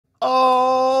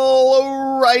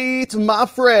right, my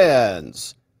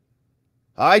friends.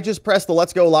 I just pressed the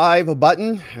Let's Go Live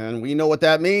button, and we know what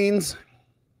that means.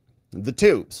 The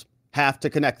tubes have to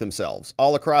connect themselves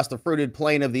all across the fruited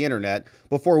plain of the internet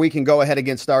before we can go ahead and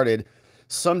get started.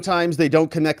 Sometimes they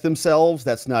don't connect themselves.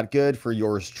 That's not good for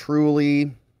yours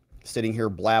truly. Sitting here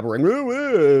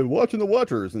blabbering, watching the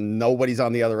watchers, and nobody's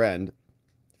on the other end.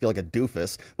 I feel like a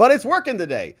doofus, but it's working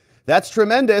today. That's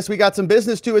tremendous. We got some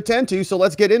business to attend to, so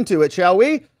let's get into it, shall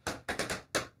we?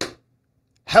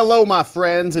 Hello, my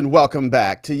friends, and welcome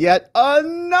back to yet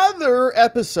another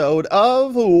episode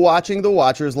of Watching the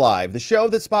Watchers Live, the show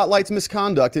that spotlights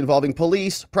misconduct involving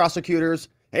police, prosecutors,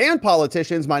 and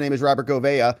politicians. My name is Robert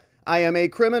Gouveia. I am a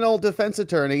criminal defense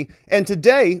attorney, and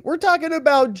today we're talking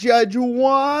about Judge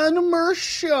Juan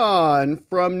Merchan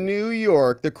from New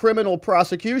York. The criminal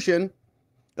prosecution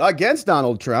against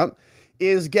Donald Trump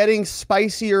is getting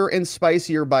spicier and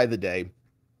spicier by the day.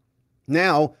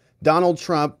 Now, Donald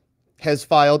Trump has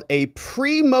filed a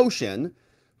pre-motion.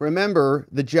 Remember,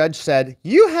 the judge said,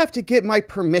 you have to get my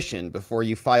permission before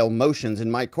you file motions in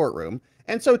my courtroom.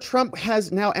 And so Trump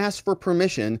has now asked for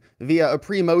permission via a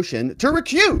pre-motion to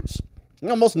recuse. He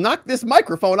almost knocked this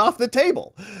microphone off the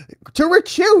table. To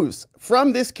recuse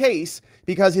from this case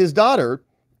because his daughter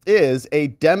is a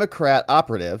Democrat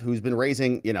operative who's been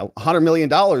raising, $100 million,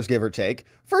 give or take,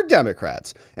 for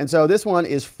Democrats. And so this one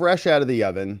is fresh out of the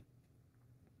oven.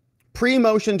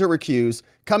 Pre-motion to recuse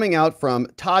coming out from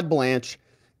Todd Blanche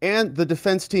and the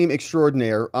defense team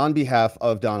extraordinaire on behalf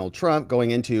of Donald Trump,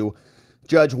 going into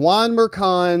Judge Juan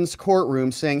Merchan's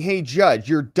courtroom saying, hey, Judge,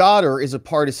 your daughter is a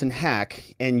partisan hack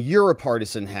and you're a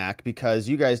partisan hack because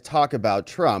you guys talk about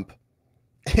Trump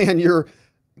and you're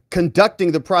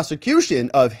conducting the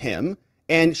prosecution of him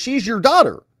and she's your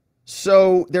daughter.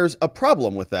 So there's a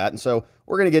problem with that. And so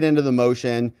we're going to get into the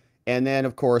motion. And then,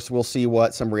 of course, we'll see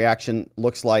what some reaction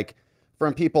looks like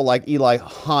from people like Elie,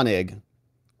 Honig,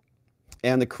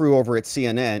 and the crew over at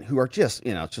CNN, who are just,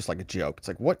 it's just like a joke. It's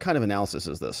like, what kind of analysis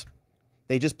is this?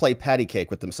 They just play patty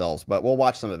cake with themselves, but we'll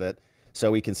watch some of it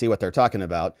so we can see what they're talking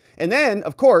about. And then,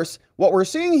 of course, what we're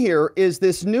seeing here is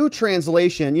this new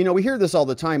translation. We hear this all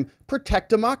the time, protect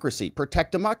democracy,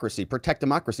 protect democracy, protect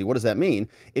democracy. What does that mean?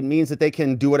 It means that they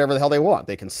can do whatever the hell they want.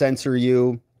 They can censor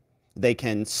you. They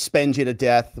can spend you to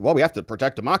death. Well, we have to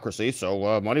protect democracy,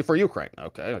 so money for Ukraine.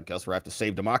 Okay, I guess we have to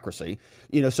save democracy.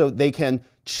 So they can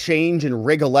change and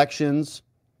rig elections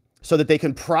so that they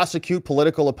can prosecute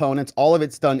political opponents. All of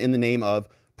it's done in the name of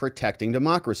protecting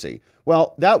democracy.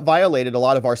 Well, that violated a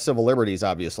lot of our civil liberties,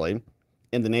 obviously,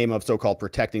 in the name of so-called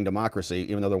protecting democracy,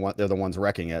 even though they're the ones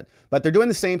wrecking it. But they're doing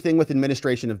the same thing with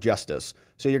administration of justice.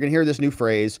 So you're going to hear this new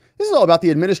phrase. This is all about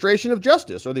the administration of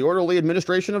justice or the orderly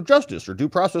administration of justice or due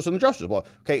process in the justice. Well,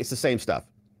 okay, it's the same stuff.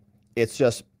 It's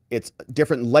a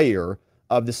different layer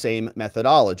of the same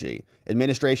methodology.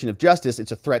 Administration of justice,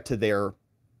 it's a threat to their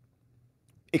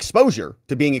exposure,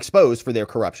 to being exposed for their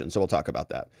corruption. So we'll talk about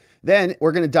that. Then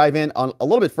we're going to dive in on a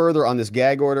little bit further on this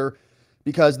gag order,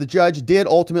 because the judge did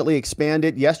ultimately expand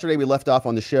it. Yesterday, we left off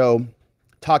on the show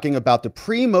talking about the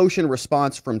pre-motion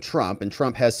response from Trump, and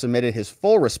Trump has submitted his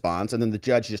full response, and then the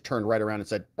judge just turned right around and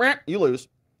said, you lose.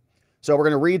 So we're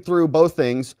going to read through both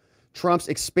things, Trump's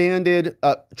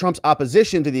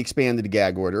opposition to the expanded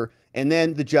gag order, and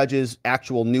then the judge's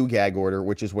actual new gag order,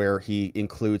 which is where he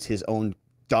includes his own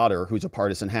daughter, who's a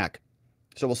partisan hack.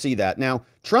 So we'll see that. Now,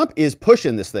 Trump is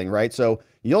pushing this thing, right? So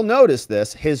you'll notice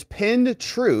this. His pinned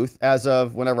truth, as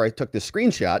of whenever I took this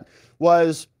screenshot,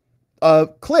 was a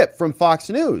clip from Fox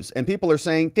News. And people are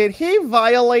saying, did he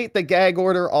violate the gag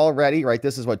order already? Right?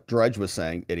 This is what Drudge was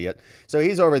saying, idiot. So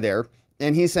he's over there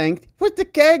and he's saying, with the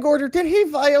gag order, did he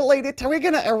violate it? Are we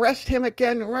going to arrest him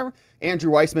again? Remember?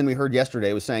 Andrew Weissman, we heard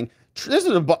yesterday, was saying, this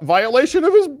is a violation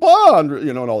of his bond,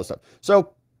 and all this stuff.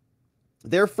 So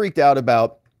they're freaked out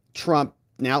about Trump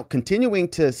now continuing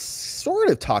to sort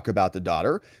of talk about the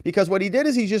daughter, because what he did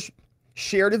is he just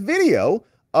shared a video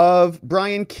of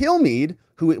Brian Kilmeade,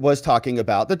 who was talking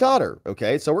about the daughter.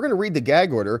 Okay, so we're going to read the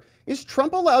gag order. Is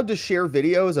Trump allowed to share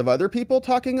videos of other people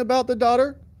talking about the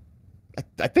daughter?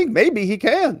 I think maybe he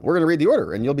can. We're going to read the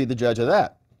order, and you'll be the judge of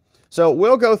that. So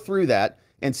we'll go through that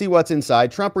and see what's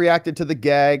inside. Trump reacted to the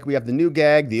gag. We have the new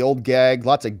gag, the old gag,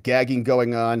 lots of gagging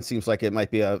going on. Seems like it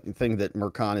might be a thing that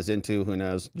Merchan is into. Who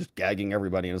knows? Just gagging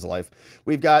everybody in his life.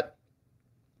 We've got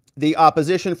the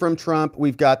opposition from Trump.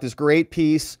 We've got this great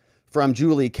piece from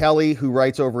Julie Kelly, who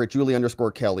writes over at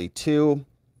Julie_Kelly2,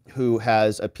 who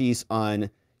has a piece on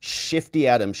Schifty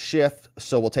Adam Schiff.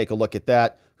 So we'll take a look at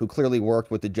that, who clearly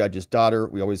worked with the judge's daughter.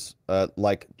 We always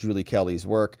like Julie Kelly's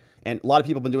work. And a lot of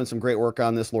people have been doing some great work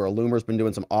on this. Laura Loomer's been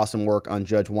doing some awesome work on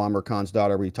Judge Juan Merchan's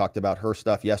daughter. We talked about her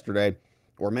stuff yesterday.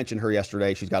 or mentioned her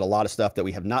yesterday. She's got a lot of stuff that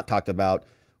we have not talked about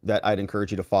that I'd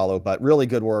encourage you to follow, but really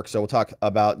good work. So we'll talk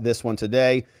about this one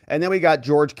today. And then we got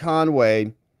George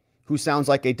Conway, who sounds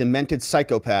like a demented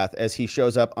psychopath as he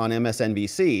shows up on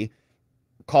MSNBC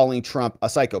calling Trump a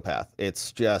psychopath.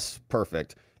 It's just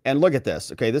perfect. And look at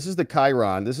this. Okay, this is the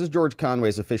Chiron. This is George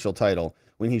Conway's official title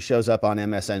when he shows up on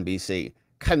MSNBC.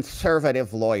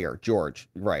 Conservative lawyer, George.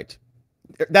 Right.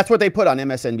 That's what they put on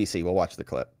MSNBC. We'll watch the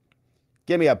clip.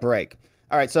 Give me a break.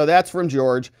 All right, so that's from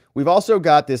George. We've also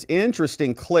got this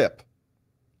interesting clip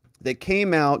that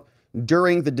came out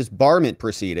during the disbarment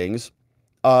proceedings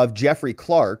of Jeffrey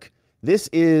Clark. This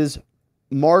is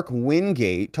Mark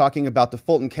Wingate talking about the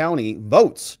Fulton County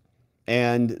votes.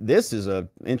 And this is an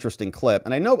interesting clip.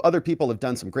 And I know other people have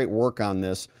done some great work on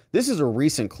this. This is a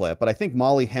recent clip, but I think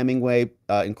Molly Hemingway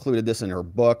included this in her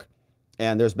book.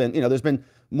 And there's been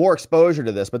more exposure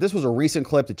to this, but this was a recent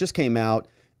clip that just came out.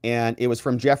 And it was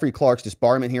from Jeffrey Clark's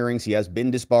disbarment hearings. He has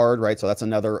been disbarred, right? So that's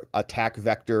another attack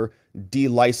vector.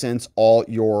 De-license all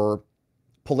your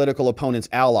political opponent's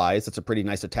allies. That's a pretty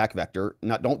nice attack vector.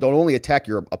 Don't only attack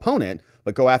your opponent,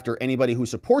 but go after anybody who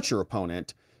supports your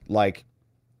opponent, like,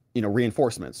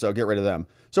 reinforcements. So get rid of them.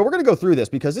 So we're going to go through this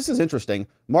because this is interesting.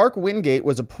 Mark Wingate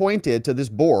was appointed to this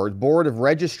board of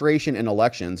registration and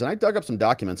elections. And I dug up some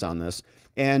documents on this,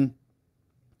 and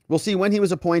we'll see when he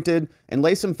was appointed and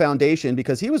lay some foundation,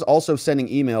 because he was also sending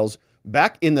emails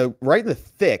back right in the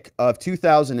thick of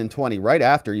 2020, right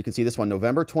after, you can see this one,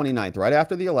 November 29th, right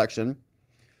after the election.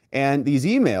 And these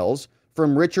emails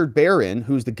from Richard Barron,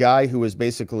 who's the guy who was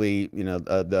basically,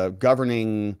 the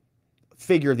governing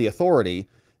figure of the authority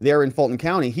there in Fulton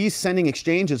County, he's sending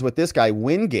exchanges with this guy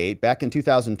Wingate back in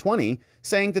 2020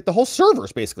 saying that the whole server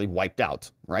is basically wiped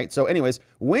out, right? So anyways,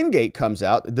 Wingate comes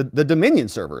out, the Dominion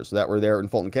servers that were there in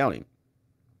Fulton County,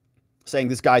 saying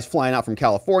this guy's flying out from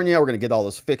California, we're going to get all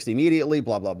this fixed immediately,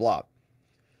 blah, blah, blah.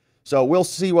 So we'll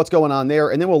see what's going on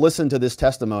there, and then we'll listen to this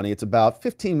testimony. It's about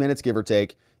 15 minutes, give or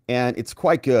take, and it's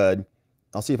quite good.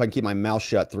 I'll see if I can keep my mouth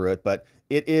shut through it, but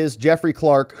it is Jeffrey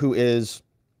Clark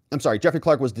Jeffrey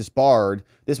Clark was disbarred.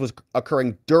 This was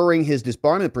occurring during his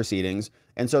disbarment proceedings.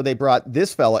 And so they brought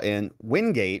this fella in,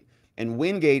 Wingate, and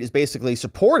Wingate is basically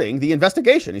supporting the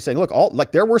investigation. He's saying,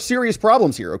 look, there were serious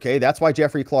problems here, okay? That's why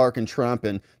Jeffrey Clark and Trump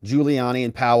and Giuliani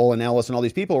and Powell and Ellis and all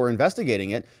these people were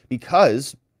investigating it,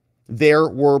 because there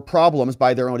were problems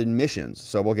by their own admissions.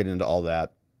 So we'll get into all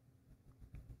that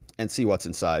and see what's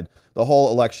inside. The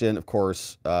whole election, of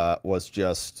course, was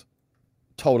just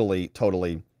totally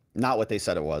not what they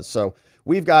said it was. So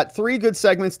we've got 3 good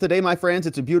segments today, my friends.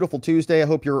 It's a beautiful Tuesday. I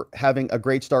hope you're having a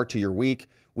great start to your week.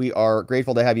 We are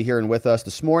grateful to have you here and with us.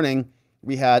 This morning,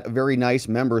 we had a very nice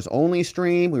members-only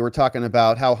stream. We were talking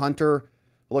about how Hunter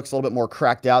looks a little bit more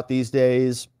cracked out these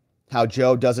days, how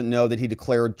Joe doesn't know that he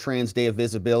declared Trans Day of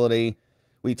Visibility.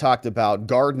 We talked about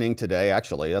gardening today,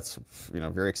 actually. That's,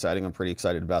 very exciting. I'm pretty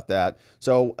excited about that.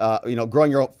 So,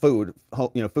 growing your own food,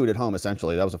 food at home,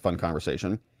 essentially. That was a fun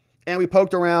conversation. And we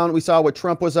poked around, we saw what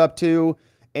Trump was up to,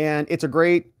 and it's a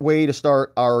great way to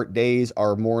start our days,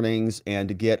 our mornings, and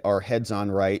to get our heads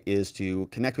on right is to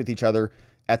connect with each other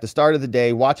at the start of the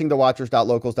day,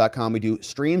 watchingthewatchers.locals.com. We do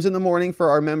streams in the morning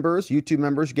for our members, YouTube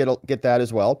members, get that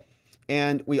as well.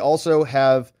 And we also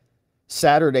have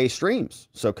Saturday streams.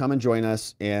 So come and join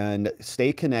us and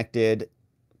stay connected.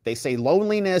 They say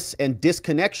loneliness and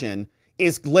disconnection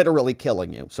is literally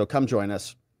killing you. So come join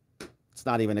us. It's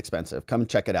not even expensive. Come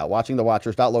check it out.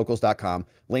 Watchingthewatchers.locals.com.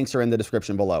 Links are in the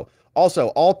description below. Also,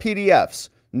 all PDFs,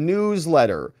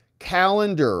 newsletter,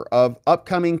 calendar of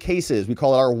upcoming cases. We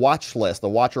call it our watch list. The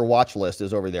Watcher watch list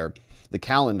is over there. The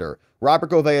calendar.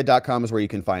 RobertGouveia.com is where you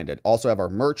can find it. Also have our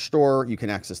merch store. You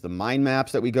can access the mind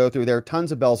maps that we go through there.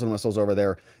 Tons of bells and whistles over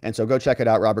there. And so go check it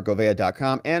out,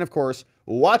 RobertGouveia.com. And of course,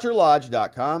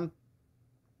 WatcherLodge.com,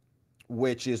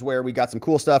 which is where we got some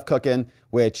cool stuff cooking,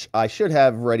 which I should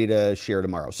have ready to share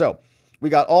tomorrow. So we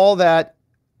got all that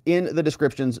in the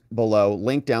descriptions below,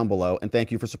 link down below, and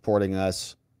thank you for supporting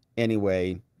us any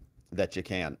way that you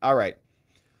can. All right.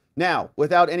 Now,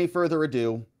 without any further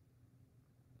ado,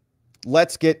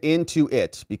 let's get into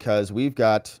it, because we've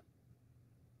got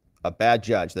a bad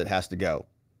judge that has to go.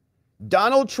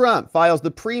 Donald Trump files the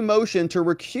pre-motion to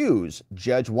recuse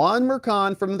Judge Juan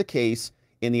Merchan from the case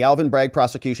in the Alvin Bragg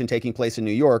prosecution taking place in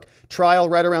New York. Trial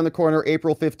right around the corner,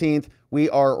 April 15th. We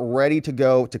are ready to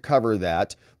go to cover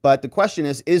that. But the question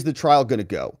is the trial going to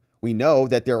go? We know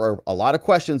that there are a lot of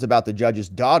questions about the judge's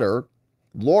daughter,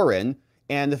 Lauren,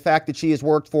 and the fact that she has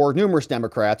worked for numerous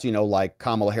Democrats, like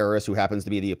Kamala Harris, who happens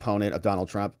to be the opponent of Donald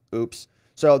Trump. Oops.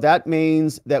 So that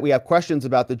means that we have questions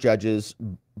about the judge's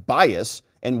bias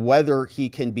and whether he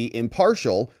can be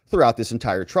impartial throughout this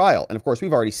entire trial. And of course,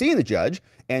 we've already seen the judge,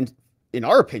 and in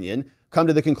our opinion, come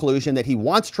to the conclusion that he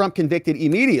wants Trump convicted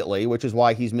immediately, which is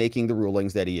why he's making the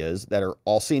rulings that he is, that are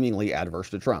all seemingly adverse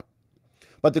to Trump.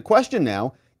 But the question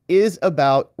now is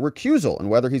about recusal and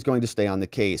whether he's going to stay on the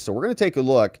case. So we're going to take a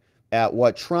look at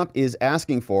what Trump is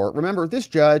asking for. Remember, this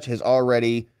judge has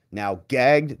already now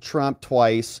gagged Trump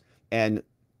twice and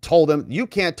told him, you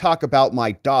can't talk about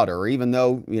my daughter, even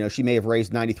though, she may have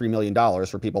raised $93 million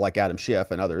for people like Adam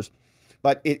Schiff and others.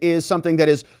 But it is something that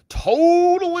is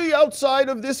totally outside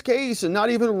of this case and not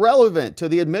even relevant to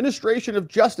the administration of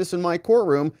justice in my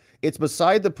courtroom. It's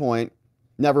beside the point,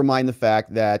 never mind the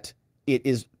fact that it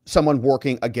is someone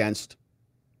working against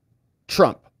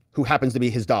Trump, who happens to be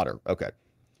his daughter, okay,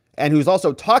 and who's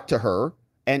also talked to her,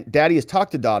 and Daddy has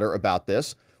talked to daughter about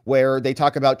this, where they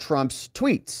talk about Trump's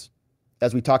tweets,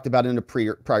 as we talked about in a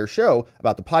prior show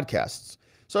about the podcasts.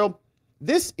 So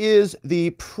this is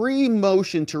the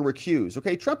pre-motion to recuse.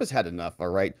 Okay, Trump has had enough, all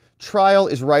right? Trial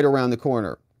is right around the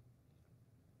corner.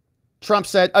 Trump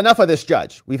said, enough of this,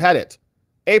 judge. We've had it.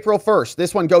 April 1st,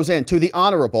 this one goes in to the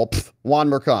Honorable Juan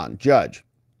Merchan, judge,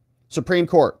 Supreme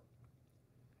Court.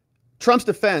 Trump's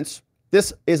defense,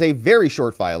 this is a very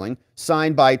short filing,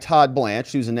 signed by Todd Blanche,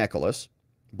 Susan Nicholas,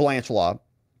 Blanche Law,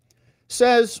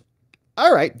 says,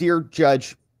 all right, dear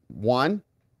Judge Juan,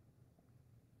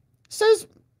 says,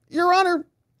 Your Honor,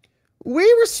 we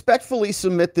respectfully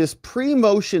submit this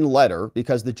pre-motion letter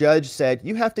because the judge said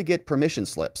you have to get permission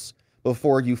slips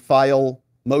before you file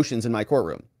motions in my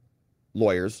courtroom.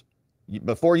 Lawyers,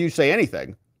 before you say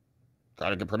anything,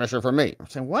 gotta get permission from me. I'm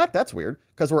saying, what? That's weird,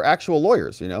 because we're actual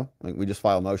lawyers, we just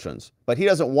file motions. But he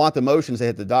doesn't want the motions to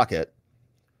hit the docket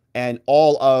and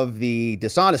all of the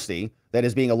dishonesty that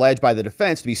is being alleged by the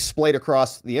defense to be splayed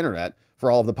across the internet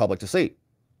for all of the public to see.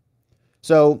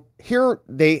 So here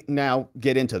they now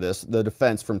get into this. The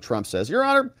defense from Trump says, Your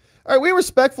Honor, all right, we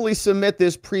respectfully submit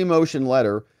this pre-motion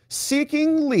letter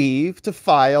seeking leave to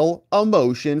file a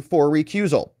motion for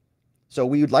recusal. So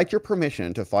we would like your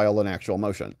permission to file an actual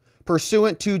motion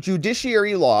pursuant to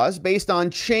judiciary laws based on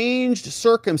changed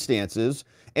circumstances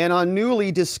and on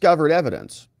newly discovered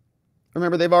evidence.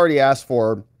 Remember, they've already asked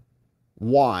for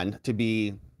Juan to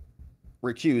be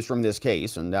recused from this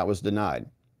case, and that was denied.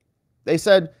 They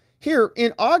said, here,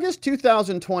 in August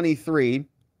 2023,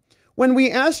 when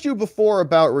we asked you before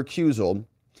about recusal,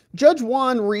 Judge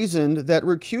Juan reasoned that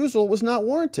recusal was not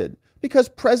warranted because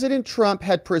President Trump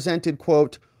had presented,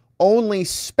 quote, only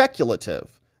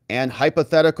speculative and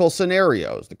hypothetical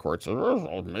scenarios. The court said,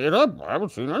 oh, made up. I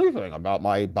haven't seen anything about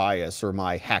my bias or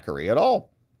my hackery at all.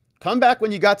 Come back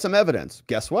when you got some evidence.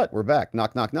 Guess what? We're back.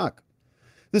 Knock, knock, knock.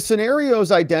 The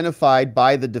scenarios identified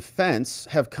by the defense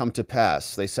have come to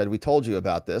pass. They said, we told you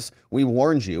about this. We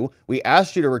warned you. We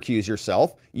asked you to recuse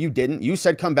yourself. You didn't. You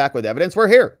said, come back with evidence. We're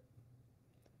here.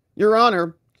 Your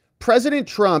Honor, President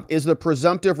Trump is the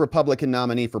presumptive Republican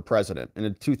nominee for president in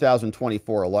the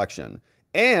 2024 election.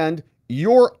 And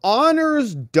your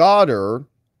Honor's daughter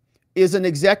is an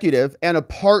executive and a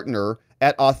partner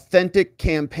at Authentic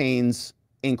Campaigns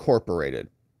Incorporated.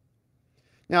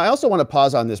 Now, I also want to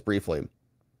pause on this briefly.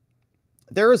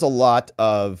 There is a lot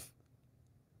of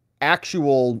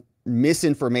actual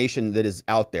misinformation that is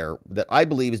out there that I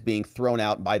believe is being thrown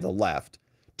out by the left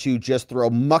to just throw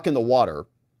muck in the water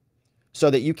so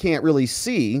that you can't really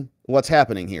see what's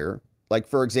happening here. Like,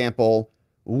 for example,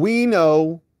 we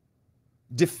know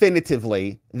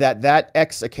definitively that that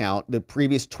X account, the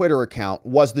previous Twitter account,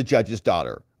 was the judge's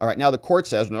daughter. All right, now the court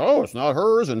says, no, it's not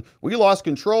hers, and we lost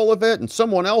control of it, and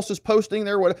someone else is posting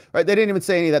there. What? Right? They didn't even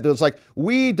say any of that. It was like,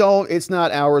 we don't, it's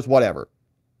not ours, whatever.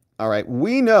 All right,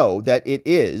 we know that it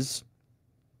is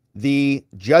the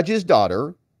judge's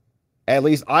daughter. At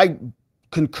least I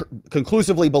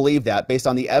conclusively believe that based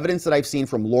on the evidence that I've seen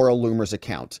from Laura Loomer's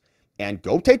account. And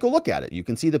go take a look at it. You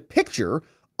can see the picture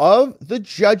of the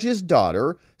judge's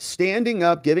daughter standing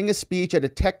up, giving a speech at a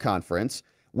tech conference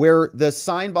where the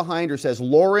sign behind her says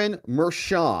Lauren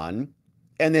Merchan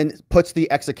and then puts the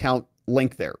X account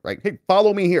link there, right? Hey,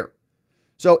 follow me here.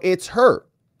 So it's her,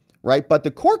 right? But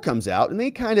the court comes out and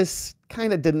they kind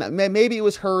of didn't, maybe it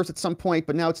was hers at some point,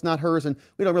 but now it's not hers and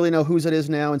we don't really know whose it is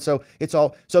now. And so it's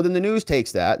all, so then the news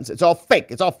takes that and it's all fake.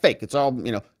 It's all fake. It's all,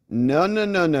 no.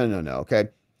 Okay.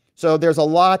 So there's a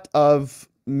lot of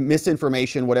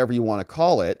misinformation, whatever you want to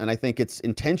call it. And I think it's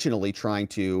intentionally trying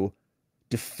to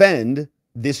defend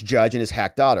this judge and his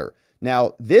hack daughter.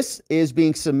 Now, this is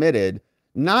being submitted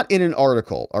not in an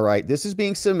article, all right? This is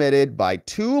being submitted by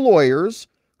two lawyers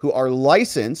who are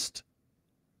licensed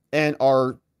and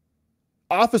are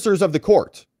officers of the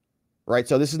court, right?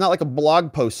 So this is not like a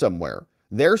blog post somewhere.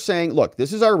 They're saying, look,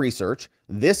 this is our research.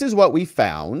 This is what we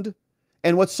found.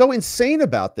 And what's so insane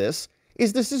about this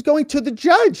is going to the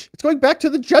judge. It's going back to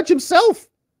the judge himself,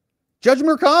 Judge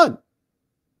Mercan,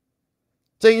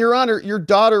 saying, Your Honor, your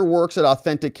daughter works at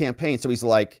Authentic Campaign. So he's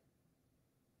like,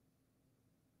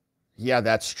 yeah,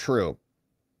 that's true.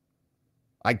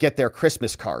 I get their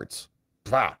Christmas cards.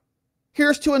 Bah.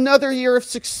 Here's to another year of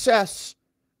success,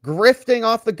 grifting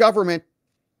off the government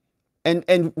and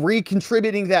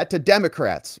recontributing that to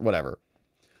Democrats, whatever.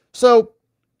 So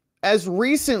as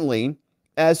recently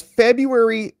as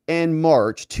February and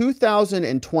March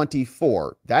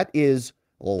 2024, that is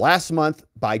last month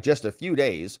by just a few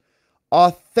days,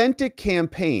 Authentic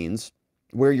Campaigns,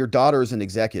 where your daughter is an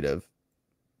executive,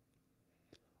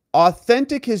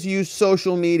 Authentic has used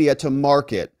social media to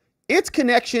market its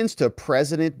connections to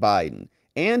President Biden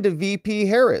and to VP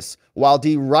Harris while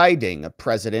deriding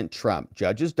President Trump.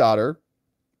 Judge's daughter,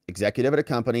 executive at a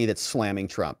company that's slamming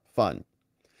Trump. Fun.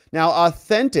 Now,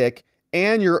 Authentic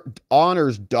and your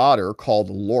Honor's daughter, called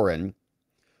Lauren,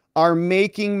 are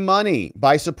making money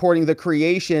by supporting the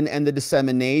creation and the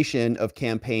dissemination of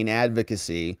campaign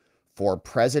advocacy for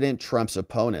President Trump's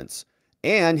opponents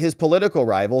and his political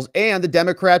rivals and the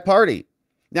Democrat Party.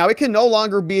 Now, it can no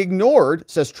longer be ignored,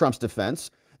 says Trump's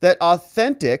defense, that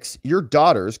Authentic's, your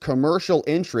daughter's, commercial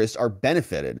interests are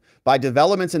benefited by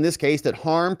developments in this case that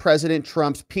harm President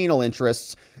Trump's penal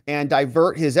interests and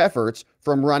divert his efforts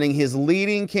from running his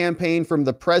leading campaign from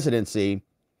the presidency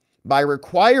by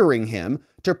requiring him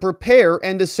to prepare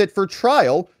and to sit for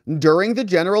trial during the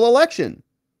general election.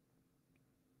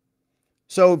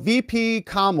 So VP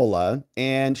Kamala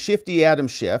and Schifty Adam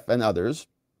Schiff and others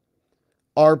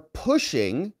are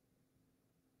pushing,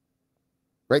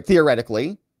 right,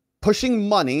 theoretically, pushing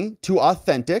money to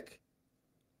Authentic.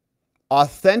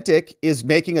 Authentic is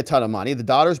making a ton of money. The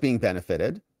daughter's being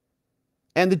benefited.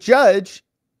 And the judge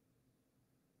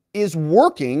is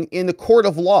working in the court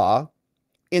of law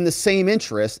in the same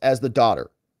interest as the daughter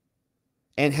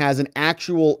and has an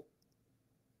actual,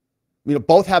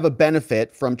 both have a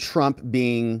benefit from Trump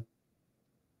being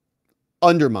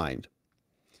undermined.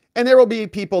 And there will be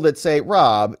people that say,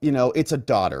 Rob, it's a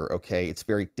daughter, okay? It's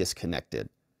very disconnected.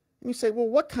 And you say, well,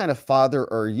 what kind of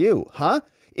father are you, huh?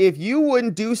 If you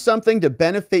wouldn't do something to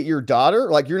benefit your daughter,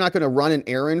 like you're not going to run an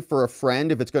errand for a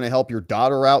friend if it's going to help your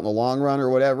daughter out in the long run or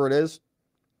whatever it is,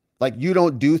 like you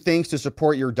don't do things to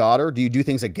support your daughter. Do you do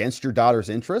things against your daughter's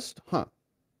interest? Huh.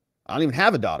 I don't even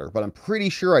have a daughter, but I'm pretty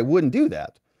sure I wouldn't do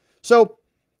that. So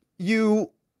you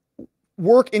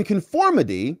work in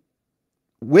conformity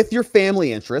with your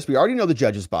family interest. We already know the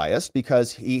judge is biased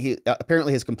because he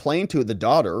apparently has complained to this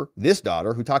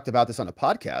daughter, who talked about this on a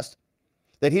podcast,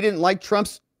 that he didn't like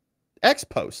Trump's X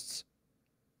posts.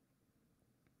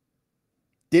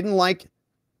 Didn't like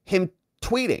him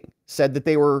tweeting, said that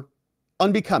they were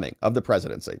unbecoming of the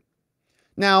presidency.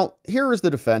 Now, here is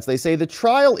the defense. They say the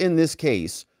trial in this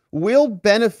case will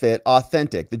benefit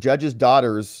Authentic, the judge's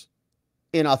daughter's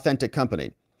in Authentic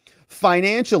company,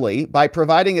 financially by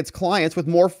providing its clients with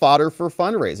more fodder for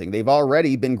fundraising. They've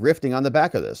already been grifting on the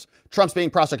back of this. Trump's being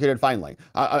prosecuted finally.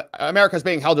 America's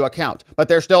being held to account, but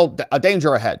there's still a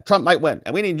danger ahead. Trump might win,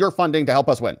 and we need your funding to help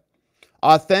us win.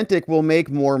 Authentic will make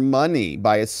more money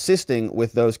by assisting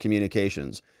with those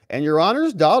communications. And your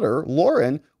Honor's daughter,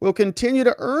 Lauren, will continue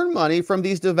to earn money from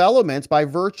these developments by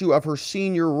virtue of her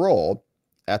senior role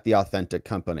at the Authentic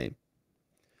company.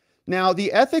 Now,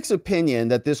 the ethics opinion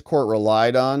that this court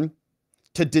relied on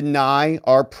to deny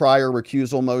our prior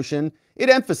recusal motion, it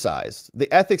emphasized, the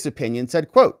ethics opinion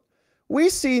said, quote, "We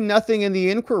see nothing in the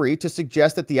inquiry to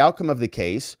suggest that the outcome of the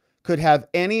case could have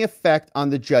any effect on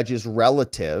the judge's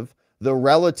relative, the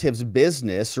relative's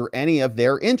business, or any of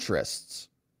their interests."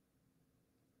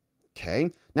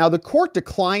 Okay. Now, the court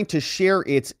declined to share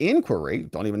its inquiry.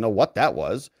 Don't even know what that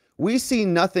was. "We see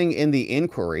nothing in the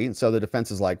inquiry." And so the defense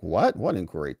is like, what? What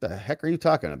inquiry? The heck are you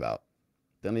talking about?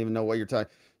 Don't even know what you're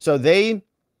talking. So they,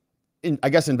 I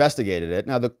guess, investigated it.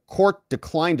 Now, the court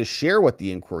declined to share what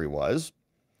the inquiry was,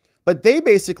 but they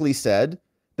basically said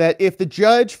that if the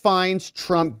judge finds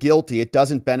Trump guilty, it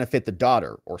doesn't benefit the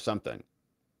daughter or something.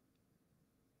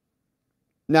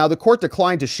 Now, the court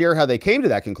declined to share how they came to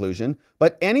that conclusion,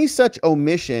 but any such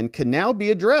omission can now be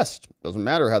addressed. Doesn't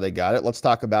matter how they got it. Let's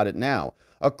talk about it now.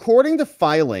 According to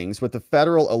filings with the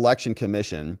Federal Election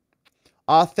Commission,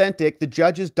 Authentic, the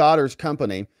judge's daughter's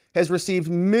company, has received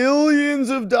millions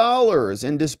of dollars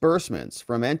in disbursements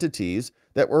from entities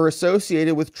that were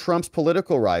associated with Trump's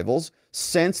political rivals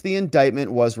since the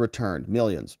indictment was returned.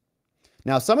 Millions.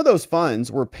 Now, some of those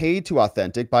funds were paid to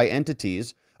Authentic by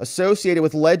entities associated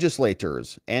with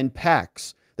legislators and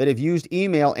PACs that have used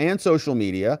email and social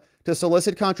media to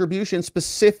solicit contributions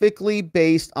specifically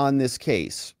based on this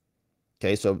case.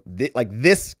 Okay, so like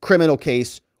this criminal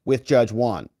case with Judge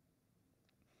Juan.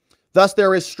 Thus,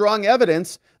 there is strong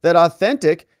evidence that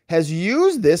Authentic has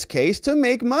used this case to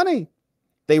make money.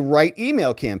 They write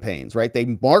email campaigns, right? They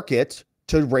market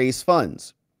to raise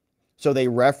funds. So they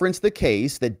reference the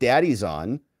case that Daddy's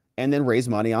on and then raise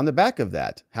money on the back of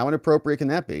that. How inappropriate can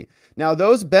that be? Now,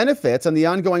 those benefits and the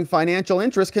ongoing financial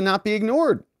interest cannot be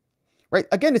ignored, right?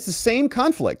 Again, it's the same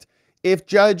conflict. If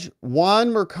Judge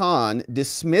Juan Mercan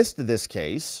dismissed this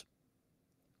case,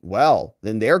 well,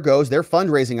 then there goes their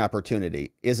fundraising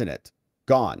opportunity, isn't it?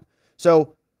 Gone.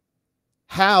 So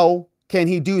how can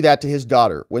he do that to his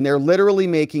daughter when they're literally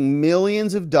making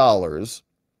millions of dollars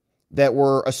that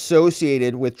were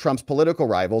associated with Trump's political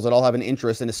rivals that all have an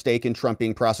interest and a stake in Trump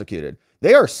being prosecuted?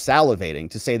 They are salivating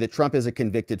to say that Trump is a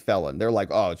convicted felon. They're like,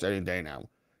 oh, it's any day now.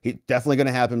 He's definitely going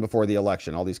to happen before the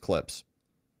election, all these clips.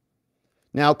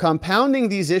 Now, compounding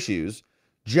these issues,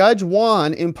 Judge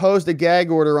Juan imposed a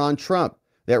gag order on Trump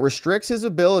that restricts his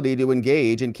ability to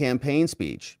engage in campaign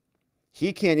speech.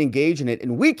 He can't engage in it,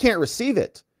 and we can't receive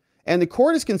it. And the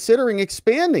court is considering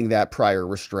expanding that prior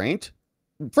restraint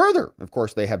further. Of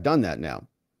course, they have done that now.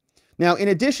 Now, in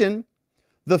addition,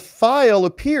 the file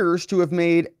appears to have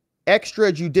made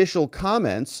extrajudicial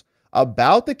comments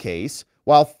about the case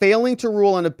while failing to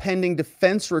rule on a pending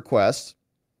defense request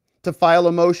to file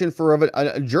a motion for an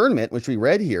adjournment, which we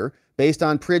read here, based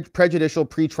on prejudicial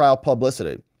pretrial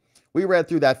publicity. We read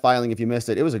through that filing. If you missed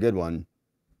it, it was a good one.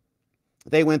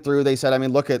 They went through, they said, I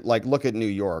mean, look at New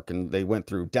York, and they went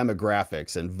through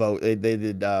demographics and vote. They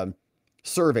did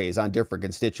surveys on different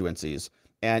constituencies,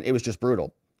 and it was just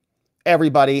brutal.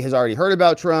 Everybody has already heard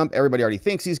about Trump. Everybody already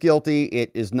thinks he's guilty.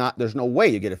 It is not, there's no way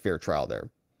you get a fair trial there.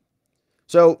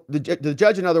 So the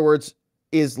judge, in other words,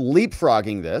 is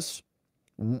leapfrogging this.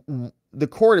 The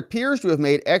court appears to have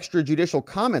made extrajudicial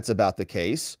comments about the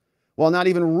case while not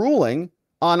even ruling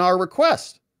on our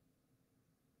request.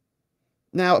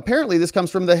 Now, apparently this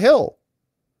comes from the Hill.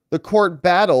 The court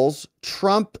battles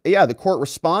Trump. Yeah, the court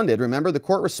responded. Remember, the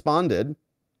court responded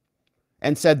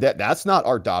and said that that's not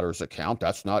our daughter's account.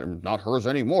 That's not hers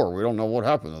anymore. We don't know what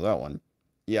happened to that one.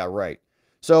 Yeah, right.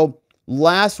 So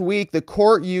last week, the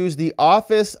court used the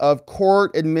Office of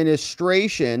Court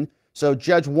Administration. So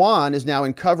Judge Juan is now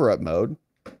in cover-up mode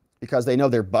because they know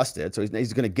they're busted. So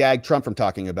he's going to gag Trump from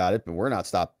talking about it, but we're not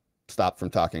stopped from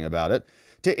talking about it,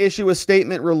 to issue a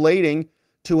statement relating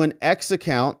to an X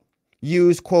account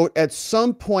used, quote, at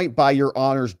some point by your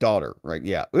Honor's daughter, right?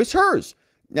 Yeah, it was hers.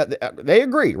 Now, they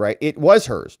agree, right? It was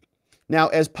hers. Now,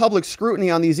 as public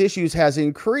scrutiny on these issues has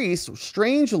increased,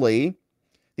 strangely,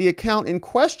 the account in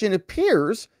question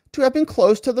appears to have been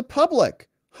closed to the public.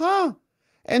 Huh?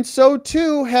 And so,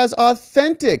 too, has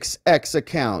Authentic's X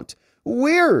account.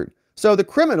 Weird. So the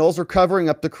criminals are covering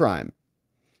up the crime,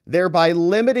 thereby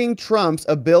limiting Trump's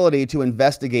ability to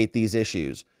investigate these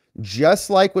issues. Just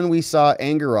like when we saw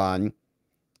Engeron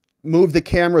move the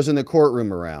cameras in the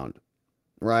courtroom around,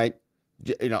 right?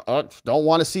 You know, don't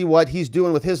want to see what he's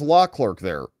doing with his law clerk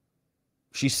there.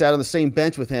 She sat on the same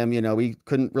bench with him. You know, we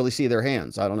couldn't really see their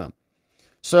hands. I don't know.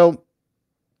 So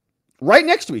right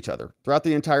next to each other throughout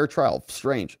the entire trial.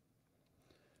 Strange.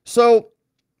 So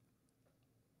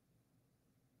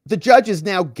the judge is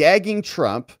now gagging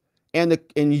Trump and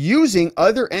using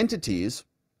other entities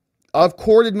of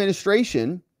court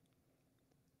administration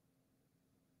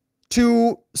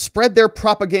to spread their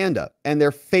propaganda and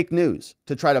their fake news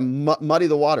to try to muddy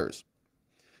the waters.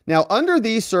 Now, under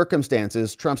these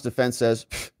circumstances, Trump's defense says,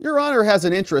 Your Honor has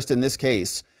an interest in this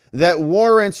case that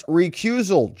warrants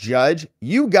recusal, Judge.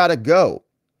 You got to go.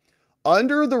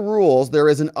 Under the rules, there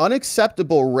is an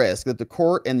unacceptable risk that the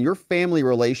court and your family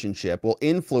relationship will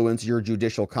influence your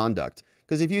judicial conduct.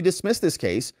 Because if you dismiss this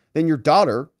case, then your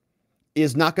daughter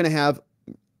is not going to have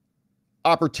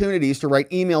opportunities to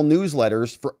write email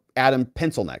newsletters for Adam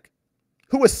Pencilneck,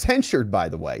 who was censured, by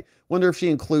the way. Wonder if she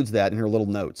includes that in her little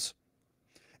notes.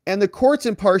 And the court's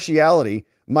impartiality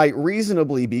might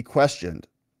reasonably be questioned.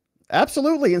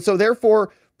 Absolutely. And so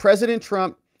therefore, President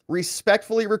Trump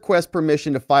respectfully requests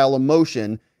permission to file a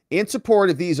motion in support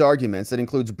of these arguments that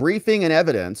includes briefing and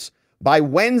evidence by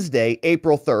Wednesday,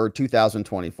 April 3rd,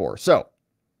 2024. So,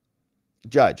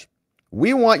 Judge,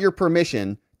 we want your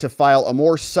permission to file a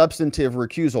more substantive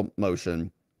recusal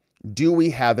motion. Do we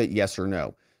have it, yes or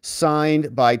no?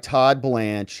 Signed by Todd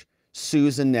Blanche,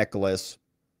 Susan Nicholas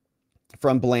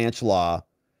from Blanche Law,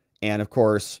 and of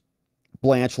course,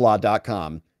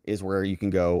 BlancheLaw.com is where you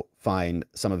can go find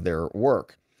some of their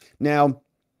work. Now,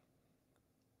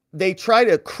 they try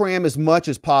to cram as much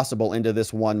as possible into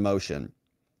this one motion,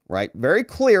 right? Very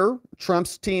clear.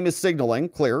 Trump's team is signaling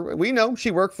clear. We know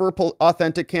she worked for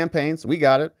authentic campaigns. We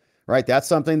got it, right? That's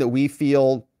something that we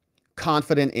feel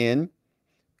confident in,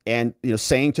 and, you know,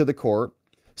 saying to the court,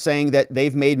 saying that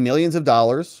they've made millions of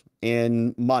dollars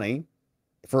in money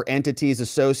for entities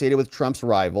associated with Trump's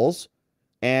rivals,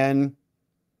 and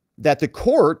that the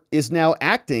court is now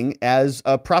acting as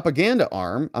a propaganda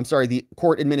arm. I'm sorry, the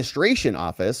court administration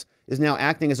office is now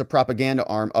acting as a propaganda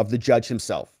arm of the judge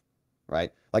himself,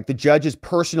 right? Like the judge's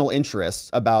personal interests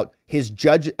about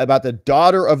about the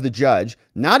daughter of the judge,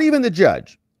 not even the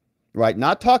judge, right?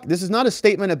 This is not a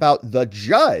statement about the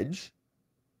judge.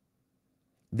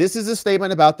 This is a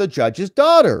statement about the judge's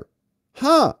daughter.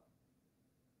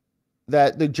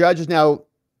 That the judge is now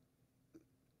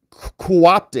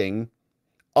co-opting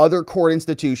other court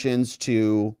institutions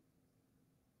to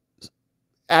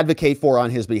advocate for on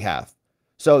his behalf.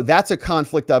 So that's a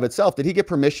conflict of itself. Did he get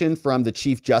permission from the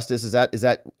Chief Justice? Is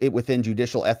that it within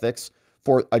judicial ethics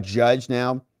for a judge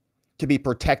now to be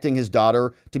protecting his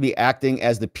daughter, to be acting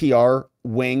as the PR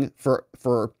wing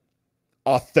for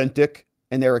authentic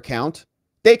in their account?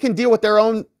 They can deal with their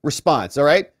own response, all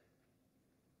right?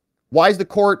 Why is the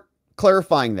court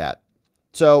clarifying that?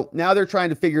 So now they're trying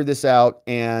to figure this out,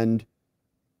 and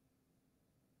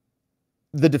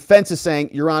the defense is saying,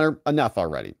 Your Honor, enough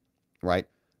already, right?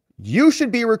 You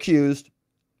should be recused,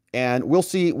 and we'll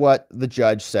see what the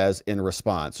judge says in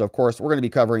response. So, of course, we're going to be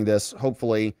covering this.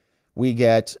 Hopefully, we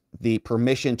get the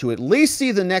permission to at least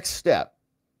see the next step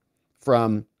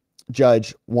from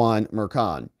Judge Juan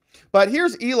Merchan. But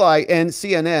here's Elie and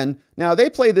CNN. Now, they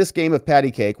play this game of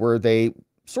patty cake where they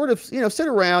sort of, sit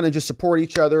around and just support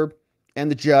each other. And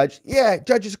the judge, yeah,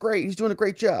 judge is great. He's doing a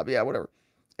great job. Yeah, whatever.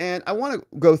 And I want to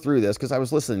go through this because I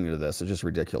was listening to this. It's just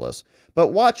ridiculous. But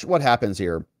watch what happens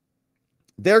here.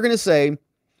 They're going to say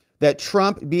that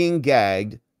Trump being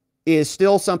gagged is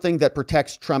still something that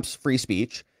protects Trump's free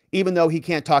speech, even though he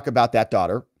can't talk about that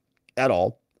daughter at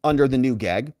all under the new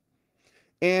gag.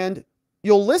 And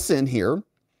you'll listen here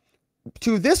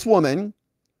to this woman.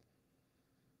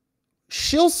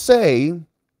 She'll say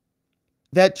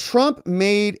that Trump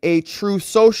made a Truth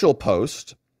Social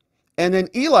post, and then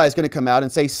Elie is going to come out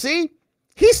and say, see,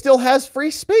 he still has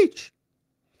free speech.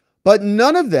 But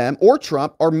none of them or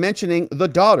Trump are mentioning the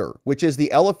daughter, which is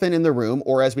the elephant in the room,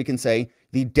 or as we can say,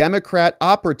 the Democrat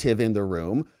operative in the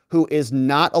room who is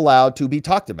not allowed to be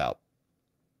talked about.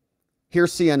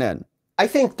 Here's CNN. I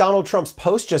think Donald Trump's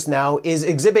post just now is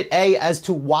exhibit A as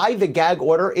to why the gag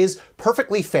order is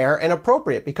perfectly fair and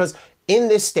appropriate, because in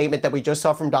this statement that we just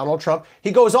saw from Donald Trump,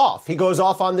 he goes off. He goes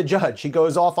off on the judge. He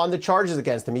goes off on the charges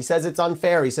against him. He says it's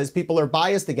unfair. He says people are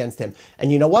biased against him.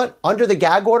 And you know what? Under the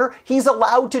gag order, he's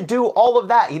allowed to do all of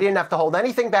that. He didn't have to hold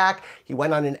anything back. He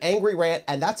went on an angry rant,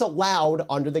 and that's allowed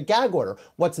under the gag order.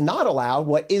 What's not allowed,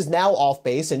 what is now off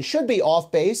base and should be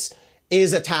off base,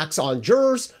 is attacks on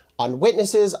jurors, on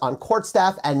witnesses, on court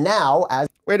staff, and now as...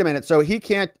 Wait a minute. So he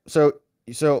can't... So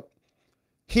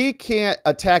he can't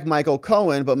attack Michael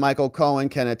Cohen, but Michael Cohen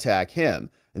can attack him.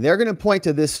 And they're going to point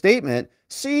to this statement.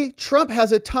 See, Trump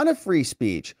has a ton of free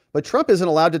speech, but Trump isn't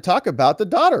allowed to talk about the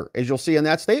daughter, as you'll see in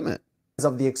that statement.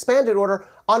 Of the expanded order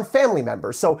on family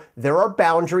members. So there are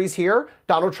boundaries here.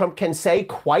 Donald Trump can say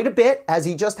quite a bit, as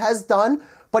he just has done,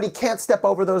 but he can't step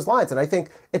over those lines. And I think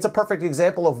it's a perfect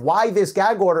example of why this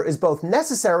gag order is both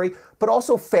necessary, but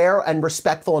also fair and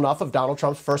respectful enough of Donald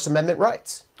Trump's First Amendment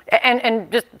rights. And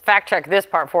just fact check this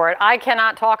part for it. I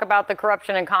cannot talk about the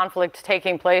corruption and conflict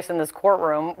taking place in this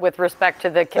courtroom with respect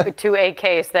to to a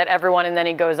case that everyone, and then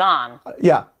he goes on.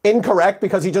 Yeah, incorrect,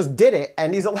 because he just did it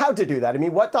and he's allowed to do that. I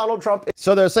mean, what Donald Trump...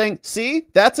 So they're saying, see,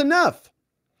 that's enough.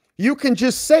 You can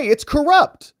just say it's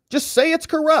corrupt. Just say it's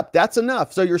corrupt. That's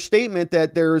enough. So your statement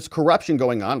that there's corruption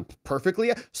going on,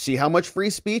 perfectly. See how much free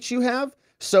speech you have?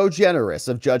 So generous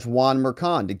of Judge Juan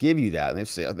Merchan to give you that. And they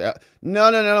say,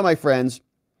 no, my friends.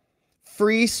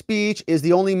 Free speech is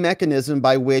the only mechanism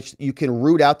by which you can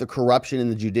root out the corruption in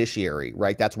the judiciary,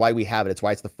 right? That's why we have it. It's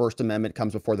why it's the First Amendment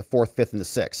comes before the Fourth, Fifth, and the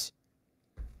Sixth.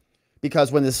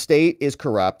 Because when the state is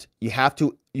corrupt, you have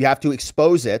to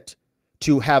expose it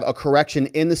to have a correction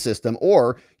in the system,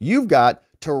 or you've got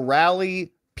to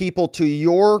rally people to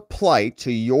your plight,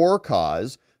 to your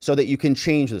cause, so that you can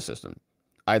change the system.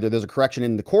 Either there's a correction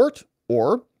in the court,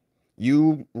 or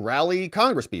you rally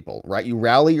Congress people, right? You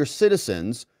rally your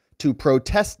citizens to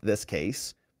protest this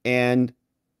case and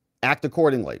act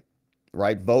accordingly,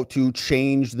 right? Vote to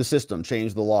change the system,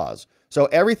 change the laws. So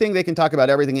everything, they can talk about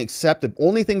everything except the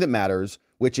only thing that matters,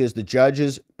 which is the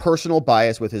judge's personal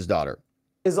bias with his daughter.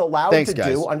 is allowed to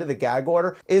do under the gag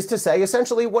order is to say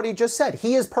essentially what he just said.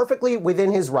 He is perfectly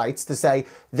within his rights to say,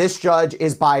 this judge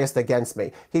is biased against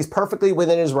me. He's perfectly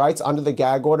within his rights under the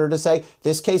gag order to say,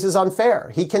 this case is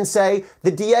unfair. He can say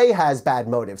the DA has bad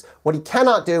motives. What he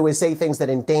cannot do is say things that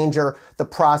endanger the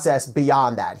process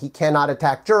beyond that. He cannot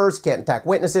attack jurors, can't attack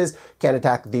witnesses, can't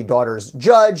attack the daughter's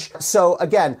judge. So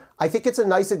again, I think it's a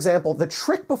nice example. The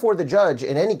trick before the judge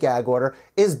in any gag order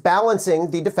is balancing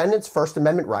the defendant's First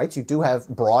Amendment rights. You do have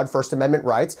broad First Amendment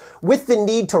rights with the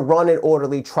need to run an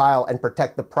orderly trial and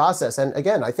protect the process. And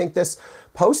again, I think this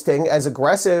posting, as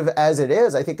aggressive as it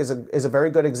is, I think is a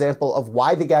very good example of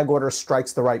why the gag order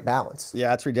strikes the right balance.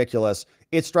 Yeah, it's ridiculous.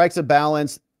 It strikes a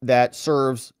balance that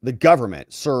serves the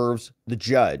government, serves the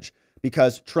judge,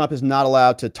 because Trump is not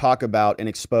allowed to talk about and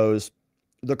expose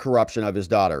the corruption of his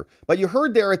daughter. But you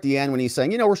heard there at the end when he's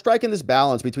saying, you know, we're striking this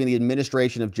balance between the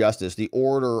administration of justice, the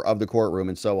order of the courtroom,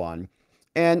 and so on.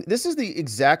 And this is the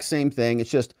exact same thing.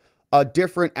 It's just a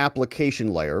different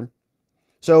application layer.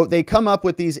 So they come up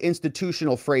with these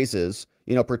institutional phrases,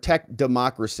 you know, protect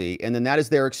democracy. And then that is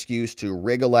their excuse to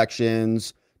rig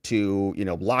elections, to, you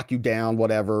know, lock you down,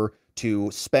 whatever, to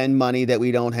spend money that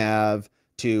we don't have,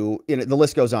 to, you know, the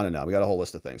list goes on and on. We got a whole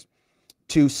list of things.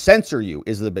 To censor you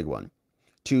is the big one.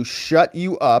 To shut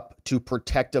you up to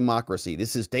protect democracy.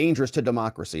 This is dangerous to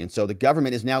democracy. And so the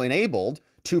government is now enabled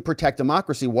to protect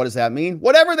democracy. What does that mean?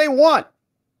 Whatever they want.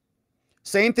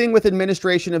 Same thing with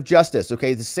administration of justice.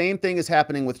 Okay, the same thing is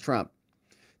happening with Trump.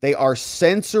 They are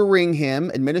censoring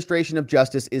him. Administration of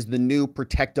justice is the new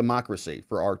protect democracy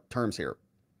for our terms here.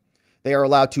 They are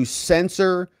allowed to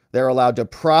censor. They're allowed to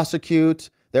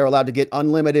prosecute. They're allowed to get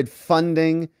unlimited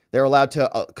funding. They're allowed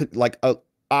to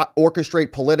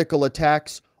orchestrate political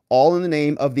attacks, all in the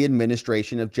name of the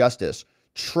administration of justice.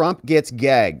 Trump gets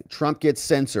gagged. Trump gets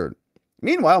censored.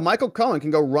 Meanwhile, Michael Cohen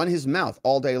can go run his mouth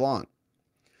all day long.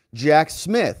 Jack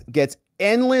Smith gets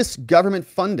endless government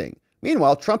funding.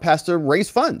 Meanwhile, Trump has to raise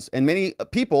funds, and many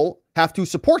people have to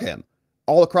support him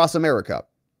all across America.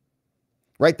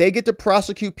 Right? They get to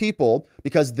prosecute people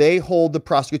because they hold the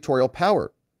prosecutorial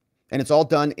power. And it's all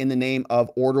done in the name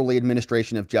of orderly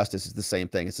administration of justice. It's the same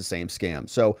thing. It's the same scam.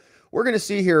 So we're going to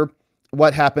see here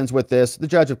what happens with this. The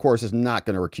judge, of course, is not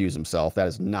going to recuse himself. That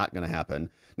is not going to happen.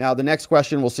 Now, the next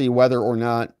question, we'll see whether or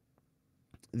not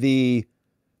the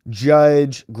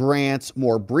judge grants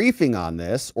more briefing on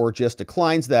this or just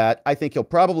declines that. I think he'll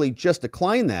probably just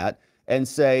decline that and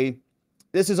say,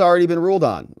 this has already been ruled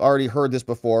on. Already heard this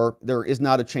before. There is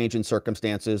not a change in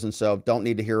circumstances, and so don't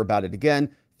need to hear about it again.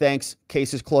 Thanks.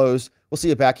 Case is closed. We'll see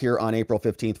you back here on April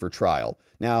 15th for trial.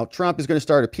 Now, Trump is going to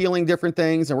start appealing different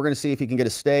things, and we're going to see if he can get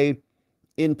a stay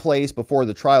in place before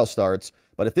the trial starts.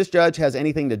 But if this judge has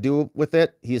anything to do with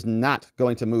it, he is not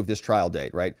going to move this trial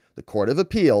date, right? The Court of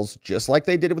Appeals, just like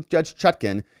they did with Judge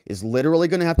Chutkan, is literally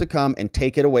going to have to come and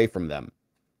take it away from them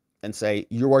and say,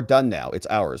 you are done now. It's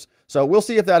ours. So we'll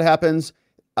see if that happens.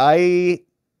 I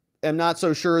am not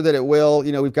so sure that it will.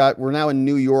 You know, we're now in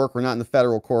New York. We're not in the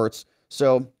federal courts.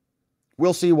 So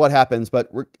we'll see what happens, but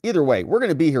either way, we're going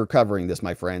to be here covering this,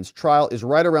 my friends. Trial is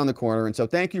right around the corner, and so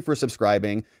thank you for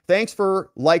subscribing. Thanks for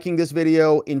liking this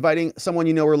video, inviting someone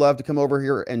you know or love to come over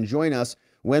here and join us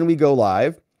when we go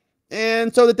live,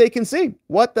 and so that they can see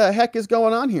what the heck is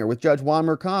going on here with Judge Juan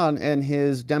Merchan and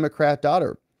his Democrat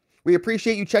daughter. We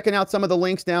appreciate you checking out some of the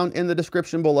links down in the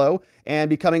description below and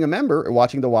becoming a member at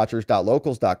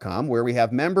watchingthewatchers.locals.com, where we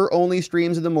have member-only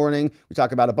streams in the morning. We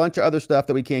talk about a bunch of other stuff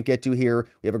that we can't get to here.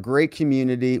 We have a great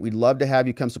community. We'd love to have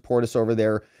you come support us over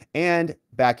there and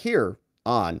back here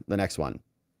on the next one.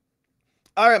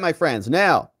 All right, my friends.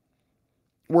 Now,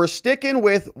 we're sticking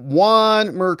with Juan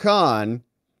Merchan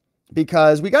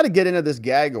because we got to get into this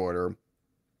gag order,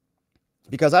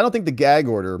 because I don't think the gag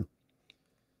order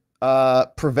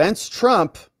prevents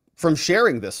Trump from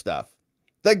sharing this stuff.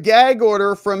 The gag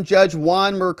order from Judge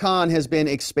Juan Merchan has been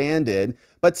expanded,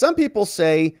 but some people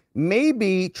say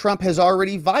maybe Trump has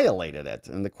already violated it.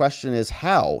 And the question is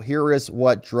how? Here is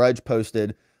what Drudge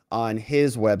posted on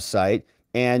his website,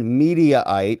 and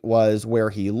Mediaite was where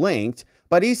he linked.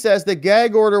 But he says the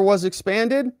gag order was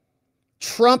expanded.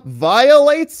 Trump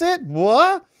violates it?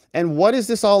 What? And what is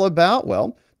this all about?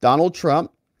 Well, Donald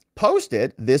Trump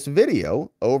posted this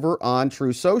video over on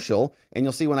True Social, and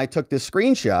you'll see when I took this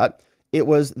screenshot, it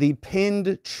was the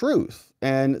pinned truth.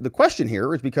 And the question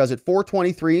here is because at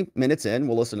 4:23 minutes in,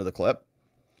 we'll listen to the clip,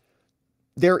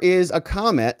 there is a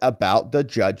comment about the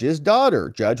judge's daughter,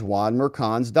 Judge Juan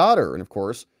Merchan's daughter. And of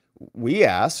course, we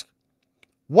ask,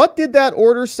 what did that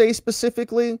order say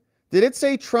specifically? Did it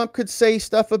say Trump could say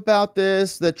stuff about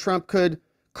this, that Trump could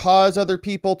cause other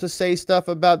people to say stuff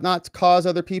about not to cause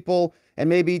other people, and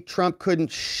maybe Trump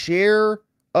couldn't share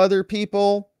other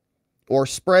people or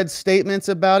spread statements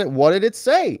about it? What did it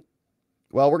say?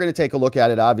 Well, we're going to take a look at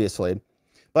it, obviously.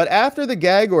 But after the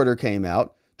gag order came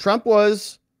out, Trump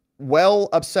was well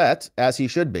upset, as he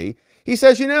should be. He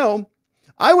says, you know,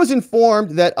 I was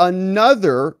informed that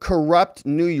another corrupt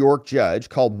New York judge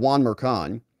called Juan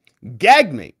Merchan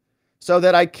gagged me so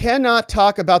that I cannot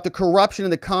talk about the corruption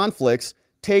and the conflicts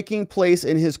taking place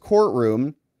in his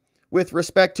courtroom with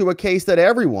respect to a case that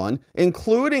everyone,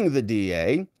 including the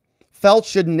DA, felt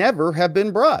should never have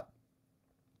been brought.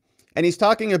 And he's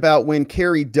talking about when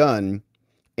Kerry Dunn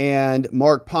and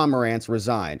Mark Pomerantz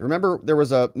resigned. Remember, there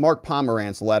was a Mark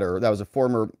Pomerantz letter that was a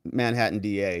former Manhattan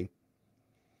DA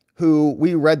who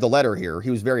we read the letter here.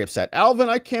 He was very upset. Alvin,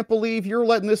 I can't believe you're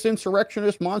letting this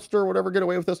insurrectionist monster or whatever get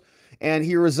away with this. And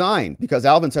he resigned because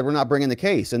Alvin said, we're not bringing the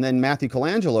case. And then Matthew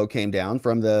Colangelo came down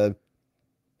from the,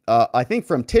 I think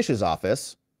from Tish's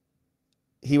office.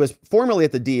 He was formerly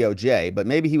at the DOJ, but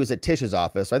maybe he was at Tish's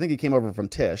office. I think he came over from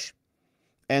Tish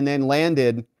and then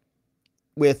landed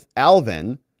with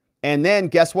Alvin. And then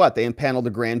guess what? They impaneled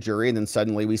a grand jury, and then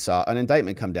suddenly we saw an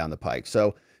indictment come down the pike.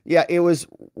 So yeah, it was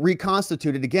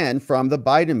reconstituted again from the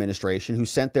Biden administration, who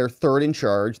sent their third in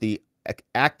charge, the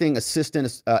acting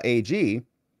assistant AG,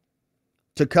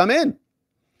 to come in.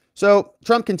 So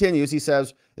Trump continues. He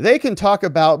says, they can talk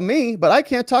about me, but I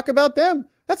can't talk about them.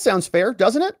 That sounds fair,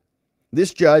 doesn't it?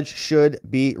 This judge should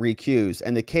be recused,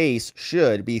 and the case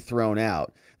should be thrown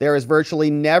out. There has virtually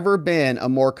never been a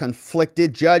more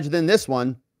conflicted judge than this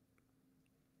one.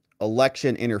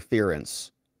 Election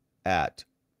interference at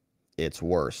its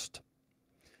worst.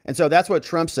 And so that's what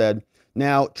Trump said.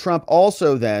 Now, Trump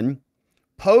also then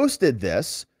posted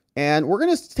this, and we're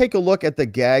going to take a look at the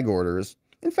gag orders.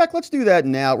 In fact, let's do that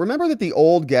now. Remember that the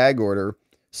old gag order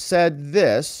said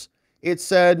this. It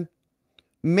said,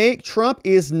 Trump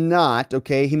is not,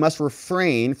 okay, he must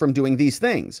refrain from doing these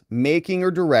things: making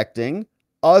or directing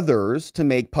others to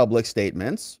make public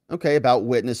statements, okay, about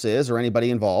witnesses or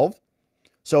anybody involved.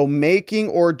 So making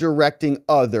or directing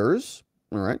others,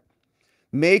 all right,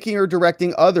 making or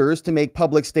directing others to make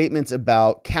public statements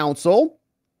about counsel,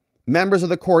 members of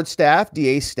the court staff,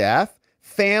 DA staff,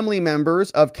 family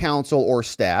members of counsel or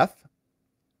staff,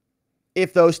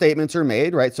 if those statements are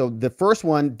made, right? So the first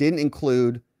one didn't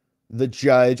include the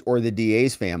judge or the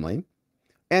DA's family.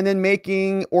 And then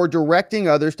making or directing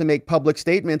others to make public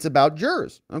statements about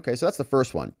jurors. Okay, so that's the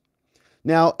first one.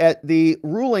 Now, at the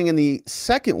ruling in the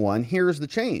second one, here's the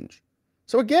change.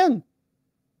 So again,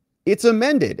 it's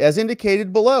amended as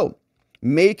indicated below.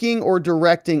 Making or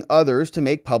directing others to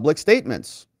make public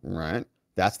statements, right?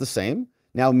 That's the same.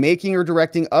 Now, making or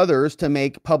directing others to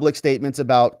make public statements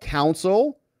about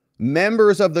counsel,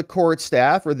 members of the court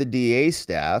staff or the DA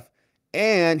staff,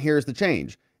 and here's the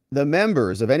change: the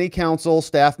members of any counsel,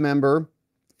 staff member,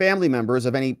 family members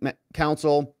of any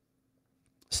counsel,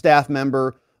 staff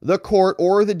member, the court,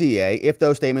 or the DA, if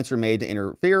those statements are made to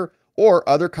interfere, or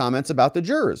other comments about the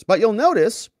jurors. But you'll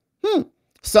notice,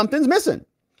 something's missing.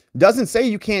 Doesn't say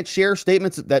you can't share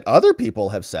statements that other people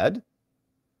have said.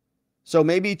 So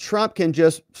maybe Trump can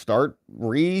just start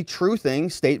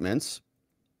re-truthing statements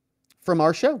from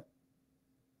our show.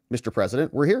 Mr.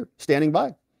 President, we're here, standing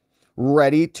by,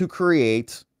 ready to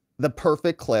create the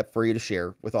perfect clip for you to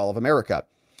share with all of America.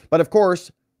 But of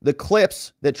course, the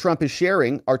clips that Trump is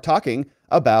sharing are talking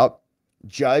about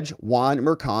Judge Juan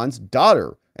Merchan's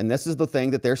daughter. And this is the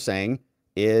thing that they're saying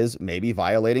is maybe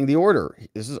violating the order.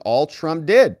 This is all Trump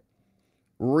did.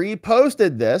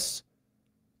 Reposted this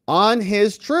on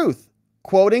his Truth,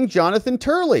 quoting Jonathan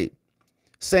Turley,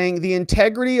 saying the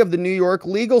integrity of the New York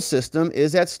legal system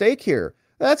is at stake here.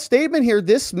 That statement here,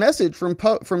 this message from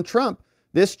Trump,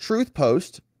 this Truth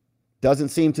post, doesn't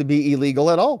seem to be illegal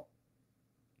at all.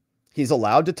 He's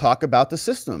allowed to talk about the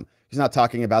system. He's not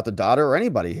talking about the daughter or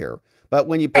anybody here. But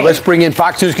when you play, let's bring in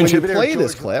Fox News contributor. When you play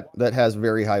this clip that has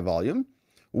very high volume,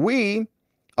 we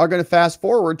are going to fast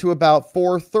forward to about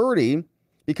 4:30,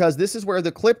 because this is where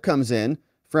the clip comes in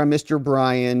from Mr.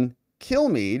 Brian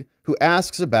Kilmeade, who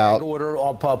asks about Gag order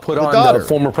put on the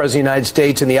former president of the United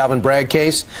States in the Alvin Bragg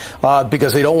case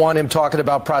because they don't want him talking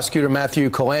about prosecutor Matthew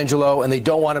Colangelo, and they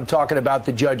don't want him talking about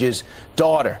the judge's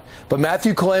daughter. But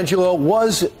Matthew Colangelo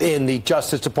was in the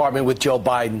Justice Department with Joe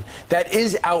Biden. That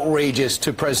is outrageous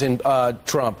to President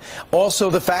Trump. Also,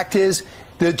 the fact is,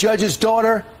 The judge's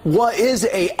daughter is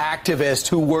a activist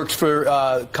who works for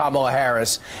Kamala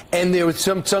Harris, and there was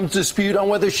some dispute on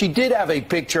whether she did have a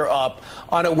picture up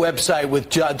on a website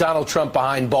with Donald Trump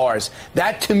behind bars.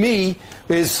 That, to me,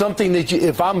 is something that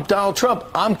if I'm Donald Trump,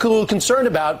 I'm a little concerned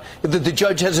about, that the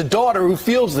judge has a daughter who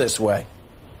feels this way.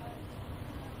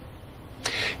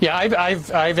 Yeah,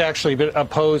 I've actually been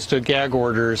opposed to gag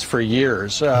orders for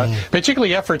years,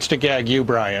 particularly efforts to gag you,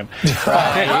 Brian.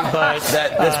 But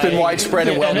that's been widespread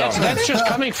and well known. That's just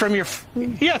coming from your,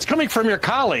 it's coming from your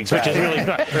colleagues, which is really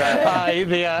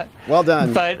nice. Well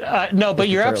done. But no, but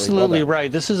you're absolutely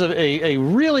right. This is a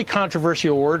really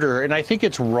controversial order, and I think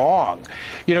it's wrong.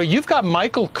 You know, you've got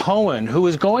Michael Cohen, who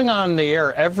is going on the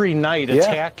air every night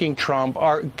attacking Trump,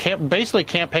 or basically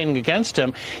campaigning against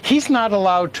him. He's not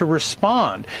allowed to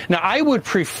respond. Now, I would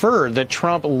prefer that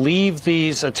Trump leave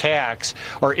these attacks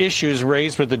or issues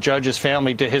raised with the judge's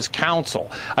family to his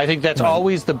counsel. I think that's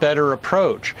always the better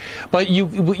approach. But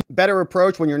better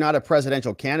approach when you're not a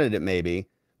presidential candidate, maybe,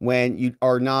 when you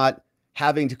are not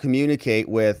having to communicate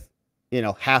with, you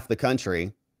know, half the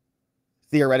country,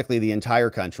 theoretically the entire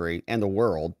country and the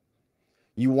world.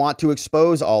 You want to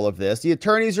expose all of this. The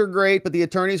attorneys are great, but the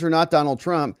attorneys are not Donald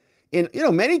Trump. In, you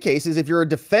know, many cases, if you're a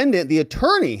defendant, the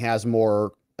attorney has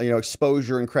more, you know,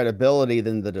 exposure and credibility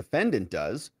than the defendant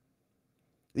does.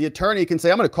 The attorney can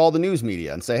say, I'm going to call the news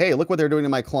media and say, hey, look what they're doing to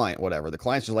my client, whatever. The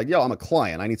client's just like, yo, I'm a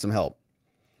client. I need some help.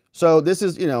 So this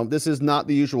is, you know, this is not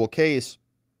the usual case.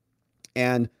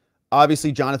 And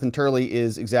obviously, Jonathan Turley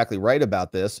is exactly right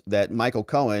about this, that Michael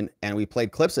Cohen, and we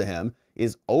played clips of him,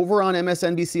 is over on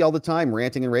MSNBC all the time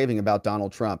ranting and raving about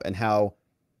Donald Trump and how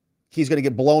he's going to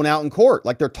get blown out in court.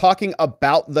 Like, they're talking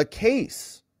about the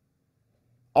case.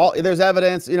 There's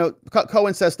evidence, you know,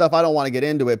 Cohen says stuff, I don't want to get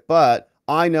into it, but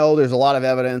I know there's a lot of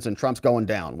evidence and Trump's going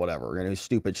down, whatever, you know,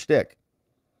 stupid shtick.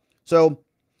 So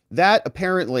that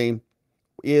apparently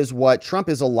is what Trump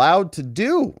is allowed to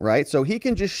do, right? So he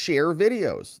can just share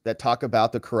videos that talk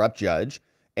about the corrupt judge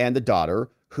and the daughter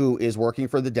who is working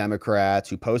for the Democrats,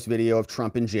 who post video of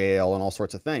Trump in jail and all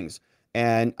sorts of things.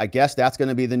 And I guess that's going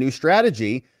to be the new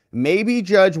strategy. Maybe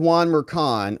Judge Juan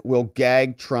Merchan will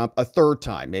gag Trump a third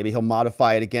time. Maybe he'll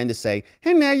modify it again to say,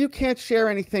 hey, now you can't share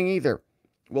anything either.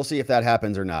 We'll see if that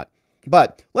happens or not.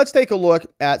 But let's take a look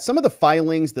at some of the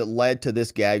filings that led to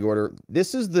this gag order.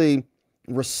 This is the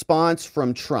response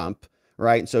from Trump,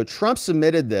 right? So Trump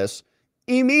submitted this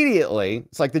immediately.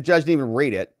 It's like the judge didn't even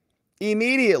read it.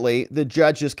 Immediately, the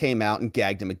judge just came out and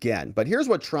gagged him again. But here's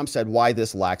what Trump said, why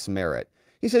this lacks merit.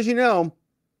 He says, you know,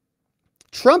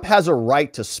 Trump has a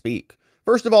right to speak.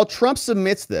 First of all, Trump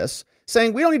submits this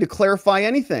saying we don't need to clarify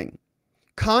anything.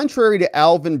 Contrary to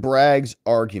Alvin Bragg's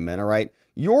argument, all right,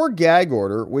 your gag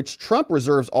order, which Trump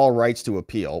reserves all rights to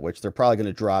appeal, which they're probably going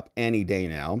to drop any day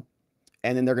now.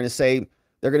 And then they're going to say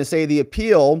the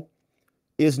appeal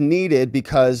is needed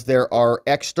because there are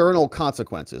external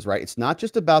consequences, right? It's not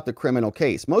just about the criminal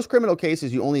case. Most criminal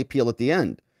cases, you only appeal at the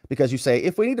end because you say,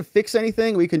 if we need to fix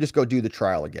anything, we can just go do the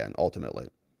trial again, ultimately.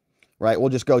 Right? We'll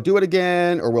just go do it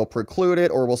again, or we'll preclude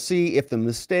it, or we'll see if the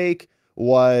mistake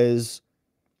was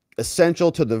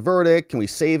essential to the verdict. Can we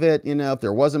save it? You know, if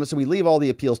there wasn't, so we leave all the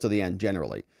appeals to the end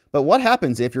generally. But what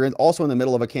happens if you're also in the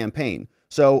middle of a campaign?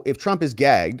 So if Trump is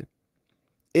gagged,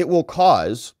 it will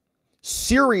cause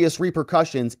serious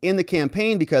repercussions in the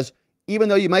campaign because even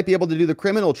though you might be able to do the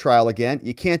criminal trial again,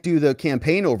 you can't do the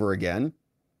campaign over again.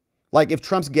 Like if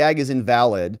Trump's gag is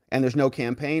invalid and there's no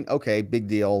campaign, okay, big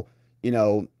deal. You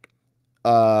know,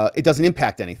 it doesn't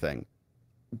impact anything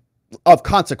of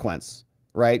consequence,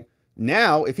 right?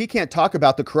 Now, if he can't talk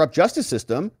about the corrupt justice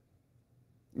system,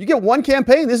 you get one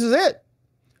campaign, this is it.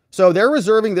 So they're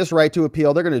reserving this right to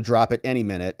appeal. They're going to drop it any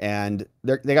minute, and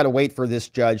they got to wait for this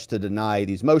judge to deny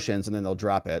these motions, and then they'll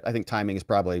drop it. I think timing is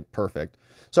probably perfect.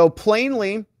 So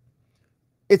plainly,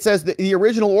 it says that the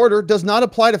original order does not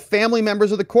apply to family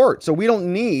members of the court, so we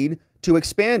don't need to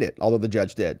expand it, although the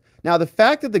judge did. Now, the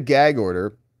fact that the gag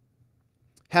order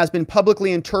has been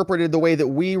publicly interpreted the way that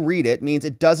we read it means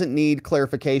it doesn't need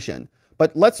clarification.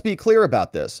 But let's be clear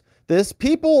about this.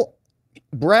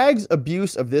 Bragg's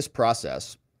abuse of this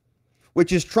process,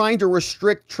 which is trying to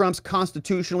restrict Trump's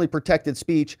constitutionally protected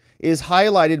speech, is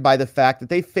highlighted by the fact that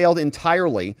they failed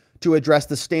entirely to address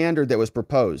the standard that was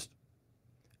proposed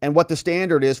and what the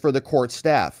standard is for the court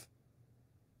staff.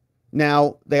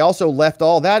 Now, they also left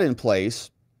all that in place.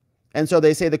 And so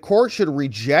they say the court should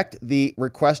reject the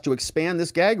request to expand this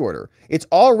gag order. It's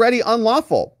already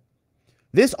unlawful.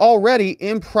 This already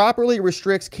improperly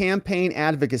restricts campaign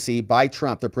advocacy by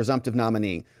Trump, the presumptive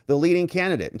nominee, the leading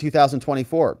candidate in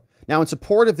 2024. Now, in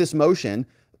support of this motion,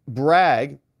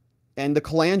 Bragg and the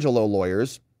Colangelo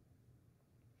lawyers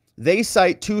They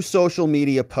cite 2 social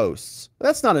media posts.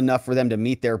 That's not enough for them to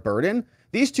meet their burden.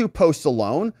 These 2 posts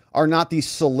alone are not the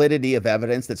solidity of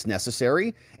evidence that's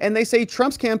necessary. And they say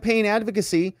Trump's campaign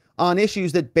advocacy on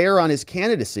issues that bear on his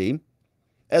candidacy,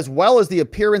 as well as the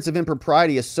appearance of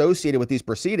impropriety associated with these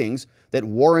proceedings that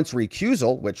warrants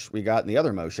recusal, which we got in the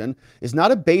other motion, is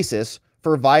not a basis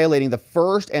for violating the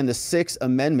First and the Sixth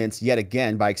Amendments yet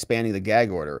again by expanding the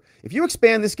gag order. If you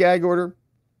expand this gag order,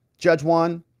 Judge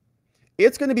Juan,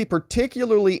 it's going to be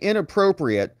particularly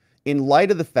inappropriate in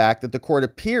light of the fact that the court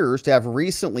appears to have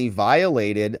recently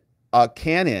violated a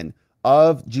canon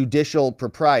of judicial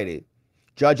propriety.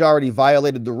 Judge already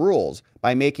violated the rules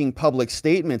by making public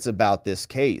statements about this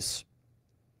case.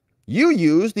 You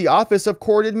used the Office of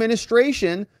Court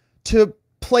Administration to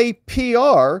play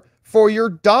PR for your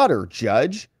daughter,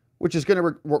 Judge, which is going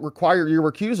to require your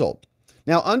recusal.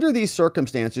 Now, under these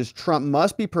circumstances, Trump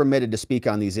must be permitted to speak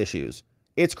on these issues.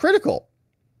 It's critical.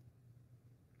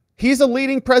 He's a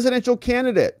leading presidential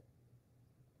candidate,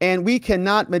 and we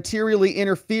cannot materially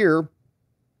interfere.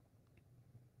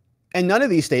 And none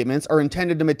of these statements are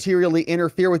intended to materially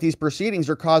interfere with these proceedings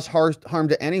or cause harm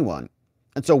to anyone.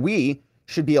 And so we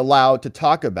should be allowed to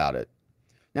talk about it.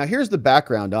 Now, here's the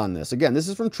background on this. Again, this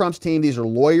is from Trump's team. These are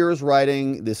lawyers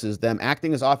writing. This is them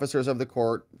acting as officers of the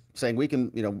court, saying we can,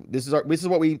 this is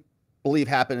what we believe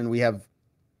happened, and we have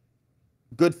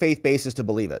good faith basis to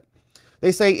believe it.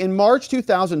 They say in March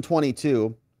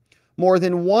 2022, more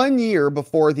than 1 year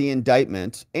before the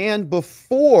indictment and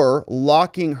before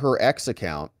locking her X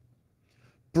account,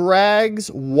 Bragg's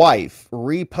wife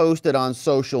reposted on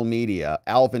social media.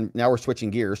 Alvin, now we're switching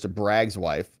gears to Bragg's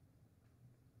wife.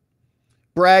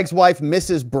 Bragg's wife,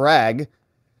 Mrs. Bragg,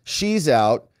 she's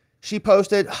out. She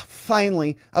posted,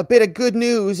 finally, a bit of good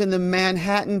news in the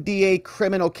Manhattan DA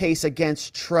criminal case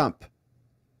against Trump.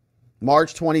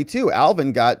 March 22,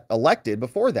 Alvin got elected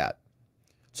before that.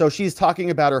 So she's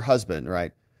talking about her husband,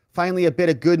 right? Finally, a bit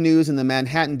of good news in the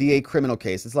Manhattan DA criminal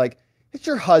case. It's like, it's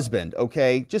your husband,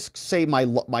 okay? Just say my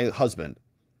husband.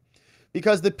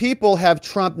 Because the people have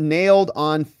Trump nailed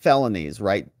on felonies,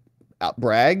 right?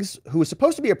 Braggs, who is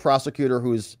supposed to be a prosecutor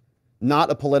who's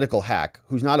not a political hack,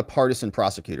 who's not a partisan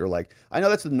prosecutor. Like, I know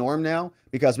that's the norm now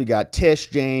because we got Tish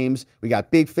James, we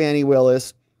got Big Fannie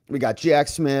Willis, we got Jack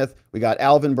Smith, we got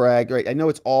Alvin Bragg, right? I know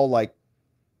it's all like,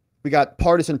 we got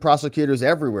partisan prosecutors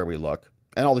everywhere we look,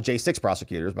 and all the J6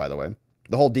 prosecutors, by the way.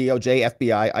 The whole DOJ,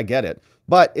 FBI, I get it.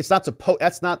 But it's not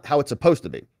that's not how it's supposed to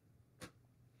be.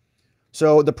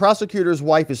 So the prosecutor's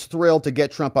wife is thrilled to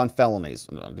get Trump on felonies.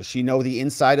 Does she know the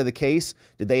inside of the case?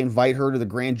 Did they invite her to the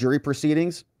grand jury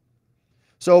proceedings?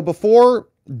 So before,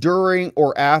 during,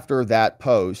 or after that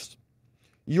post,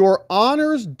 Your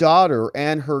Honor's daughter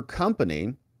and her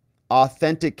company,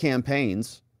 Authentic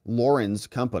Campaigns, Lauren's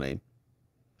company,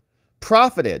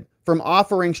 profited from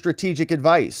offering strategic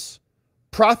advice,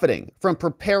 profiting from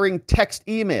preparing text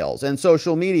emails and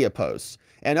social media posts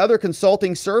and other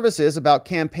consulting services about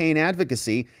campaign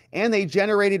advocacy, and they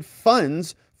generated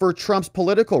funds for Trump's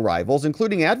political rivals,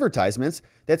 including advertisements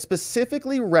that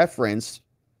specifically referenced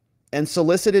and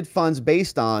solicited funds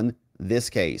based on this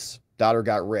case. Daughter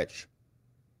got rich.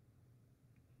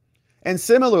 And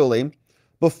similarly,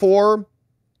 before,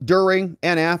 during,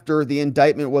 and after the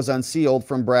indictment was unsealed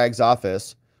from Bragg's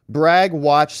office, Bragg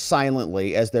watched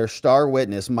silently as their star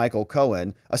witness, Michael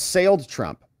Cohen, assailed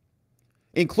Trump,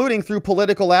 including through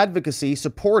political advocacy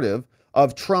supportive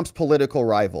of Trump's political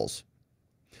rivals.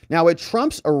 Now, at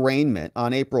Trump's arraignment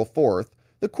on April 4th,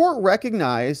 the court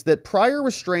recognized that prior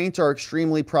restraints are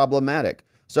extremely problematic.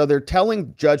 So they're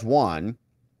telling Judge Juan,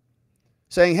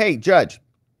 saying, hey, Judge,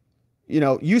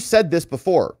 you said this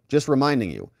before, just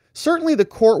reminding you. Certainly the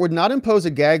court would not impose a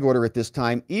gag order at this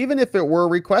time, even if it were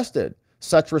requested.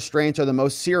 Such restraints are the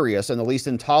most serious and the least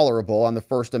intolerable on the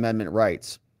First Amendment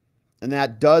rights. And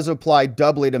that does apply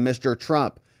doubly to Mr.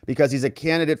 Trump because he's a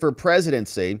candidate for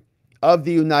presidency of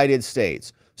the United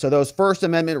States. So those First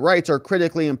Amendment rights are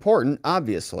critically important,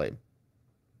 obviously.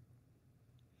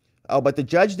 Oh, but the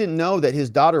judge didn't know that his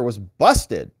daughter was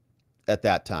busted at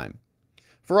that time.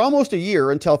 For almost a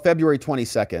year, until February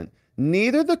 22nd,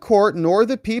 neither the court nor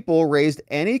the people raised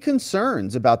any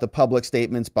concerns about the public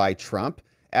statements by Trump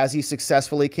as he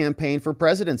successfully campaigned for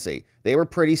presidency. They were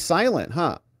pretty silent,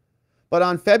 huh? But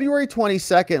on February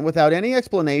 22nd, without any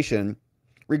explanation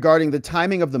regarding the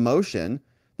timing of the motion,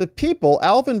 the people,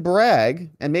 Alvin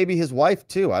Bragg, and maybe his wife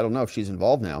too, I don't know if she's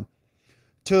involved now,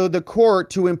 to the court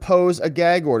to impose a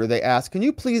gag order. They asked, can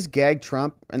you please gag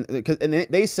Trump? And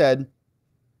they said,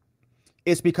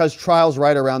 it's because trial's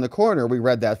right around the corner. We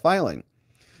read that filing.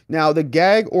 Now, the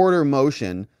gag order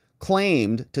motion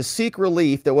claimed to seek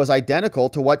relief that was identical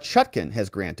to what Chutkan has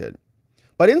granted.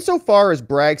 But insofar as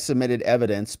Bragg submitted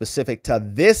evidence specific to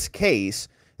this case,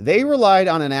 they relied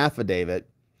on an affidavit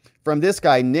from this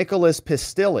guy, Nicholas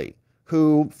Pistilli,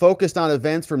 who focused on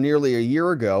events from nearly a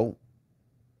year ago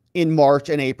in March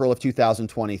and April of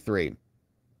 2023.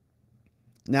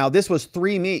 Now, this was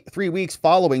 3 weeks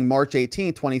following March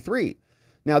 18, 23.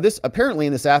 Now, this apparently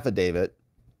in this affidavit,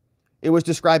 it was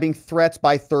describing threats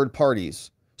by third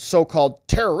parties, so-called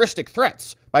terroristic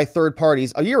threats by third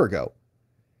parties a year ago.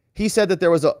 He said that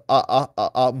there was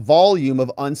a volume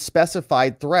of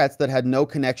unspecified threats that had no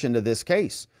connection to this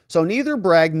case. So neither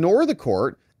Bragg nor the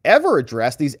court ever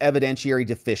addressed these evidentiary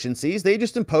deficiencies. They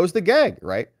just imposed the gag,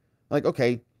 right? Like,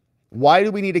 okay, why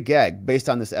do we need a gag based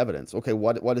on this evidence? Okay,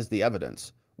 what is the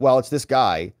evidence? Well, it's this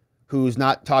guy who's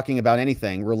not talking about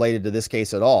anything related to this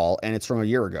case at all, and it's from a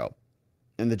year ago.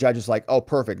 And the judge is like, oh,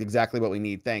 perfect, exactly what we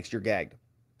need. Thanks, you're gagged.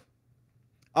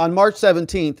 On March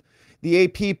 17th, the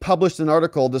AP published an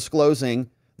article disclosing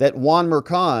that Juan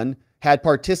Mercan had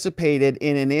participated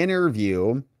in an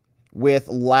interview with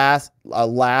last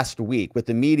week, with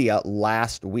the media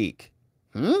last week.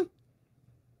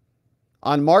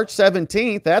 On March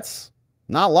 17th, that's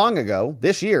not long ago,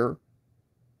 this year,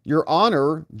 Your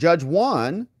Honor, Judge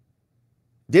Juan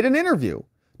did an interview.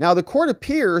 Now, the court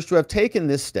appears to have taken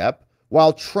this step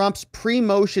while Trump's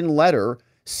pre-motion letter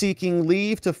seeking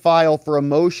leave to file for a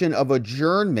motion of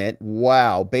adjournment,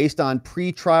 based on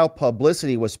pretrial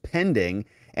publicity was pending,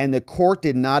 and the court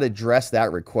did not address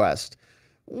that request.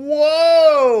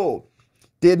 Whoa!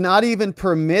 Did not even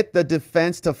permit the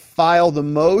defense to file the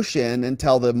motion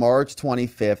until the March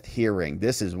 25th hearing.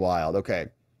 This is wild. Okay.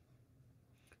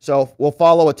 So we'll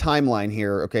follow a timeline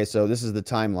here. Okay, so this is the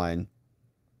timeline.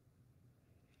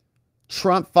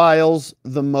 Trump files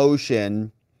the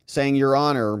motion saying, Your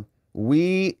Honor,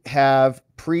 we have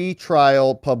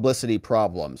pre-trial publicity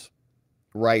problems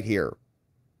right here.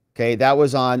 Okay, that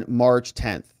was on March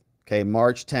 10th. Okay,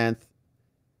 March 10th,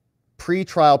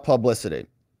 pre-trial publicity.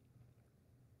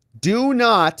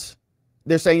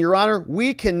 They're saying, Your Honor,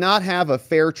 we cannot have a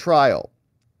fair trial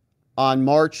on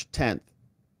March 10th.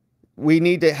 We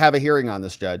need to have a hearing on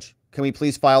this, Judge. Can we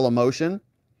please file a motion?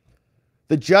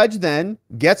 The judge then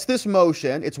gets this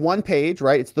motion. It's one page,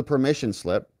 right? It's the permission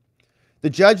slip. The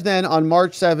judge then on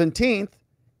March 17th,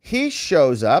 he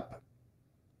shows up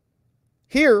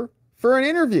here for an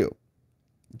interview.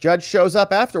 Judge shows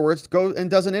up afterwards, goes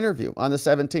and does an interview on the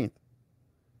 17th.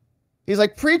 He's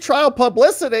like, pre-trial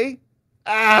publicity?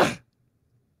 I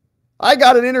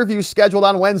got an interview scheduled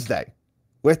on Wednesday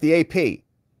with the AP.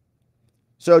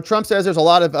 So Trump says there's a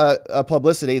lot of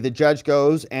publicity. The judge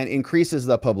goes and increases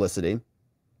the publicity.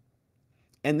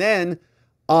 And then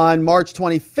on March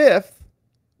 25th,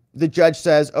 the judge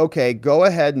says, okay, go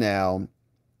ahead now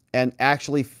and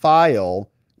actually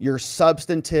file your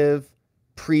substantive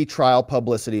pre-trial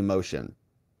publicity motion.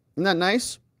 Isn't that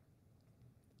nice?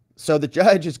 So the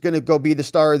judge is going to go be the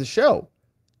star of the show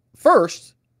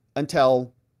first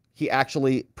until he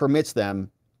actually permits them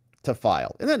to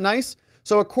file. Isn't that nice?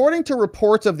 So according to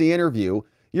reports of the interview,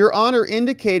 Your Honor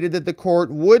indicated that the court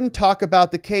wouldn't talk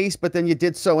about the case, but then you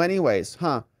did so anyways.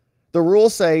 The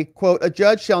rules say, quote, a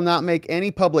judge shall not make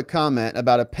any public comment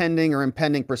about a pending or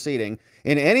impending proceeding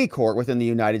in any court within the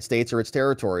United States or its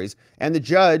territories, and the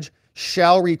judge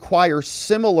shall require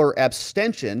similar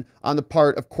abstention on the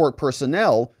part of court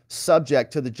personnel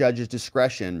subject to the judge's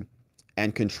discretion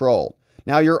and control.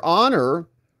 Now, Your Honor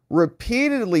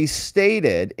repeatedly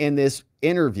stated in this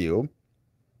interview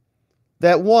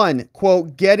that one,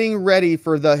 quote, getting ready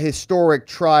for the historic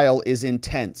trial is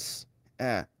intense.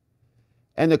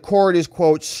 And the court is,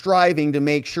 quote, striving to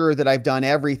make sure that I've done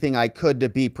everything I could to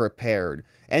be prepared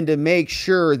and to make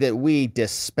sure that we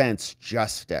dispense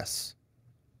justice.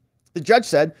 The judge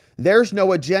said, there's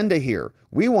no agenda here.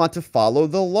 We want to follow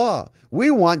the law.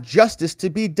 We want justice to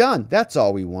be done. That's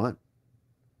all we want.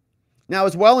 Now,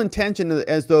 as well-intentioned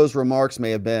as those remarks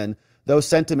may have been, those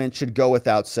sentiments should go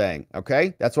without saying,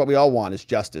 okay? That's what we all want is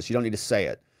justice. You don't need to say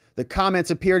it. The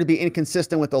comments appear to be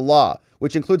inconsistent with the law,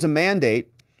 which includes a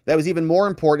mandate that was even more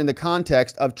important in the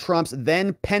context of Trump's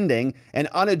then pending and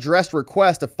unaddressed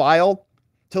request to file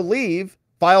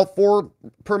for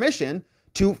permission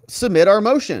to submit our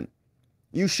motion.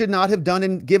 You should not have done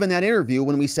and given that interview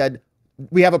when we said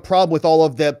we have a problem with all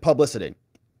of the publicity.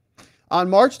 On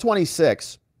March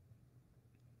 26,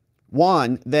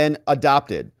 Juan then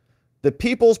adopted the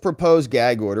people's proposed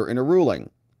gag order in a ruling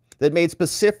that made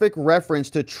specific reference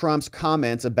to Trump's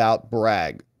comments about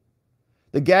Bragg.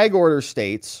 The gag order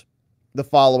states the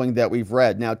following that we've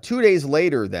read. Now, 2 days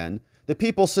later then, The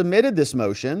people submitted this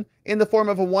motion in the form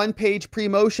of a one-page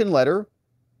pre-motion letter.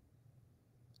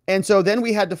 And so then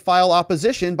we had to file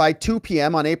opposition by 2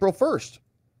 p.m. on April 1st.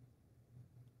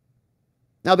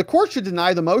 Now, the court should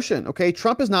deny the motion, okay?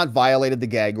 Trump has not violated the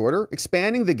gag order.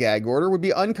 Expanding the gag order would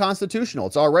be unconstitutional.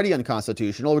 It's already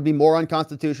unconstitutional. It would be more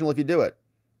unconstitutional if you do it.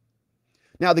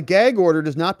 Now, the gag order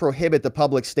does not prohibit the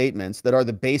public statements that are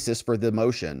the basis for the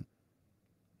motion.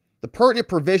 The pertinent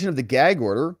provision of the gag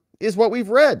order is what we've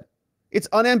read. It's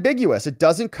unambiguous. It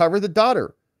doesn't cover the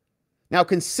daughter. Now,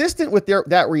 consistent with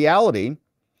that reality,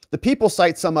 the people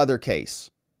cite some other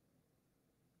case.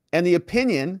 And the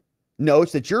opinion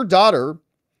notes that your daughter,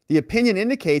 the opinion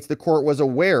indicates the court was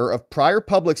aware of prior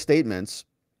public statements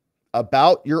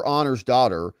about your Honor's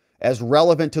daughter as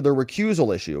relevant to the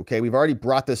recusal issue. Okay, we've already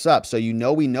brought this up, so you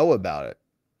know we know about it.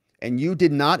 And you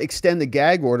did not extend the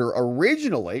gag order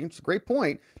originally, it's a great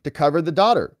point, to cover the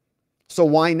daughter. So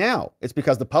why now? It's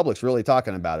because the public's really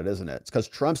talking about it, isn't it? It's because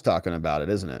Trump's talking about it,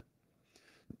 isn't it?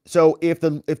 So if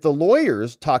the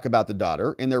lawyers talk about the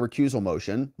daughter in their recusal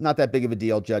motion, not that big of a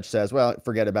deal, judge says, well,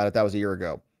 forget about it, that was a year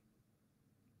ago.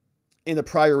 In the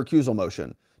prior recusal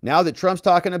motion. Now that Trump's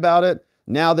talking about it,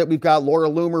 now that we've got Laura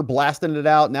Loomer blasting it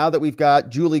out, now that we've got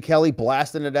Julie Kelly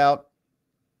blasting it out,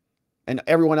 and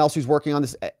everyone else who's working on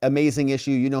this amazing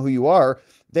issue, you know who you are,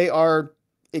 they are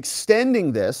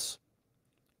extending this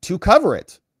to cover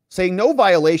it, saying no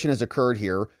violation has occurred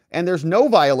here, and there's no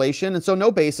violation, and so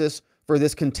no basis for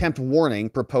this contempt warning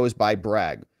proposed by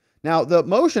Bragg. Now, the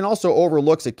motion also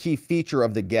overlooks a key feature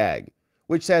of the gag,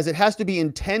 which says it has to be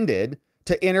intended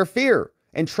to interfere.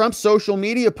 And Trump's social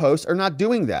media posts are not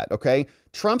doing that, okay?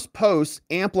 Trump's posts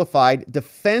amplified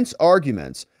defense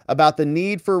arguments about the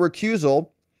need for recusal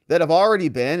that have already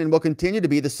been and will continue to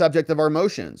be the subject of our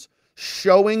motions,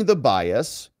 showing the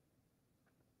bias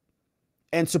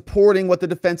and supporting what the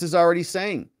defense is already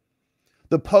saying.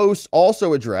 The posts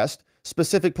also addressed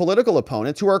specific political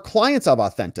opponents who are clients of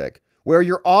Authentic, where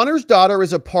your Honor's daughter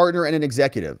is a partner and an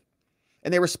executive.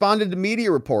 And they responded to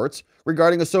media reports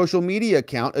regarding a social media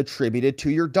account attributed to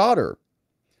your daughter.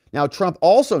 Now, Trump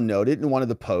also noted in one of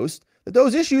the posts that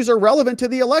those issues are relevant to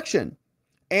the election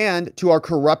and to our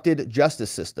corrupted justice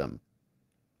system.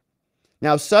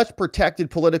 Now, such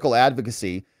protected political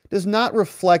advocacy does not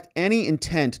reflect any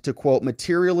intent to, quote,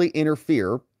 materially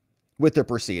interfere with the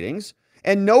proceedings,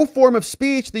 and no form of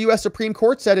speech, the U.S. Supreme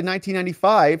Court said in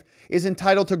 1995, is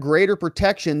entitled to greater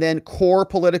protection than core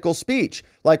political speech,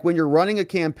 like when you're running a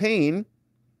campaign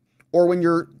or when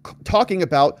you're talking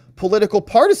about political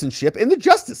partisanship in the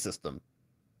justice system.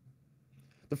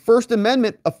 The First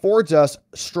Amendment affords us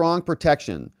strong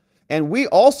protection, and we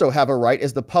also have a right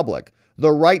as the public.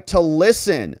 The right to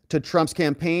listen to Trump's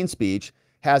campaign speech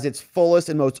has its fullest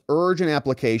and most urgent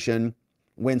application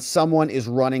when someone is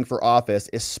running for office,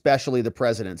 especially the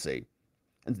presidency.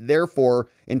 And therefore,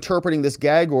 interpreting this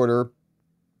gag order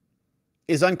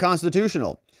is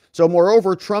unconstitutional. So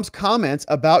moreover, Trump's comments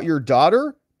about your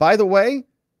daughter, by the way,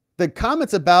 the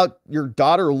comments about your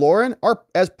daughter, Lauren, are,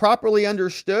 as properly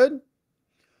understood,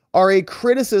 are a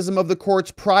criticism of the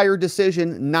court's prior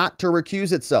decision not to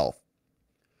recuse itself.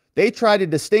 They try to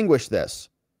distinguish this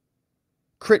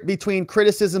between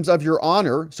criticisms of your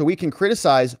Honor, so we can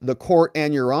criticize the court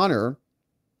and your Honor,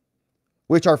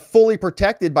 which are fully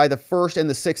protected by the First and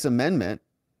the Sixth Amendment.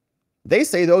 They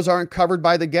say those aren't covered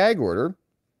by the gag order,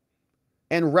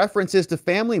 and references to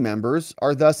family members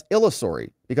are thus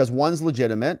illusory because one's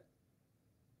legitimate.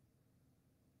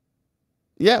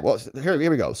 Yeah, well, here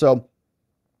we go. So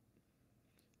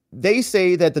they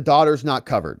say that the daughter's not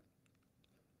covered.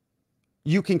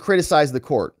 You can criticize the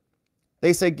court.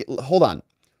 They say, hold on.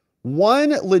 One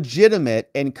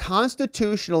legitimate and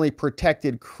constitutionally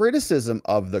protected criticism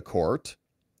of the court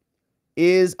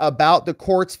is about the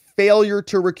court's failure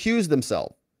to recuse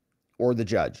themselves or the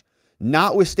judge,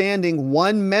 notwithstanding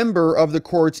one member of the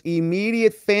court's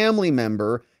immediate family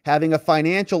member having a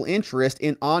financial interest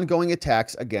in ongoing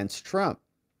attacks against Trump,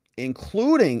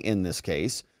 including, in this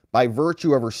case, by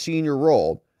virtue of her senior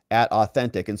role at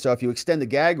Authentic. And so if you extend the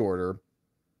gag order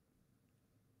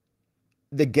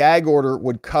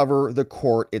would cover the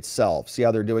court itself. See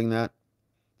how they're doing that?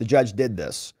 The judge did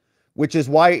this, which is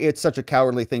why it's such a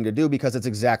cowardly thing to do, because it's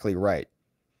exactly right.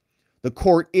 The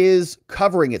court is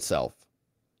covering itself.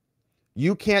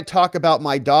 You can't talk about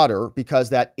my daughter because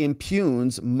that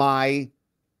impugns my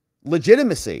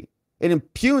legitimacy. It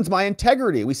impugns my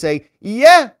integrity. We say,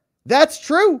 yeah, that's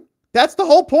true. That's the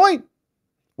whole point,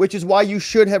 which is why you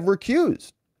should have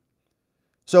recused.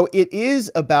 So it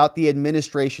is about the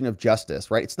administration of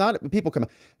justice, right? It's not, people come,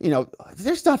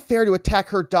 it's not fair to attack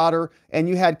her daughter. And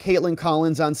you had Caitlin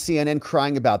Collins on CNN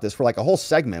crying about this for like a whole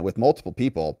segment with multiple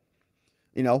people.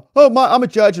 I'm a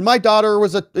judge and my daughter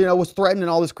was was threatened and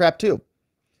all this crap too.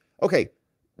 Okay.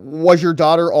 Was your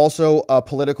daughter also a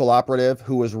political operative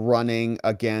who was running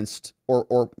against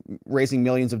or raising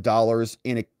millions of dollars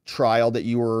in a trial that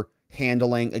you were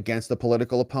handling against a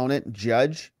political opponent,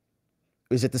 judge?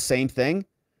 Is it the same thing?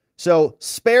 So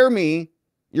spare me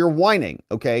your whining,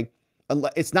 okay?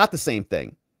 It's not the same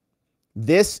thing.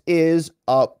 This is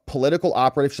a political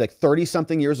operative. She's like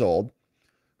 30-something years old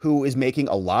who is making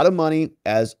a lot of money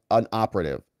as an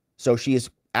operative. So she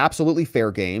is absolutely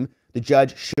fair game. The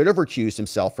judge should have recused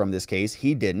himself from this case.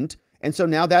 He didn't. And so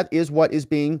now that is what is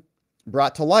being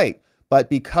brought to light. But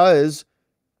because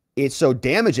it's so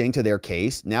damaging to their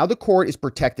case, now the court is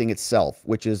protecting itself,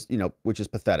 which is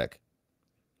pathetic.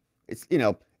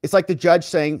 It's like the judge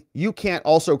saying, you can't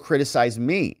also criticize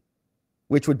me,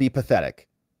 which would be pathetic,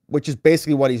 which is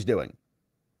basically what he's doing.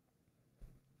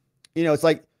 It's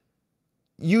like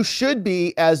you should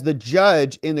be, as the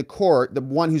judge in the court, the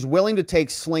one who's willing to take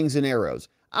slings and arrows.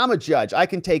 I'm a judge. I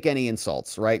can take any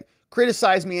insults, right?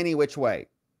 Criticize me any which way.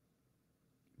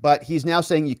 But he's now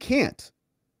saying you can't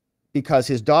because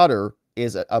his daughter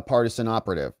is a partisan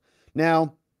operative.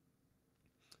 Now,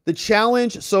 the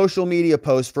challenge social media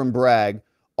posts from Bragg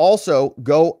also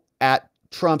go at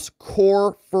Trump's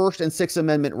core First and Sixth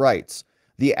Amendment rights.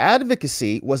 The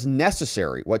advocacy was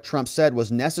necessary. What Trump said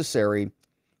was necessary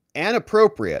and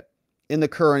appropriate in the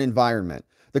current environment.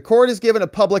 The court has given a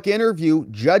public interview,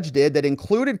 judge did, that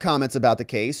included comments about the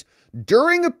case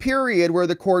during a period where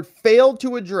the court failed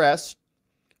to address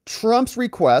Trump's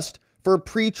request for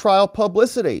pretrial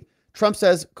publicity. Trump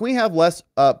says, can we have less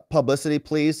publicity,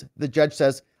 please? The judge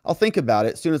says, I'll think about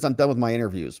it as soon as I'm done with my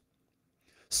interviews.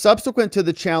 Subsequent to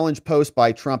the challenge post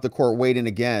by Trump, the court weighed in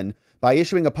again by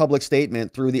issuing a public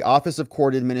statement through the Office of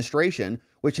Court Administration,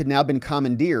 which had now been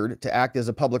commandeered to act as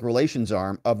a public relations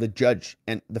arm of the judge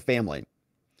and the family,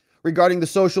 regarding the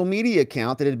social media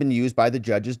account that had been used by the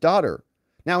judge's daughter.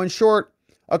 Now, in short,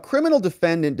 a criminal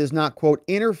defendant does not, quote,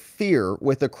 interfere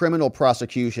with a criminal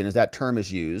prosecution, as that term is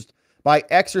used, by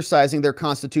exercising their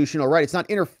constitutional right. It's not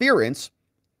interference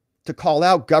to call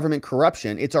out government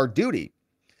corruption. It's our duty.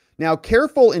 Now,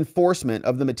 careful enforcement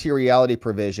of the materiality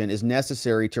provision is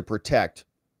necessary to protect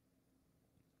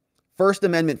First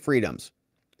Amendment freedoms.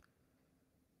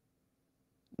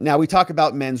 Now, we talk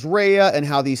about mens rea and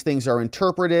how these things are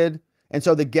interpreted. And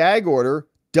so the gag order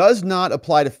does not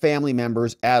apply to family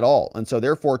members at all. And so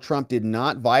therefore, Trump did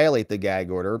not violate the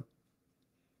gag order.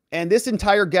 And this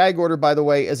entire gag order, by the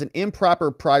way, is an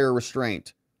improper prior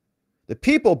restraint. The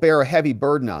people bear a heavy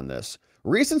burden on this.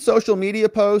 Recent social media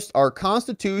posts are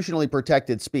constitutionally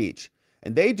protected speech,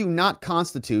 and they do not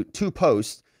constitute, to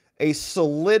posts, a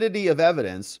solidity of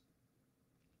evidence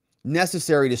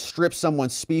necessary to strip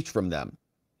someone's speech from them.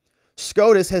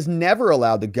 SCOTUS has never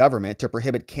allowed the government to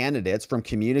prohibit candidates from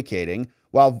communicating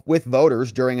with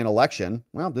voters during an election.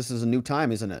 Well, this is a new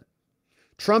time, isn't it?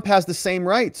 Trump has the same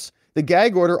rights. The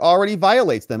gag order already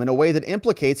violates them in a way that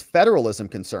implicates federalism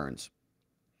concerns.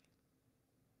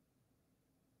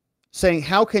 Saying,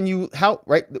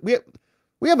 right?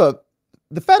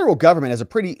 The federal government has a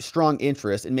pretty strong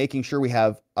interest in making sure we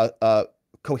have a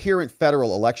coherent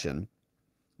federal election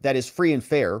that is free and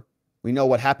fair. We know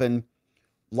what happened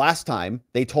last time.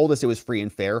 They told us it was free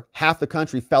and fair. Half the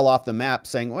country fell off the map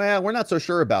saying, well, we're not so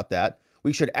sure about that.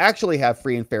 We should actually have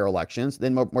free and fair elections.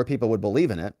 Then more people would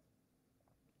believe in it.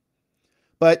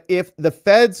 But if the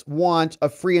feds want a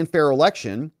free and fair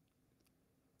election,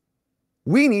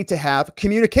 we need to have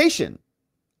communication.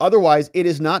 Otherwise, it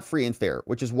is not free and fair,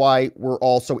 which is why we're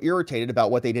all so irritated about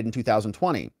what they did in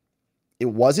 2020. It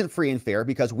wasn't free and fair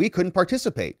because we couldn't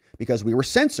participate, because we were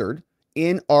censored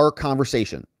in our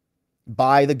conversation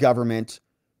by the government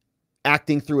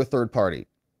acting through a third party.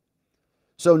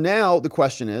 So now the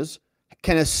question is,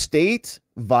 can a state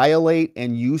violate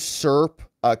and usurp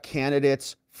a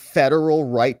candidate's federal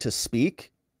right to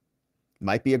speak?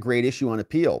 Might be a great issue on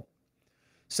appeal.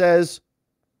 Says,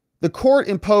 the court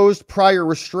imposed prior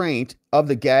restraint of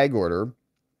the gag order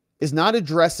is not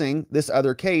addressing this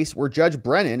other case where Judge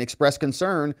Brennan expressed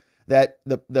concern that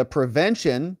the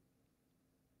prevention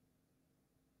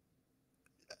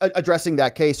addressing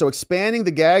that case. So expanding the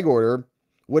gag order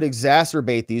would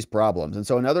exacerbate these problems. And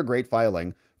so another great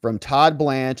filing from Todd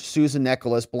Blanche, Susan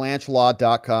Nicholas,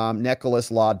 BlancheLaw.com,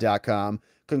 NicholasLaw.com.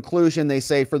 Conclusion, they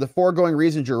say, for the foregoing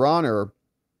reasons, Your Honor,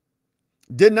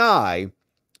 deny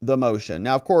the motion.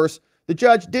 Now, of course, the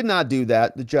judge did not do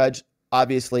that. The judge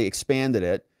obviously expanded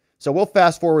it, So we'll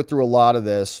fast forward through a lot of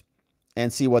this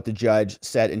and see what the judge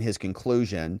said in his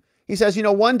conclusion. He says, you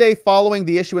know, one day following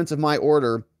the issuance of my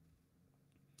order,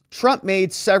 Trump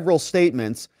made several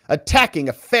statements attacking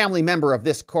a family member of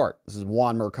this court. This is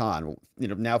Juan Mercan, you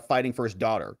know, now fighting for his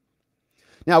daughter.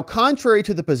 Now, contrary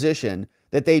to the position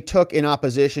that they took in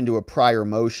opposition to a prior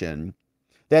motion,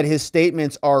 that his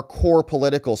statements are core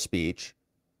political speech,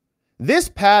 this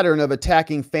pattern of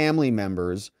attacking family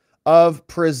members of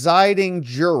presiding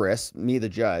jurists, me the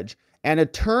judge, and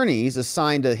attorneys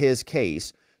assigned to his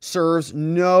case serves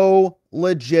no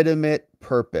legitimate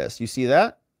purpose. You see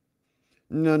that?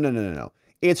 No.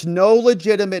 It's no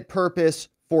legitimate purpose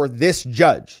for this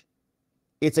judge.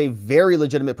 It's a very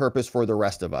legitimate purpose for the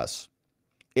rest of us.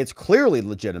 It's clearly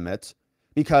legitimate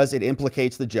because it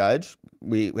implicates the judge.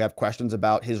 We have questions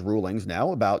about his rulings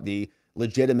now, about the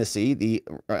legitimacy, the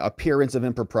appearance of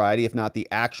impropriety, if not the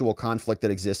actual conflict that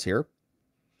exists here.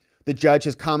 The judge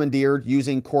has commandeered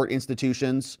using court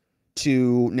institutions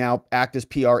to now act as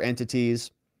PR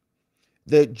entities.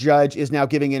 The judge is now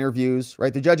giving interviews,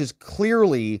 right? The judge is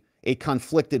clearly a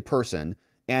conflicted person,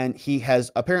 and he has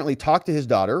apparently talked to his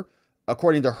daughter,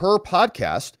 according to her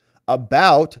podcast,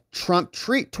 about Trump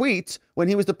tweets when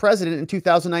he was the president in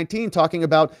 2019, talking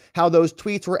about how those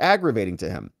tweets were aggravating to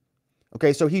him.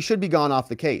 Okay, so he should be gone off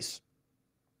the case.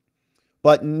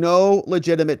 But no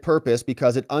legitimate purpose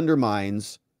because it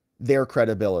undermines their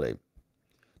credibility.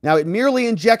 Now, it merely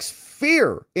injects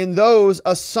fear in those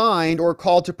assigned or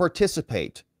called to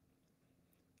participate.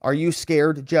 Are you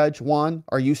scared, Judge Juan?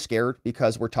 Are you scared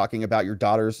because we're talking about your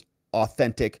daughter's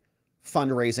authentic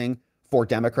fundraising for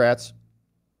Democrats?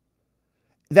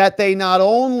 That they not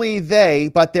only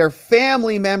but their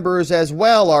family members as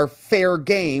well are fair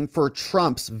game for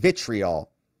Trump's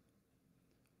vitriol.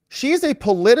 She's a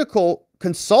political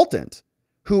consultant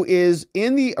who is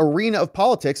in the arena of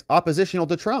politics oppositional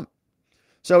to Trump.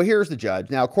 So here's the judge.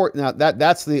 Now,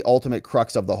 that's the ultimate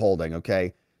crux of the holding,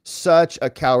 okay? Such a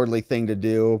cowardly thing to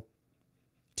do,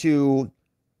 to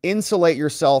insulate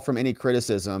yourself from any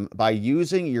criticism by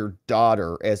using your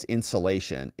daughter as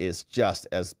insulation is just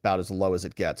about as low as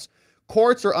it gets.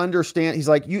 Courts are she's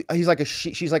like a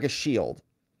shield.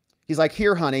 He's like,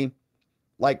 here, honey,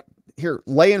 like here,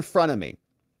 lay in front of me.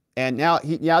 And now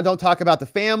don't talk about the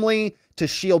family to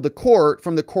shield the court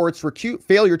from the court's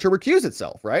failure to recuse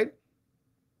itself, right?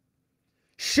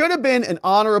 Should have been an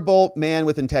honorable man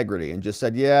with integrity and just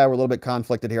said, yeah, we're a little bit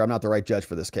conflicted here. I'm not the right judge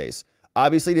for this case.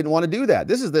 Obviously didn't want to do that.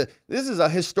 This is a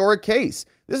historic case.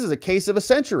 This is a case of a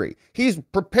century. He's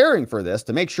preparing for this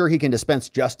to make sure he can dispense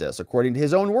justice, according to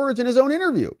his own words in his own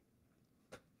interview.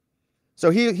 So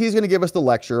he's going to give us the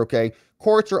lecture, okay?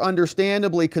 Courts are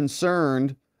understandably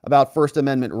concerned about First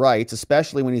Amendment rights,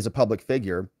 especially when he's a public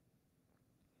figure.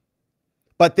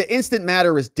 But the instant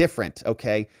matter is different,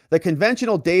 okay? The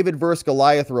conventional David versus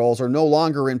Goliath roles are no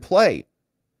longer in play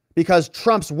because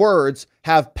Trump's words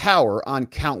have power on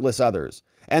countless others.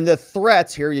 And the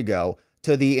threats, here you go,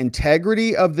 to the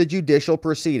integrity of the judicial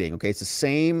proceeding, okay? It's the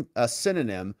same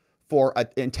synonym for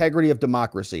integrity of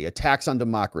democracy, attacks on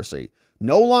democracy.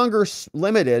 No longer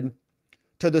limited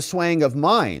to the swaying of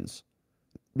minds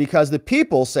because the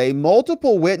people say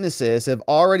multiple witnesses have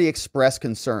already expressed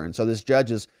concern. So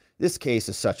this case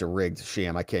is such a rigged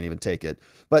sham, I can't even take it.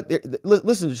 But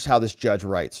listen to just how this judge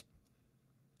writes.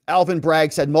 Alvin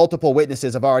Bragg said multiple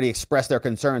witnesses have already expressed their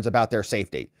concerns about their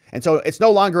safety. And so it's no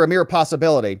longer a mere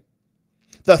possibility.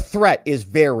 The threat is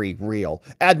very real.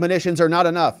 Admonitions are not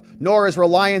enough, nor is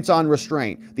reliance on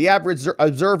restraint. The average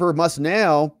observer must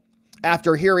now,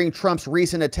 after hearing Trump's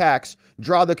recent attacks,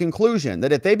 draw the conclusion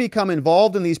that if they become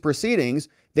involved in these proceedings,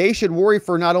 they should worry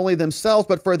for not only themselves,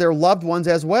 but for their loved ones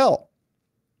as well.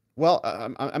 Well,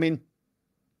 I mean,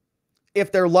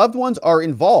 if their loved ones are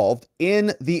involved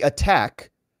in the attack,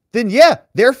 then yeah,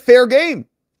 they're fair game.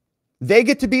 They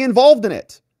get to be involved in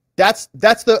it. That's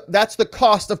the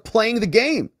cost of playing the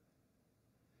game.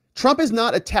 Trump is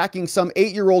not attacking some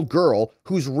 8-year-old girl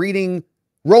who's reading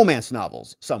romance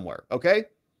novels somewhere, okay?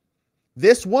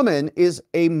 This woman is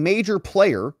a major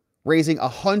player raising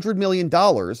 $100 million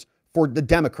for the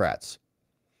Democrats.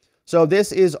 So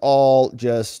this is all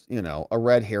just, a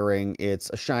red herring. It's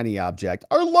a shiny object.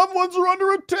 Our loved ones are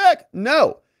under attack.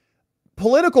 No.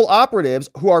 Political operatives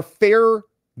who are fair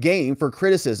game for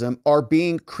criticism are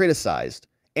being criticized,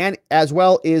 and as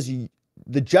well is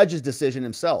the judge's decision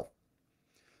himself.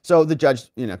 So the judge,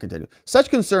 continued. Such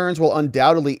concerns will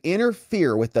undoubtedly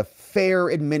interfere with the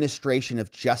fair administration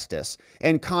of justice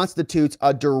and constitutes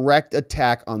a direct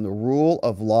attack on the rule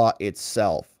of law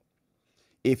itself.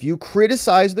 If you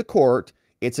criticize the court,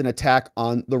 it's an attack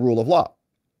on the rule of law.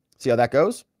 See how that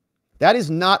goes? That is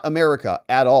not America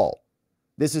at all.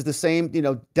 This is the same,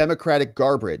 Democratic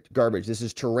garbage. This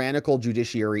is tyrannical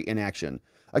judiciary in action.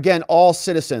 Again, all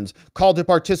citizens called to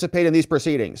participate in these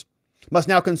proceedings must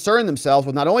now concern themselves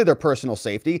with not only their personal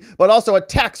safety, but also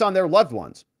attacks on their loved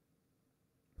ones.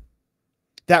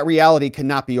 That reality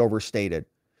cannot be overstated.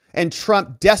 And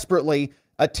Trump desperately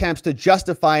attempts to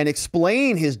justify and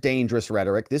explain his dangerous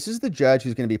rhetoric. This is the judge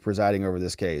who's going to be presiding over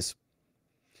this case.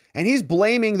 And he's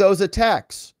blaming those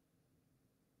attacks.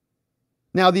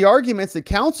 Now, the arguments that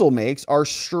counsel makes are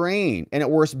strained and at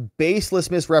worst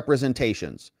baseless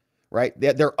misrepresentations, right?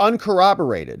 They're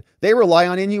uncorroborated. They rely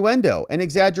on innuendo and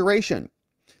exaggeration.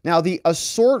 Now, the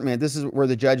assortment, this is where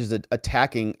the judge is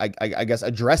attacking, I guess,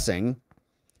 addressing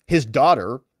his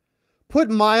daughter. Put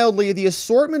mildly, the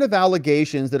assortment of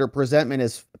allegations that are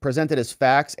presented as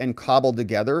facts and cobbled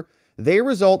together, they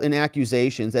result in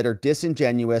accusations that are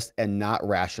disingenuous and not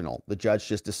rational. The judge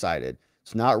just decided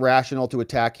it's not rational to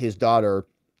attack his daughter,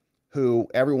 who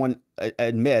everyone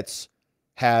admits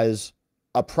has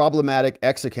a problematic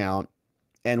X account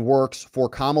and works for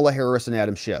Kamala Harris and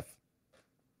Adam Schiff.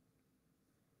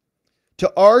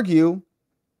 To argue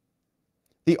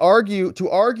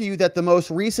that the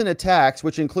most recent attacks,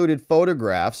 which included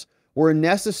photographs, were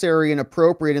necessary and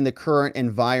appropriate in the current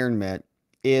environment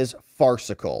is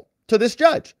farcical. To this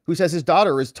judge, who says his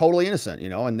daughter is totally innocent,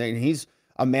 and then he's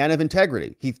a man of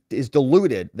integrity. He is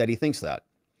deluded that he thinks that.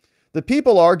 The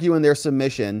people argue in their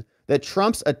submission that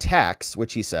Trump's attacks,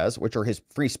 which he says, which are his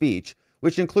free speech,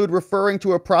 which include referring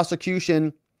to a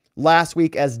prosecution last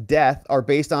week as death, are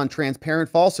based on transparent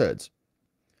falsehoods.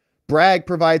 Bragg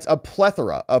provides a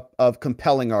plethora of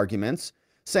compelling arguments,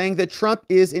 saying that Trump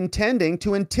is intending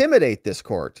to intimidate this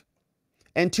court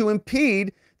and to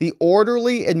impede the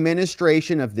orderly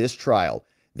administration of this trial.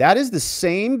 That is the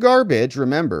same garbage,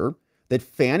 remember, that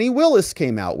Fani Willis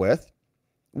came out with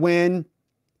when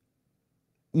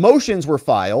motions were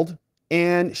filed,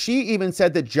 and she even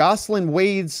said that Jocelyn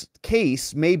Wade's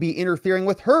case may be interfering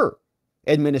with her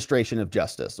administration of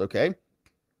justice, okay?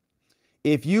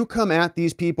 If you come at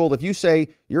these people, if you say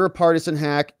you're a partisan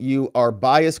hack, you are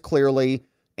biased clearly,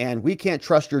 and we can't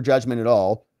trust your judgment at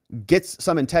all, get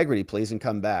some integrity, please, and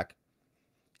come back.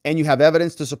 And you have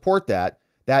evidence to support that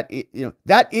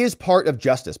is part of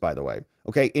justice, by the way.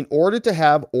 Okay, in order to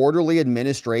have orderly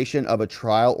administration of a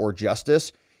trial or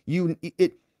justice,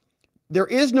 there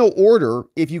is no order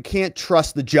if you can't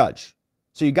trust the judge.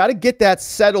 So you got to get that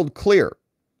settled clear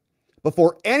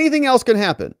before anything else can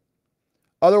happen.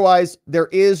 Otherwise, there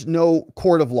is no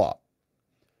court of law.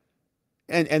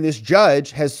 And this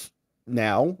judge has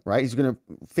now, right, he's going to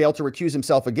fail to recuse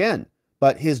himself again.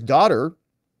 But his daughter,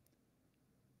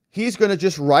 he's going to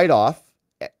just write off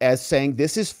as saying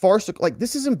this is farcical. Like,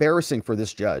 this is embarrassing for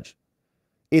this judge.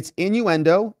 It's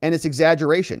innuendo and it's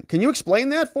exaggeration. Can you explain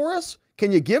that for us?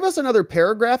 Can you give us another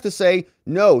paragraph to say,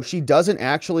 no, she doesn't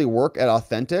actually work at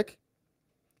Authentic?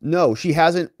 No, she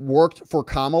hasn't worked for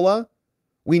Kamala.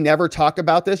 We never talk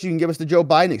about this. You can give us the Joe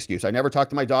Biden excuse. I never talked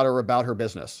to my daughter about her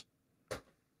business.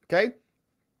 Okay?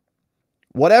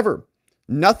 Whatever.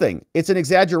 Nothing. It's an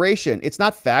exaggeration. It's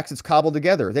not facts. It's cobbled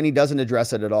together. Then he doesn't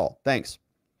address it at all. Thanks.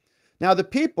 Now, the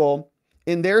people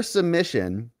in their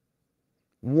submission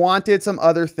wanted some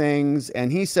other things,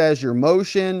 and he says your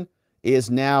motion is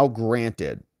now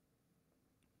granted.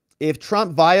 If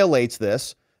Trump violates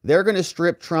this, they're going to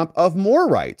strip Trump of more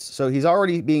rights. So he's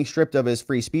already being stripped of his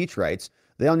free speech rights.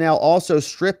 They'll now also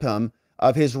strip him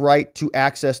of his right to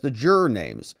access the juror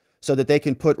names so that they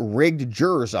can put rigged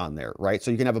jurors on there, right? So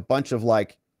you can have a bunch of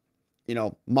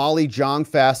Molly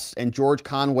Jong-Fast and George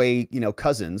Conway,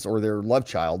 cousins or their love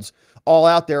childs all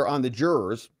out there on the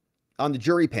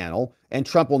jury panel, and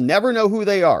Trump will never know who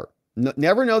they are.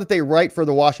 Never know that they write for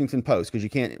the Washington Post because you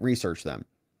can't research them.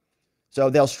 So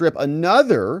they'll strip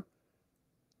another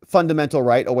fundamental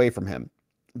right away from him,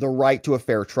 the right to a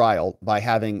fair trial, by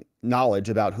having knowledge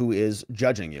about who is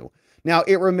judging you. Now,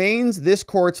 it remains this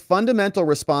court's fundamental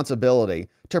responsibility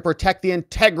to protect the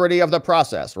integrity of the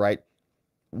process, right?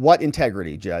 What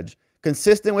integrity, Judge?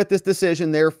 Consistent with this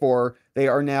decision, therefore, they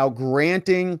are now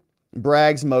granting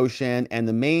Bragg's motion, and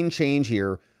the main change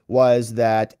here was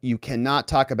that you cannot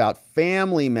talk about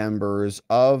family members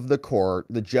of the court,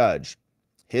 the judge,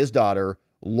 his daughter,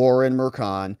 Lauren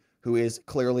Mercon, who is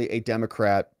clearly a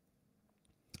Democrat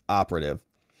operative.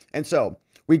 And so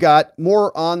we got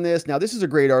more on this. Now, this is a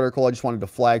great article. I just wanted to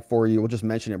flag for you. We'll just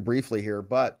mention it briefly here.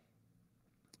 But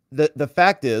the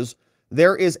fact is,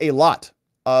 there is a lot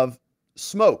of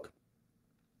smoke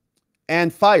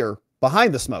and fire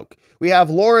behind the smoke. We have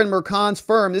Lauren Mercon's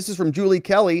firm. This is from Julie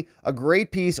Kelly, a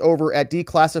great piece over at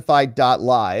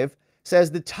declassified.live,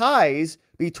 says the ties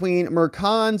between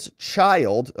Mercan's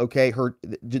child, okay,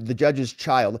 the judge's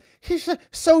child. He's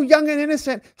so young and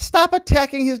innocent. Stop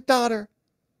attacking his daughter.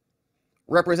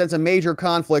 Represents a major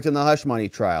conflict in the hush money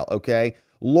trial, okay?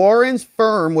 Lauren's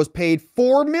firm was paid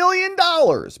 $4 million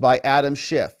by Adam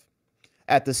Schiff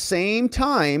at the same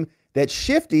time that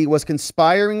Schifty was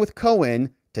conspiring with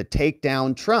Cohen to take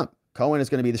down Trump. Cohen is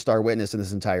going to be the star witness in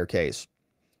this entire case,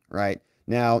 right?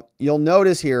 Now, you'll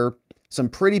notice here some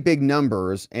pretty big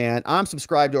numbers, and I'm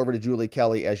subscribed over to Julie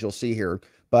Kelly, as you'll see here,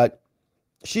 but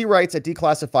she writes at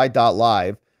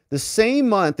declassified.live, the same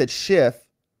month that Schiff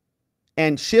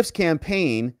and Schiff's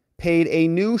campaign paid a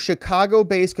new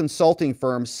Chicago-based consulting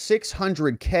firm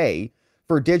 $600K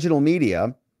for digital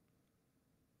media,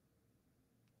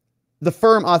 the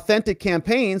firm Authentic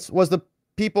Campaigns was the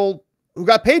people who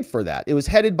got paid for that. It was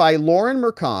headed by Lauren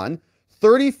Mercan,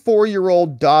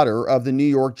 34-year-old daughter of the New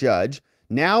York judge,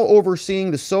 now overseeing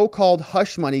the so-called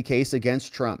hush money case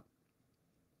against Trump.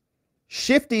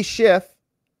 Schifty Schiff,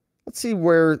 let's see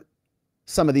where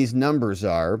some of these numbers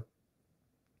are.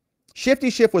 Schifty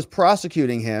Schiff was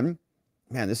prosecuting him.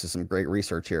 Man, this is some great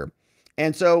research here.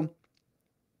 And so,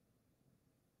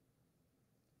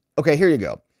 okay, here you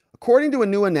go. According to a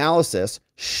new analysis,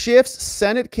 Schiff's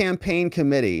Senate campaign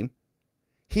committee,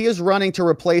 he is running to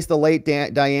replace the late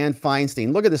Dianne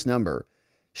Feinstein. Look at this number.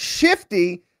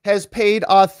 Schifty has paid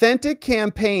Authentic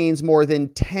Campaigns more than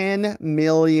 $10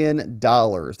 million.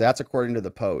 That's according to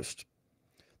the Post.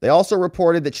 They also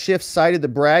reported that Schiff cited the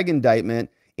Bragg indictment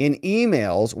in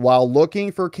emails while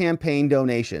looking for campaign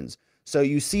donations. So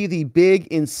you see the big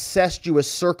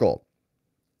incestuous circle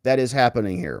that is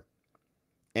happening here.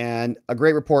 And a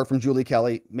great report from Julie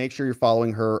Kelly. Make sure you're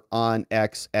following her on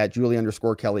X at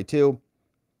Julie_Kelly2,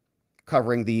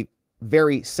 covering the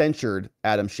very censured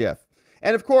Adam Schiff.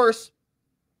 And of course,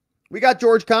 we got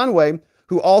George Conway,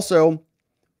 who also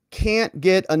can't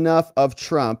get enough of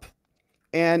Trump.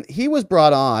 And he was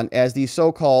brought on as the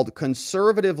so-called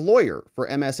conservative lawyer for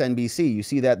MSNBC. You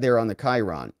see that there on the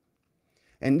Chiron.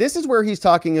 And this is where he's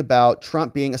talking about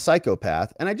Trump being a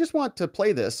psychopath. And I just want to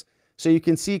play this so you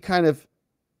can see kind of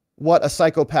what a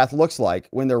psychopath looks like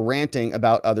when they're ranting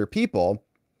about other people,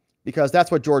 because that's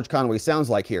what George Conway sounds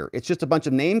like here. It's just a bunch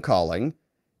of name calling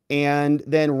and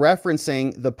then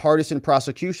referencing the partisan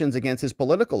prosecutions against his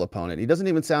political opponent. He doesn't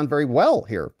even sound very well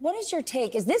here. What is your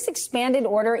take? Is this expanded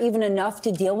order even enough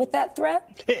to deal with that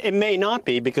threat? It may not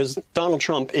be, because Donald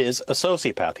Trump is a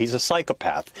sociopath. He's a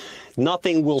psychopath.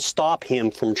 Nothing will stop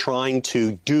him from trying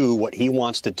to do what he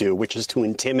wants to do, which is to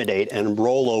intimidate and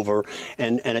roll over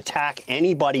and attack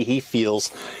anybody he feels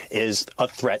is a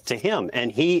threat to him.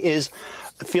 And he is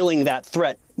feeling that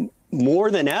threat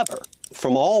more than ever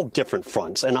from all different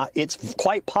fronts. And it's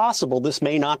quite possible this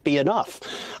may not be enough.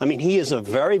 I mean, he is a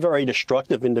very, very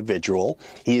destructive individual.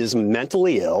 He is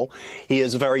mentally ill. He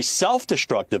is very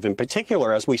self-destructive, in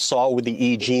particular, as we saw with the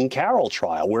E. Jean Carroll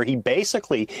trial, where he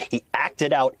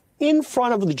acted out in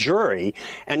front of the jury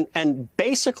and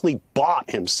basically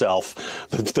bought himself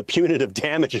the punitive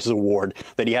damages award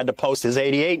that he had to post his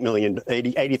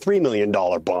 $83 million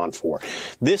bond for.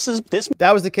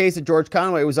 That was the case that George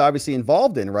Conway was obviously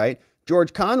involved in, right?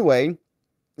 George Conway,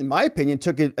 in my opinion,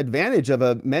 took advantage of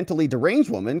a mentally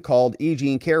deranged woman called E.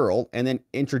 Jean Carroll and then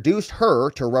introduced her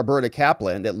to Roberta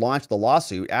Kaplan that launched the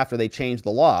lawsuit after they changed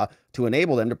the law to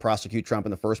enable them to prosecute Trump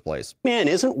in the first place. Man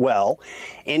isn't well,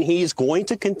 and he's going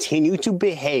to continue to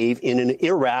behave in an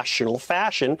irrational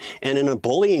fashion and in a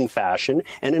bullying fashion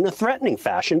and in a threatening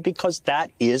fashion, because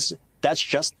that's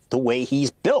just the way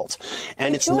he's built.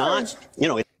 And it's not,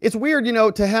 it's weird,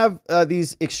 to have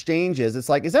these exchanges. It's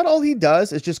like, is that all he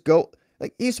does is just go?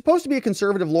 Like, he's supposed to be a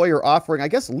conservative lawyer offering, I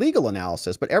guess, legal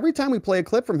analysis. But every time we play a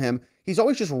clip from him, he's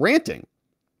always just ranting.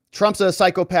 Trump's a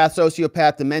psychopath,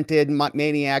 sociopath, demented,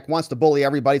 maniac, wants to bully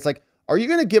everybody. It's like, are you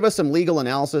going to give us some legal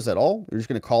analysis at all? You're just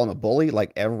going to call him a bully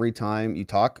like every time you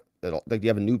talk? Like, do you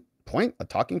have a new point, a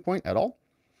talking point at all?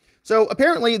 So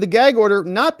apparently the gag order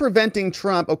not preventing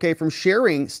Trump, from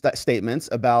sharing statements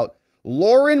about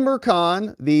Lauren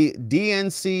Mercan, the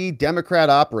DNC Democrat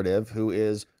operative who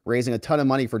is raising a ton of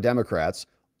money for Democrats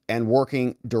and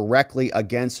working directly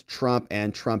against Trump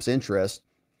and Trump's interests.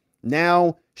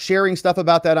 Now sharing stuff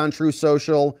about that on True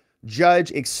Social,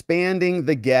 judge expanding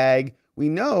the gag. We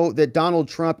know that Donald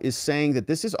Trump is saying that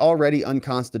this is already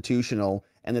unconstitutional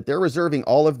and that they're reserving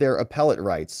all of their appellate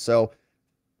rights. So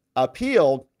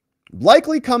appeal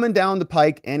likely coming down the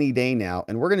pike any day now,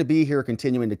 and we're going to be here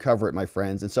continuing to cover it, my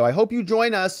friends. And so I hope you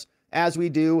join us as we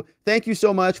do. Thank you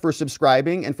so much for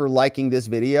subscribing and for liking this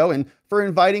video and for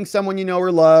inviting someone you know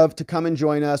or love to come and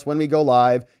join us when we go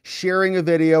live, sharing a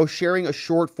video, sharing a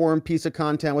short form piece of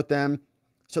content with them.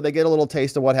 so they get a little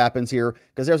taste of what happens here,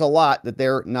 because there's a lot that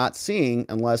they're not seeing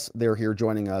unless they're here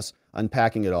joining us,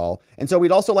 unpacking it all. And so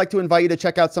we'd also like to invite you to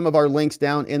check out some of our links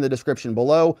down in the description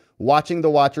below.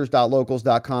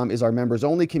 Watchingthewatchers.locals.com is our members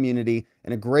only community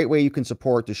and a great way you can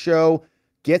support the show,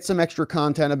 get some extra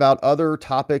content about other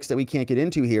topics that we can't get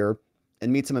into here,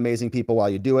 and meet some amazing people while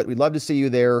you do it. We'd love to see you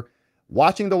there.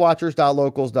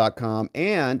 Watchingthewatchers.locals.com,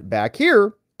 and back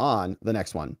here on the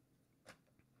next one.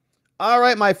 All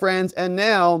right, my friends, and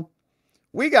now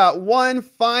we got one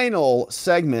final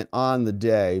segment on the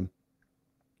day,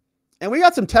 and we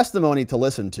got some testimony to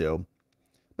listen to,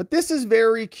 but this is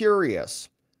very curious.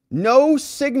 No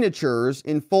signatures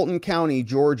in Fulton County,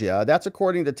 Georgia. That's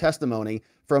according to testimony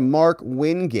from Mark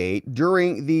Wingate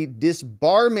during the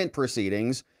disbarment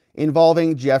proceedings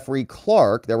involving Jeffrey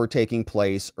Clark that were taking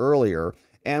place earlier.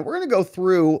 And we're going to go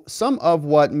through some of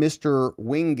what Mr.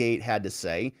 Wingate had to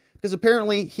say, because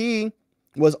apparently he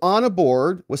was on a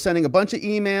board, was sending a bunch of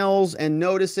emails and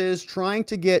notices trying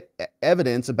to get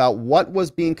evidence about what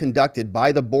was being conducted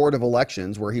by the Board of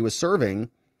Elections where he was serving.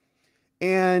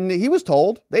 And he was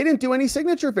told they didn't do any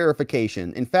signature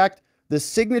verification. In fact, the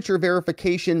signature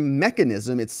verification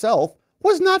mechanism itself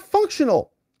was not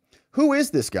functional. Who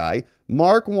is this guy?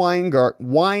 Mark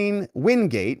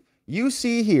Wingate, you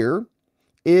see here,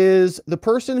 is the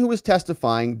person who was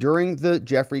testifying during the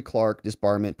Jeffrey Clark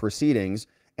disbarment proceedings.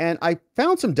 And I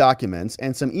found some documents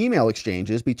and some email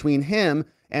exchanges between him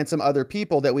and some other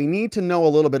people that we need to know a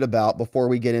little bit about before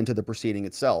we get into the proceeding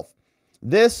itself.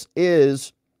 This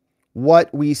is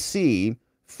what we see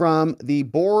from the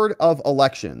Board of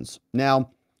Elections.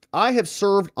 Now, I have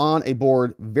served on a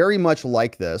board very much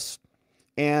like this,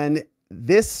 and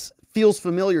this feels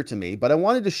familiar to me, but I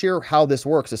wanted to share how this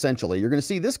works essentially. You're going to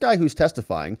see this guy who's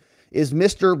testifying is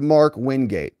Mr. Mark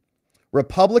Wingate,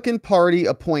 Republican Party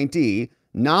appointee,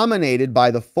 nominated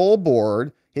by the full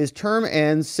board. His term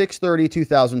ends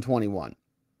 6/30/2021.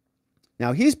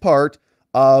 Now, he's part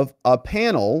of a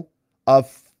panel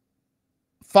of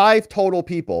 5 total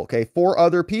people, okay? 4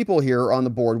 other people here on the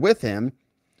board with him.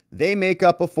 They make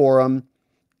up a forum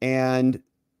and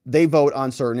they vote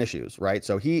on certain issues, right?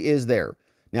 So he is there.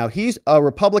 Now, he's a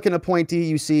Republican appointee.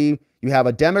 You see, you have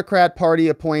a Democrat Party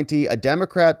appointee, a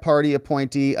Democrat Party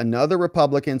appointee, another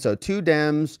Republican, so 2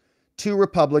 Dems, 2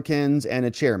 Republicans, and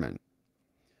a chairman.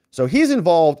 So he's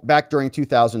involved back during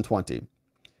 2020.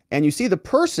 And you see the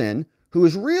person who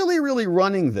is really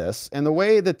running this, and the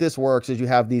way that this works is you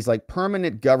have these like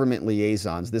permanent government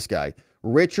liaisons. This guy,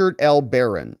 Richard L.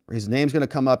 Barron, his name's going to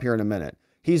come up here in a minute.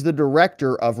 He's the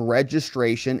Director of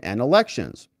Registration and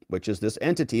Elections, which is this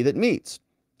entity that meets.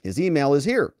 His email is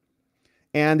here.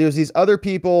 And there's these other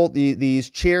people, these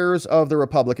chairs of the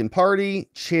Republican Party,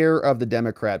 chair of the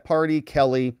Democrat Party,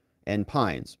 Kelly and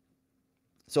Pines.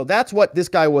 So that's what this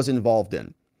guy was involved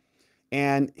in.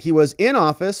 And he was in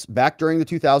office back during the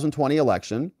 2020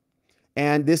 election.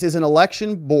 And this is an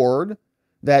election board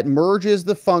that merges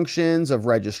the functions of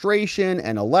registration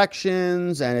and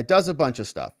elections, and it does a bunch of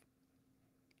stuff.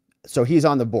 So he's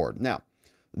on the board. Now,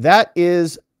 that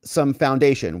is some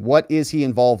foundation. What is he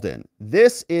involved in?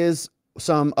 This is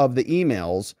some of the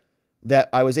emails that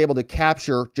I was able to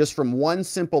capture just from one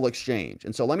simple exchange.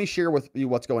 And so let me share with you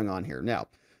what's going on here. Now,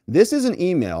 this is an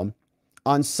email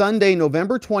on Sunday,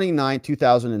 November 29,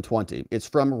 2020. It's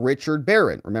from Richard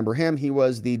Barron. Remember him? He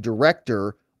was the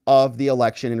director of the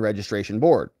Election and Registration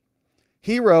Board.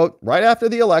 He wrote right after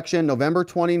the election, November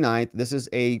 29th, this is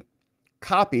a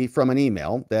copy from an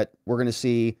email that we're going to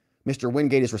see Mr.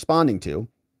 Wingate is responding to.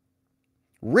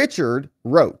 Richard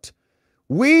wrote,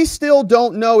 "We still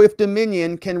don't know if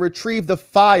Dominion can retrieve the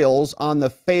files on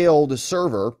the failed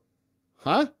server."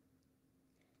 Huh?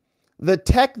 "The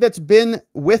tech that's been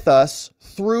with us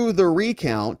through the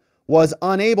recount was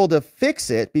unable to fix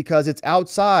it because it's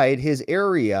outside his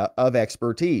area of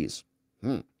expertise.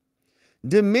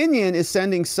 Dominion is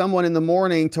sending someone in the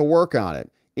morning to work on it.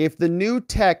 If the new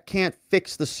tech can't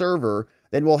fix the server,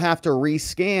 then we'll have to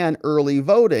rescan early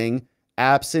voting,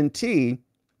 absentee,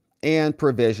 and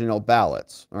provisional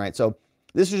ballots." All right, so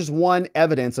this is just one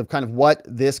evidence of kind of what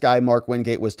this guy, Mark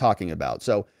Wingate, was talking about.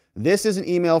 So this is an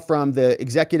email from the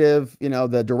executive,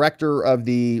 the director of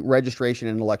the Registration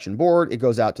and Election Board. It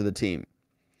goes out to the team.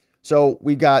 So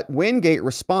we got Wingate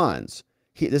responds.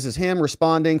 This is him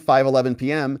responding, 5:11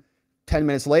 p.m. 10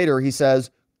 minutes later, he says,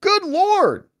 "Good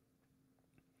Lord.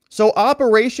 So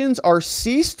operations are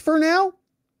ceased for now?"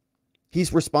 He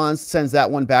responds, sends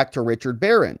that one back to Richard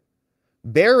Barron.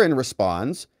 Barron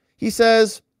responds. He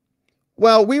says,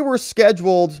 "Well, we were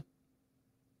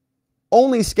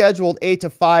only scheduled 8 to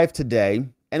 5 today,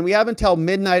 and we have until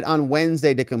midnight on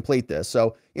Wednesday to complete this.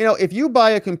 So, you know, if you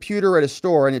buy a computer at a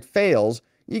store and it fails,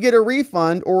 you get a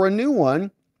refund or a new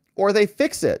one, or they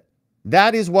fix it.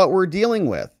 That is what we're dealing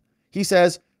with. He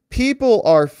says, people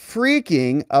are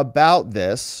freaking about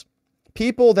this.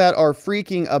 People that are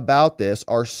freaking about this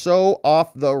are so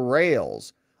off the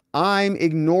rails. I'm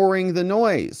ignoring the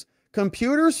noise.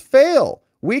 Computers fail.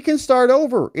 We can start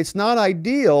over. It's not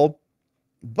ideal,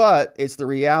 but it's the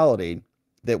reality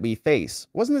that we face.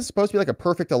 Wasn't this supposed to be like a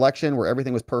perfect election where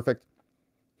everything was perfect?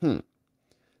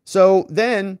 So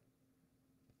then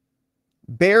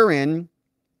Barron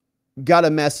got a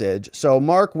message. So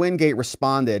Mark Wingate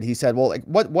responded. He said, well, like,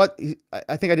 what,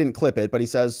 I think I didn't clip it, but he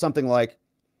says something like,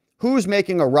 who's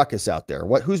making a ruckus out there?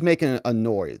 Who's making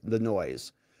the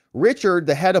noise? Richard,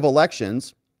 the head of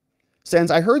elections, sends,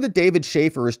 I heard that David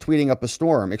Schaefer is tweeting up a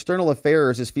storm. External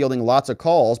Affairs is fielding lots of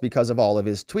calls because of all of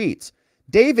his tweets.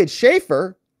 David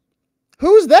Schaefer?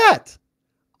 Who's that?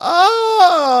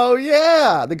 Oh,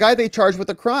 yeah. The guy they charged with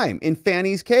a crime in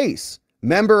Fannie's case.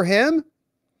 Remember him?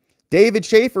 David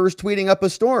Schaefer's tweeting up a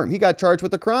storm. He got charged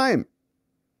with a crime.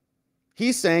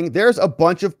 He's saying there's a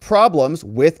bunch of problems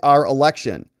with our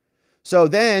election. So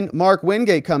then Mark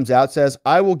Wingate comes out, says,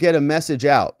 I will get a message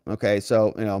out. Okay,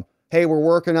 so, you know, hey, we're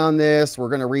working on this. We're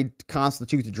going to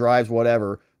reconstitute the drives,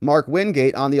 whatever. Mark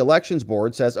Wingate on the elections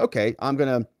board says, okay, I'm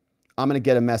going to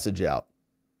get a message out.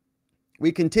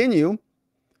 We continue,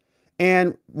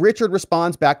 and Richard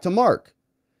responds back to Mark.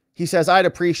 He says, I'd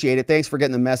appreciate it. Thanks for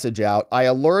getting the message out. I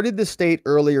alerted the state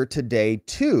earlier today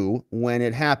too when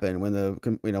it happened, when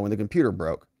the computer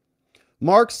broke.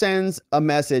 Mark sends a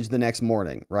message the next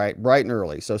morning, right? Bright and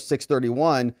early. So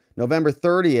 6:31, November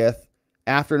 30th,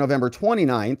 after November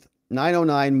 29th,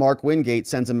 9:09, Mark Wingate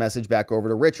sends a message back over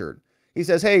to Richard. He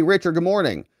says, hey, Richard, good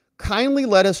morning. Kindly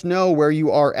let us know where you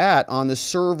are at on the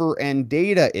server and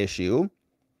data issue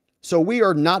so we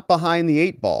are not behind the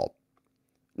 8 ball.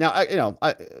 Now,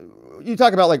 you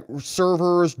talk about like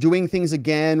servers doing things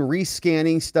again,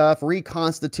 rescanning stuff,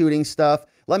 reconstituting stuff.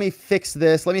 Let me fix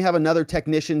this. Let me have another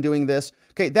technician doing this.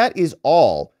 Okay, that is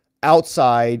all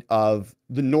outside of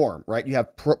the norm, right? You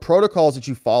have protocols that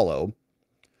you follow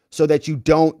so that you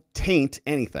don't taint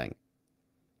anything,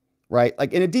 right?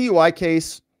 Like in a DUI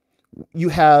case, you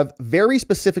have very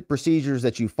specific procedures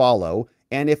that you follow.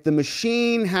 And if the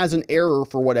machine has an error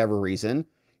for whatever reason,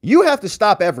 you have to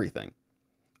stop everything.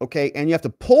 Okay, and you have to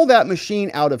pull that machine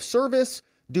out of service,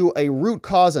 do a root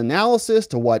cause analysis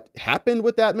to what happened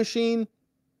with that machine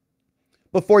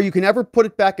before you can ever put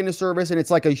it back into service. And it's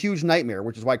like a huge nightmare,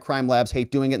 which is why crime labs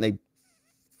hate doing it and they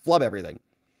flub everything.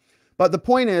 But the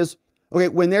point is, okay,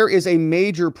 when there is a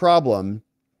major problem,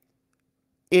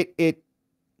 it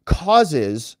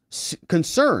causes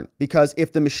concern, because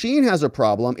if the machine has a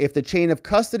problem, if the chain of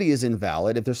custody is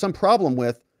invalid, if there's some problem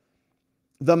with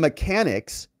the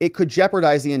mechanics, it could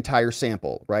jeopardize the entire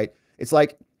sample, right? It's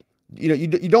like, you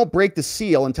don't break the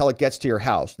seal until it gets to your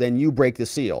house. Then you break the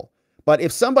seal. But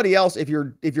if somebody else, if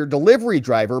your delivery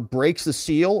driver breaks the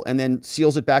seal and then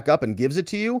seals it back up and gives it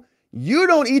to you, you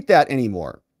don't eat that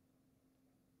anymore.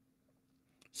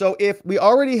 So if we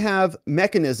already have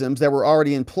mechanisms that were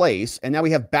already in place, and now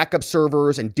we have backup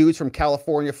servers and dudes from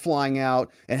California flying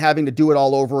out and having to do it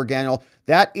all over again,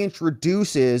 that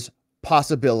introduces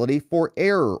possibility for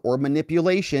error or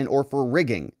manipulation or for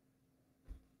rigging,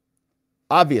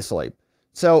 obviously.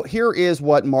 So here is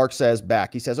what Mark says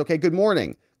back. He says, okay, good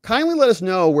morning. Kindly let us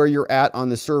know where you're at on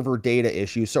the server data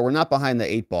issue so we're not behind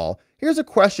the 8 ball. Here's a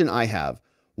question I have.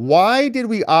 Why did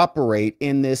we operate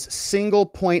in this single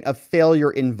point of failure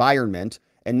environment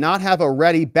and not have a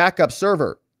ready backup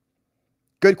server?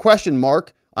 Good question,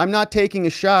 Mark. I'm not taking a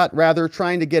shot, rather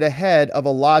trying to get ahead of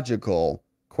a logical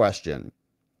question.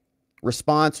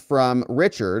 Response from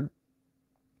Richard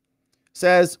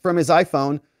says from his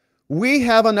iPhone, we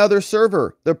have another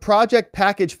server. The project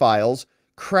package files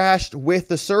crashed with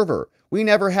the server. We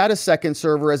never had a second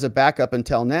server as a backup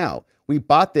until now. We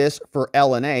bought this for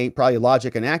LNA, probably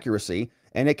logic and accuracy,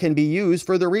 and it can be used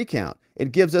for the recount.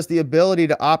 It gives us the ability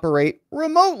to operate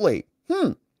remotely.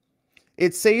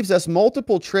 It saves us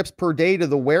multiple trips per day to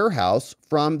the warehouse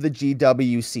from the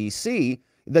GWCC.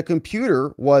 The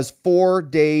computer was 4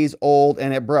 days old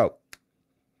and it broke.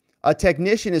 A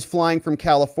technician is flying from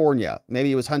California.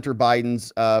 Maybe it was Hunter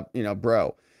Biden's,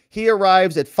 bro. He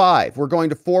arrives at 5. We're going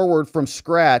to forward from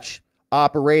scratch,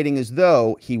 operating as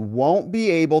though he won't be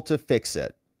able to fix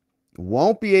it.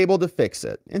 Won't be able to fix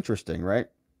it. Interesting, right?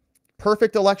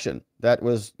 Perfect election. That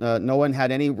was, no one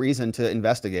had any reason to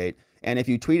investigate. And if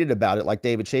you tweeted about it like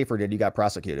David Schaefer did, you got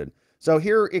prosecuted. So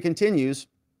here it continues.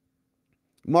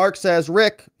 Mark says,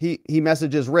 Rick, he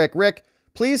messages Rick,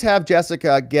 Please have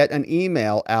Jessica get an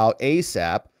email out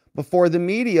ASAP before the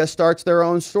media starts their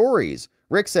own stories.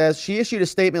 Rick says she issued a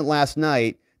statement last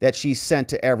night that she sent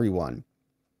to everyone.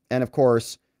 And of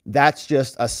course, that's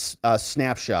just a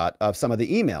snapshot of some of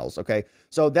the emails, okay?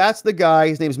 So that's the guy.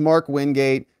 His name's Mark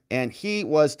Wingate, and he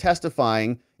was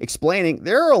testifying, explaining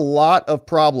there are a lot of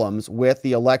problems with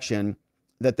the election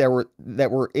that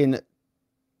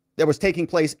was taking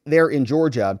place there in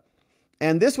Georgia.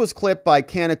 And this was clipped by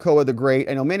Kanekoa the Great.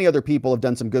 I know many other people have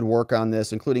done some good work on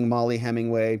this, including Molly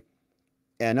Hemingway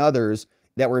and others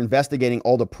that were investigating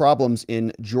all the problems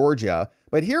in Georgia.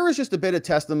 But here is just a bit of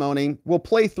testimony. We'll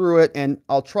play through it, and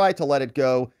I'll try to let it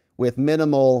go with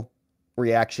minimal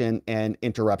reaction and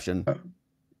interruption.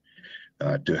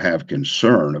 To have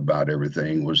concern about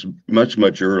everything was much,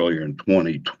 much earlier in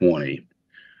 2020.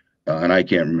 And I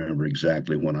can't remember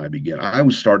exactly when I began. I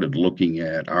started looking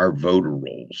at our voter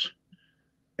rolls.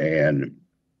 And,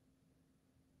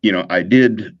 I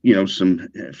did, some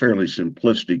fairly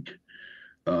simplistic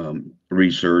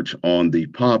research on the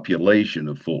population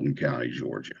of Fulton County,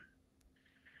 Georgia.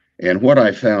 And what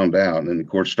I found out, and of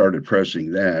course started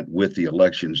pressing that with the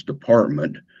elections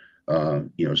department,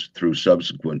 through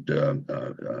subsequent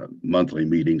monthly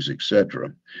meetings,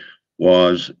 etc.,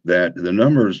 was that the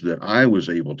numbers that I was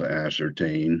able to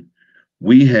ascertain,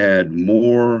 we had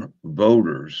more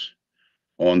voters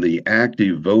on the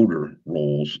active voter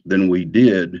rolls than we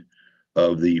did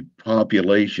of the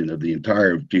population of the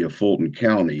entirety of Fulton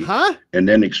County, and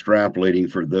then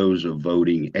extrapolating for those of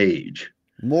voting age.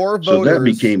 More voters. So that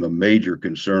became a major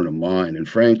concern of mine, and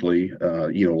frankly,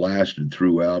 lasted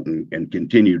throughout and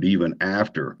continued even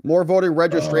after more voter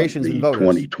registrations the than voters.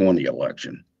 2020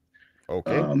 election.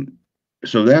 Okay.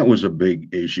 So that was a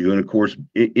big issue, and of course,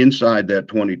 inside that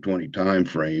 2020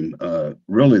 timeframe,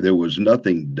 really there was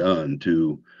nothing done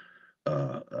to.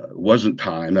 Wasn't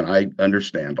time, and I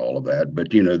understand all of that, but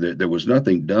there was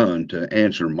nothing done to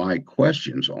answer my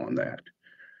questions on that.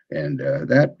 And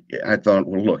that I thought,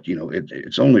 well, look,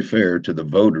 it's only fair to the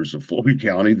voters of Fulton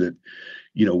County that,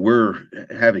 we're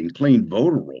having clean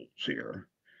voter rolls here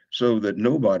so that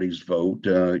nobody's vote,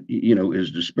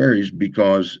 is disparaged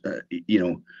because,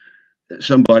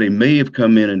 somebody may have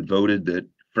come in and voted that,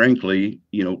 frankly,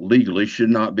 legally should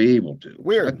not be able to.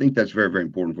 Weird. So I think that's very, very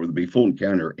important for the be Fulton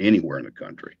County or anywhere in the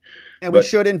country. And we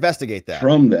should investigate that.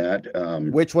 From that,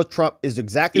 which was Trump is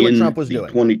exactly what Trump was doing. In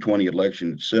the 2020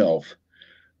 election itself,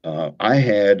 I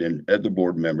had and other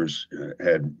board members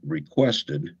had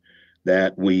requested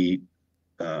that we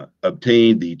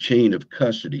obtain the chain of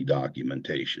custody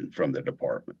documentation from the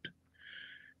department,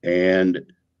 and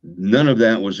none of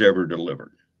that was ever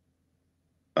delivered.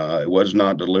 It was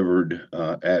not delivered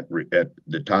at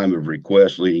the time of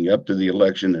request leading up to the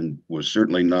election, and was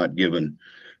certainly not given.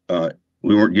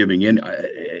 We weren't giving any.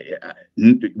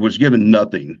 Was given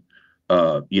nothing.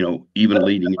 Even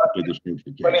leading up to this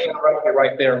certification. Let me interrupt you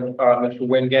right there, Mr.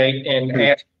 Wingate, and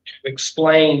ask you to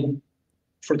explain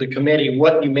for the committee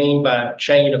what you mean by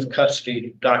chain of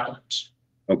custody documents.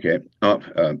 Okay.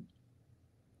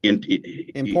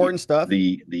 Important stuff.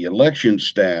 The election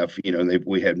staff,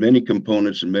 we had many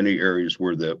components in many areas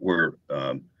where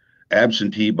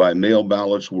absentee by mail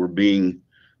ballots were being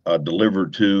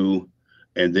delivered to,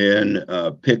 and then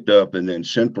picked up and then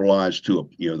centralized to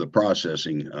the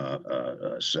processing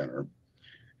center.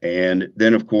 And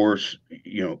then of course,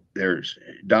 there's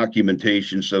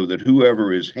documentation so that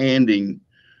whoever is handing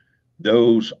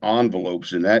those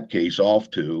envelopes in that case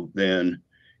off to, then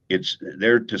it's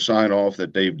there to sign off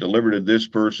that they've delivered to this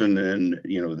person, and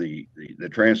the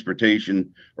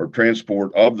transportation or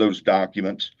transport of those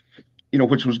documents,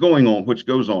 which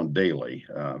goes on daily,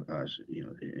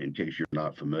 in case you're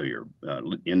not familiar,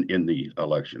 in the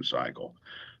election cycle.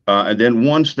 And then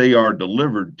once they are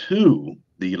delivered to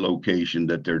the location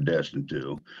that they're destined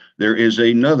to, there is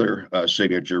another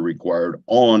signature required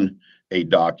on a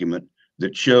document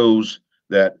that shows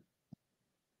that,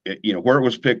 where it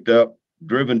was picked up,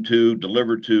 driven to,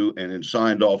 delivered to, and then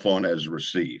signed off on as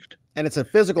received. And it's a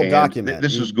physical document.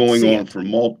 This is going on for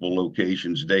multiple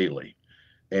locations daily.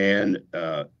 And,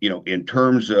 in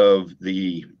terms of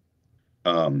the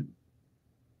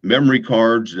memory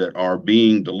cards that are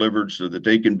being delivered so that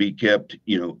they can be kept,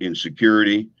 in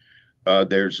security,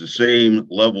 there's the same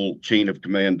level chain of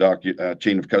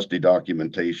custody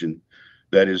documentation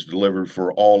that is delivered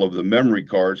for all of the memory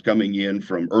cards coming in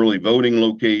from early voting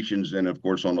locations, and of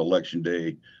course on election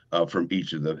day from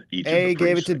each of the A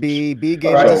gave it to B, B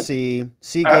gave it to C,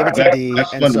 C gave it to D,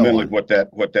 that's and fundamentally so on.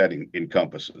 what that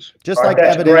encompasses. Just like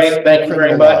that's evidence. Great. Thank you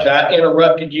very much. I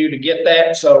interrupted you to get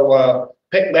that, so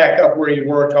pick back up where you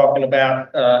were talking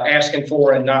about asking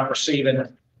for and not receiving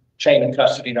chain of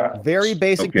custody documents. Very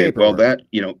basic Okay, paperwork. well, that,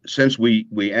 since we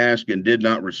asked and did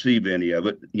not receive any of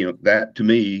it, that to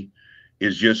me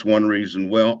is just one reason.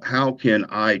 Well, how can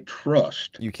I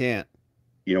trust? You can't.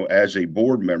 As a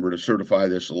board member to certify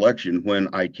this election when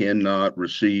I cannot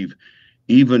receive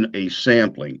even a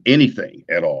sampling, anything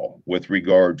at all with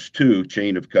regards to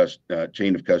chain of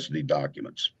custody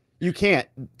documents. You can't.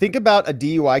 Think about a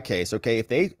DUI case, okay? If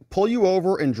they pull you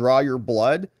over and draw your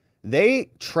blood, they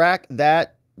track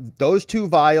those 2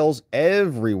 vials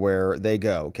everywhere they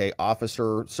go, okay?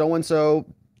 Officer so-and-so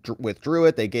withdrew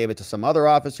it. They gave it to some other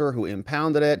officer who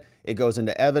impounded it. It goes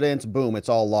into evidence. Boom, it's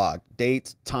all logged.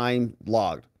 Date, time,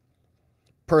 logged.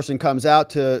 Person comes out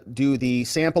to do the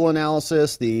sample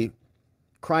analysis, the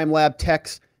crime lab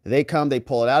techs, they come, they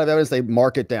pull it out of evidence, they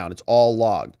mark it down. It's all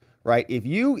logged, right? If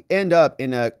you end up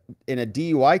in a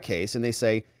DUI case and they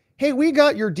say, hey, we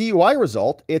got your DUI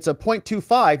result, it's a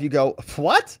 0.25, you go,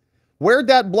 what? Where'd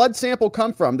that blood sample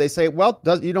come from? They say, well,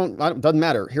 doesn't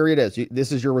matter. Here it is.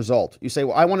 This is your result. You say,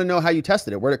 well, I want to know how you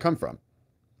tested it. Where'd it come from?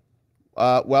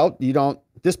 Well,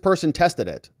 this person tested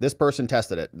it. This person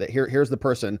tested it. Here's the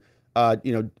person,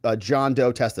 John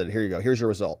Doe tested it. Here you go. Here's your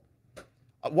result.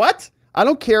 What? I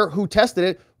don't care who tested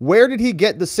it. Where did he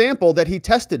get the sample that he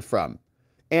tested from?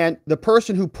 And the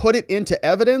person who put it into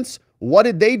evidence, what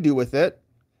did they do with it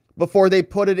before they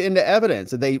put it into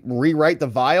evidence? Did they rewrite the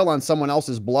vial on someone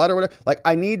else's blood or whatever? Like,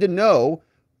 I need to know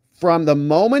from the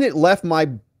moment it left my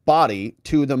body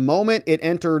to the moment it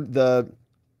entered the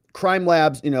crime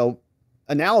lab's,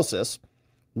 analysis,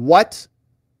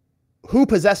 who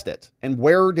possessed it and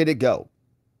where did it go?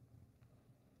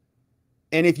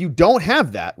 And if you don't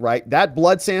have that, right, that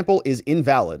blood sample is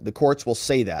invalid. The courts will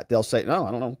say that. They'll say, no,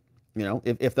 I don't know.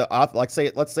 If let's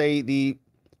say the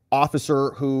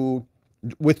officer who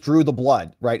withdrew the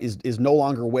blood, right, is no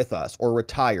longer with us or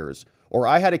retires. Or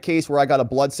I had a case where I got a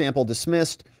blood sample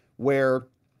dismissed where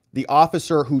the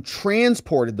officer who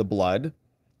transported the blood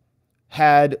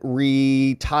had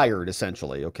retired,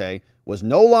 essentially, okay, was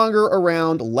no longer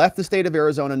around, left the state of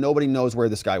Arizona. Nobody knows where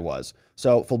this guy was.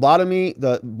 So phlebotomy,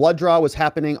 the blood draw was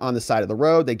happening on the side of the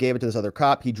road. They gave it to this other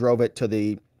cop. He drove it to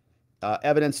the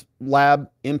evidence lab,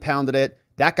 impounded it.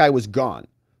 That guy was gone.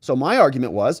 So my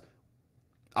argument was,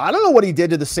 I don't know what he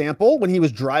did to the sample when he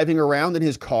was driving around in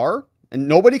his car, and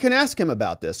nobody can ask him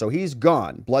about this. So he's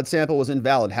gone. Blood sample was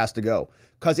invalid, has to go,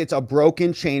 because it's a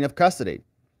broken chain of custody.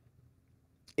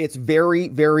 It's very,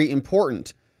 very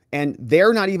important. And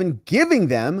they're not even giving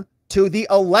them to the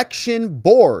election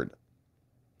board.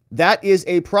 That is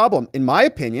a problem. In my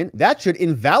opinion, that should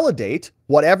invalidate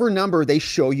whatever number they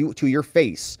show you to your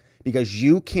face, because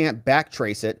you can't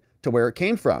backtrace it to where it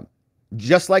came from.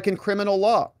 Just like in criminal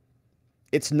law.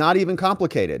 It's not even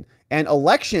complicated. And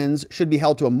elections should be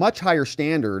held to a much higher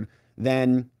standard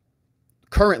than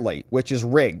currently, which is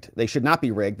rigged. They should not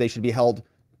be rigged. They should be held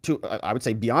to, I would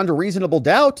say, beyond a reasonable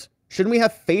doubt. Shouldn't we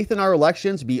have faith in our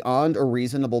elections beyond a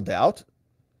reasonable doubt?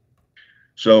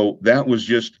 So that was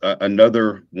just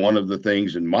another one of the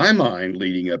things in my mind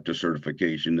leading up to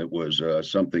certification that was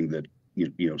something that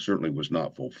certainly was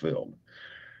not fulfilled.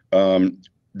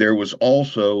 There was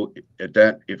also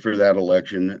for that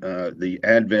election the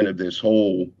advent of this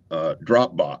whole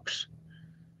Dropbox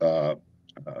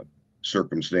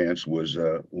circumstance was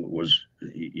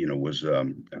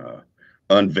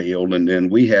unveiled, and then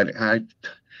we had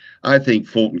I think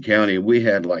Fulton County, we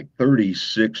had like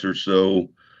 36 or so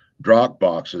drop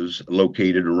boxes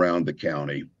located around the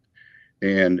county.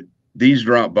 And these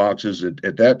drop boxes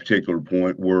at that particular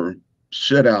point were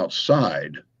set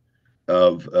outside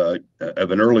of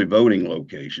an early voting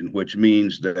location, which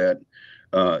means that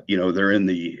they're in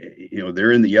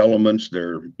the elements,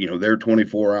 they're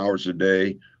 24 hours a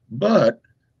day, but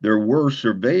there were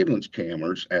surveillance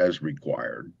cameras as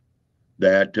required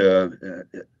that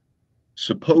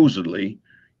supposedly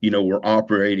were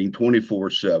operating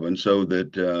 24/7 so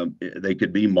that they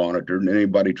could be monitored, and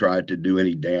anybody tried to do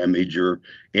any damage or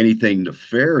anything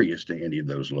nefarious to any of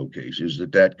those locations,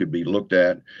 that could be looked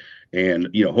at, and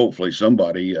hopefully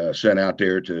somebody sent out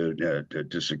there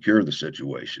to secure the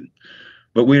situation.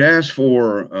 But we'd ask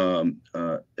for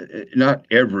not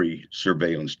every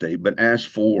surveillance tape, but ask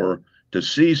for to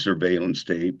see surveillance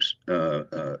tapes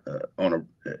on a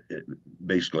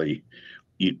basically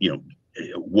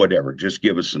whatever, just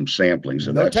give us some samplings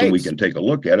of that so we can take a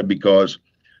look at it, because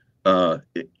I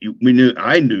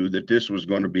knew that this was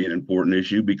going to be an important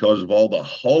issue because of all the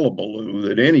hullabaloo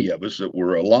that any of us that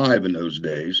were alive in those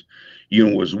days,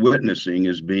 was witnessing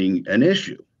as being an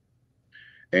issue.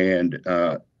 And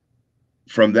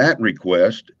from that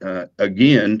request,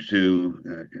 again,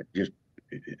 to just,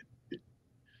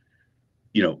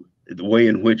 the way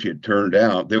in which it turned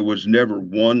out, there was never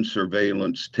one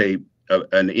surveillance tape,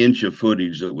 an inch of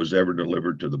footage that was ever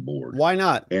delivered to the board. Why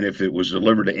not? And if it was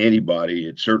delivered to anybody,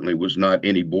 it certainly was not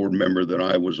any board member that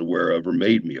I was aware of or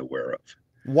made me aware of.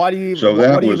 Why do you? So what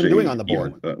that are you was even doing on the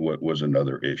board? What was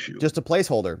another issue? Just a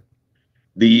placeholder.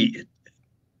 The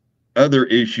other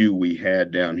issue we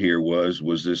had down here was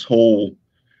this whole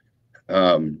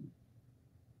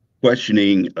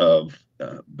questioning of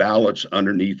ballots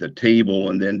underneath a table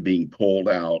and then being pulled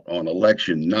out on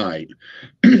election night,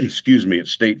 excuse me, at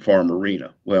State Farm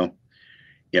Arena. Well,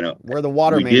 you know, where the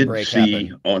water we main did break see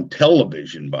happened. on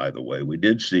television, by the way, we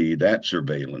did see that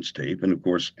surveillance tape. And of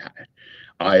course,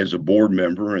 I, as a board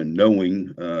member and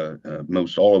knowing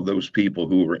most all of those people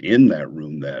who were in that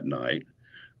room that night,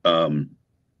 I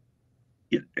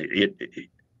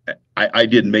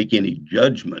didn't make any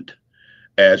judgment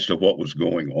as to what was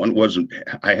going on.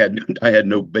 I had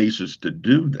no basis to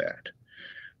do that.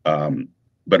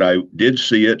 But I did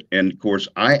see it, and of course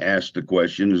I asked the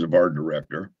questions of our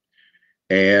director,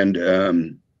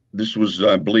 and this was,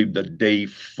 I believe, the day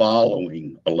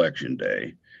following Election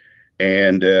Day,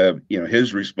 and you know,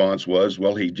 his response was,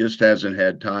 well, he just hasn't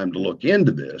had time to look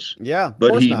into this. Yeah,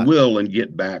 but he will and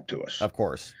get back to us. Of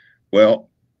course. Well,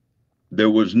 there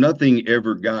was nothing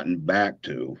ever gotten back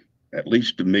to, at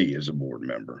least to me as a board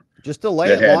member, just delay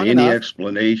that it had long any enough.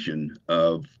 explanation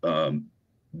of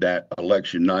that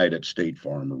election night at State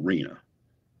Farm Arena.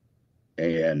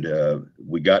 And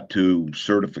we got to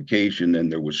certification,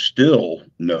 and there was still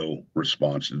no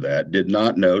response to that. Did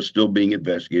not know, still being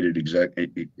investigated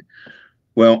exactly.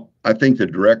 Well, I think the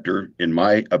director, in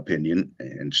my opinion,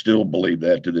 and still believe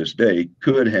that to this day,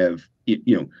 could have,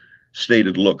 you know,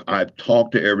 stated, look, I've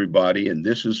talked to everybody and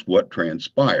this is what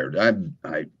transpired.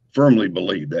 I firmly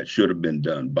believe that should have been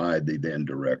done by the then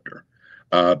director,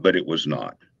 but it was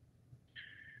not.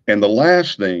 And the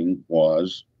last thing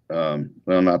was, well,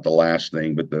 not the last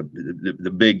thing, but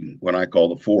the big, what I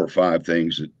call the 4 or 5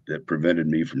 things that prevented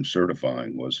me from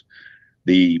certifying was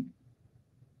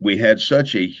we had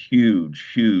such a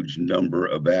huge number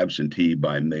of absentee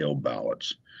by mail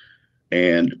ballots.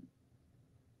 And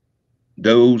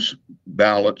those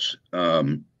ballots,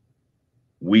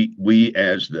 we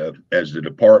as the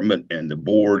department and the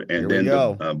board, and then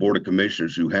the board of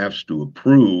commissioners who has to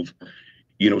approve,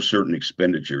 you know, certain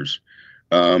expenditures,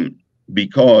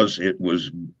 because it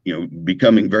was, you know,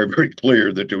 becoming very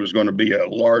clear that there was going to be a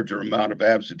larger amount of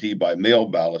absentee by mail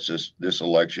ballots this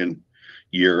election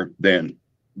year than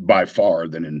by far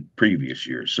than in previous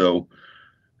years. So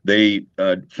they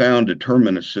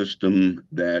determined a system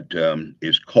that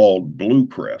is called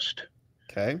Bluecrest.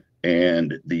 Okay.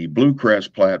 And the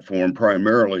Bluecrest platform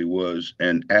primarily was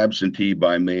an absentee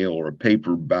by mail or a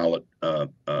paper ballot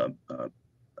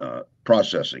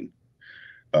processing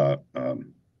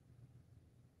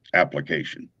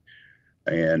application.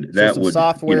 And that would,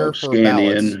 you know, scan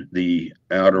in the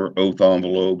outer oath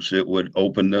envelopes. It would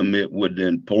open them. It would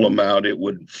then pull them out. It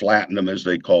would flatten them, as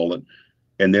they call it,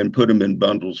 and then put them in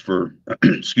bundles for,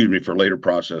 excuse me, for later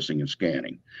processing and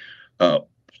scanning.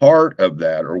 Part of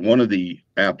that, or one of the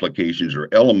applications or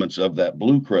elements of that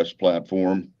Bluecrest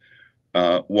platform,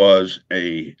 was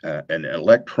an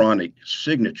electronic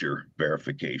signature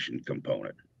verification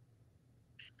component.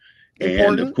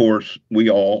 Important. And of course, we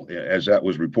all, as that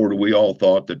was reported, we all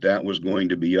thought that was going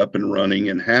to be up and running,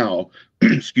 and how,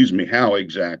 excuse me, how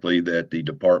exactly that the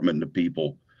department of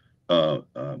people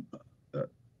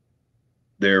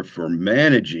there for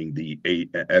managing the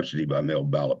absentee by mail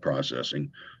ballot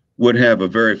processing would have a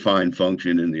very fine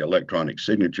function in the electronic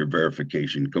signature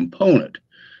verification component.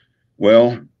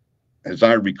 Well, as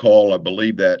I recall, I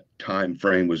believe that time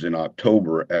frame was in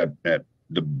October at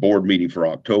the board meeting for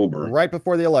October. Right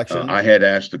before the election. I had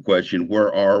asked the question,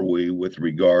 where are we with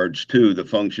regards to the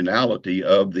functionality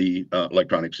of the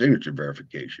electronic signature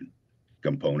verification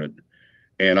component?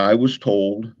 And I was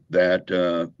told that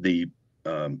the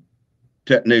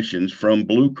technicians from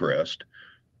Bluecrest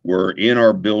were in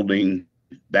our building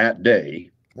that day,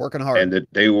 working hard, and that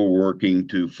they were working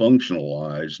to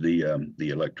functionalize the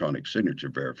electronic signature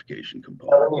verification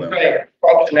component. Well,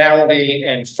 functionality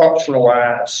and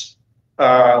functionalize.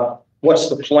 What's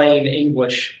the plain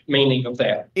English meaning of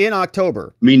that? In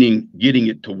October. Meaning getting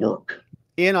it to work.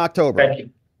 In October. Thank you.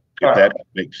 If that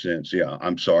makes sense. Yeah,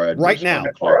 I'm sorry. Right now,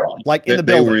 like in the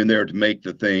building. They were in there to make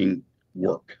the thing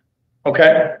work.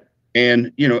 Okay.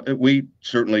 And, you know, we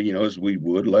certainly, you know, as we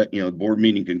would let, you know, the board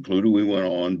meeting concluded, we went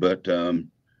on, but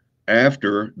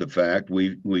after the fact,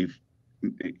 we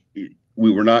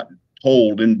were not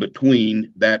told in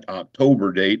between that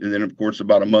October date and then, of course,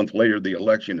 about a month later, the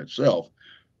election itself,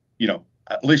 you know,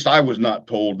 at least I was not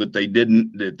told that they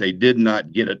did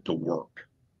not get it to work.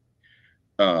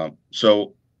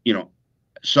 So, you know,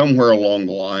 somewhere along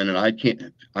the line, and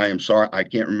I am sorry, I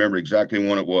can't remember exactly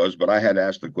when it was, but I had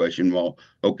asked the question, well,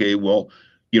 okay, well,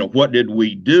 you know, what did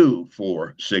we do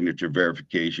for signature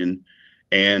verification?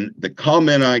 And the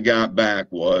comment I got back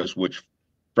was, which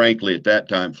frankly at that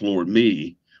time floored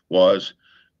me, was,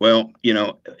 well, you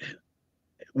know,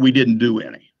 we didn't do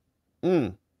any.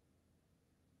 Mm.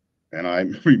 And I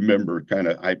remember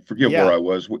I forget where I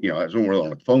was, you know, I was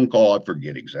on a phone call, I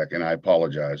forget exactly, and I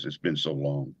apologize, it's been so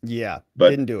long. Yeah,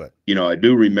 but didn't do it. You know, I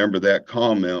do remember that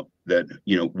comment that,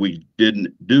 you know, we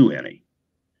didn't do any.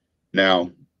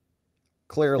 Now,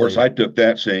 clearly, of course, I took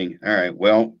that saying, all right,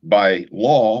 well, by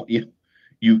law,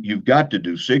 you've got to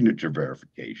do signature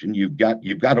verification. You've got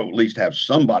to at least have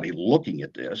somebody looking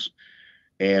at this.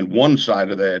 And one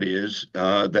side of that is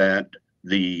that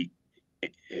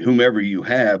whomever you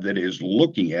have that is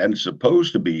looking at and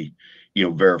supposed to be, you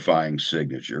know, verifying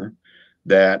signature,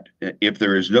 that if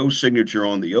there is no signature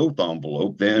on the oath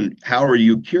envelope, then how are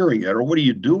you curing it, or what are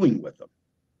you doing with them?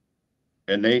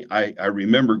 And I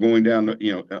remember going down,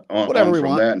 you know, on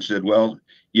from that and said, well,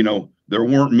 you know, there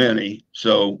weren't many,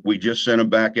 so we just sent them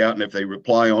back out, and if they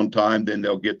reply on time, then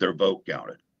they'll get their vote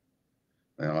counted.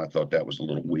 Now, I thought that was a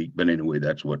little weak, but anyway,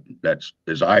 that's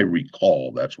as I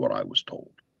recall, that's what I was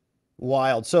told.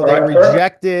 Wild. So they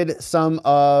rejected some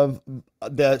of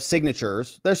the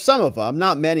signatures. There's some of them,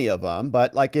 not many of them,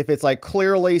 but like if it's like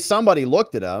clearly somebody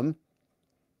looked at them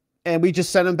and we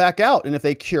just sent them back out. And if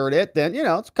they cured it, then, you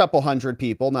know, it's a couple hundred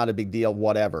people, not a big deal,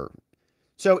 whatever.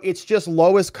 So it's just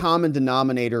lowest common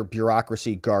denominator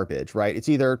bureaucracy garbage, right? It's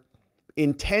either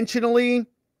intentionally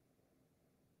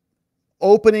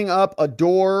opening up a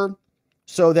door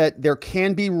so that there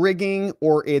can be rigging,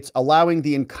 or it's allowing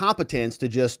the incompetence to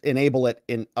just enable it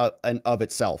in of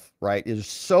itself, right? It is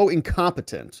so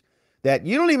incompetent that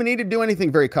you don't even need to do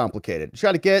anything very complicated. You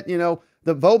try to get, you know,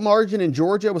 the vote margin in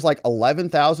Georgia was like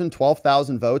 11,000,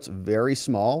 12,000 votes, very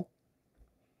small.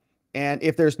 And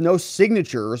if there's no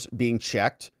signatures being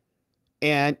checked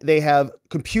and they have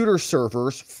computer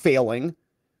servers failing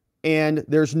and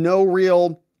there's no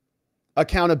real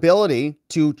accountability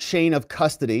to chain of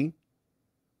custody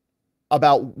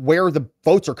about where the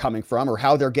votes are coming from or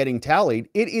how they're getting tallied,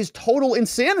 it is total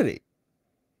insanity.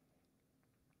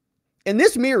 And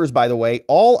this mirrors, by the way,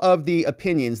 all of the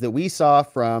opinions that we saw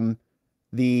from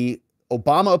the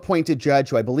Obama-appointed judge,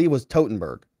 who I believe was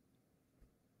Totenberg,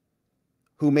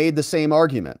 who made the same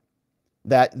argument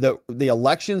that the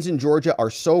elections in Georgia are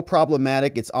so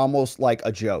problematic, it's almost like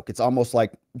a joke. It's almost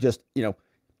like just, you know,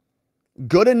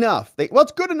 good enough. Well,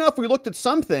 it's good enough. We looked at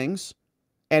some things,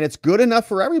 and it's good enough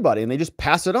for everybody, and they just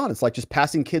pass it on. It's like just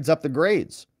passing kids up the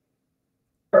grades.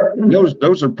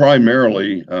 Those are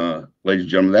primarily, ladies and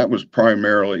gentlemen, that was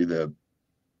primarily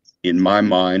in my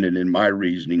mind and in my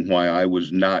reasoning, why I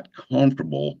was not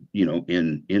comfortable, you know,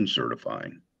 in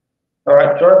certifying. All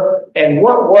right, sir. And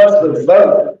what was the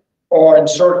vote on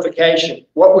certification?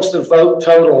 What was the vote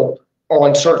total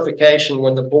on certification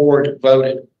when the board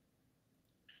voted?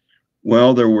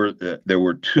 Well, there were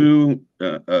two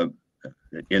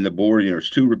in the board. You know,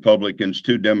 there's two Republicans,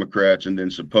 two Democrats, and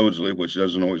then supposedly, which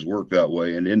doesn't always work that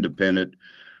way, an independent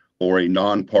or a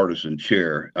nonpartisan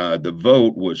chair. The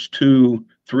vote was 3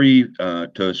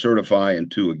 to certify and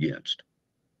 2 against.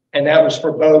 And that was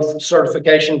for both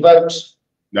certification votes?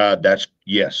 That's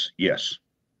yes.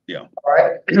 Yeah. All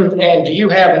right. And do you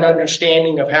have an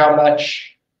understanding of how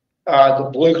much the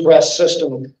Blue Crest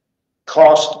system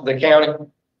cost the county?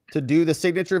 To do the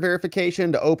signature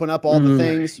verification, to open up all the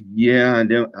things? Yeah,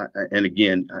 and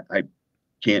again, I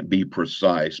can't be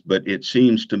precise, but it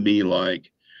seems to me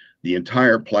like the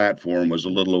entire platform was a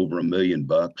little over $1 million.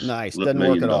 Nice, doesn't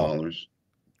work at all.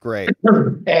 Great.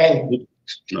 And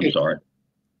I'm sorry.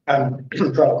 I'm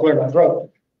trying to clear my throat.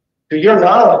 To your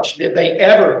knowledge, did they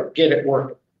ever get it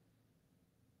working?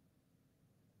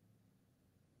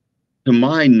 To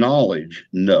my knowledge,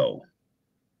 no.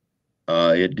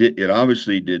 It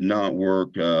obviously did not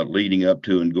work leading up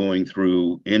to and going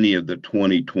through any of the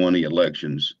 2020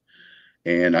 elections,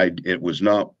 and it was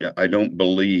not. I don't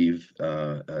believe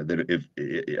I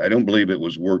don't believe it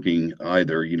was working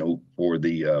either. You know, for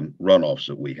the runoffs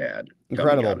that we had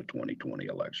coming out of 2020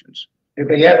 elections. Did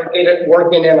they ever get it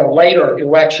working in a later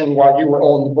election while you were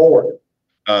on the board?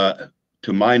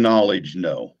 To my knowledge,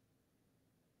 no.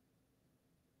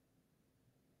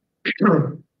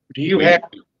 Do you have?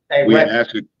 We had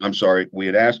asked, I'm sorry, we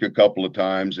had asked a couple of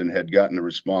times and had gotten a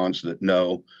response that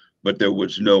no, but there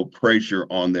was no pressure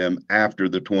on them after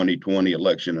the 2020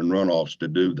 election and runoffs to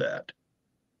do that.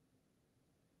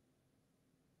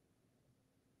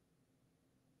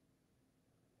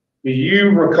 Do you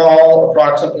recall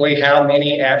approximately how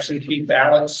many absentee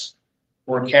ballots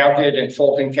were counted in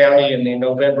Fulton County in the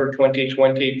November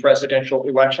 2020 presidential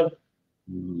election?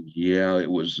 Yeah, it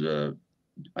was,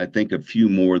 I think, a few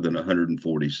more than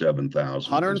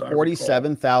 147,000.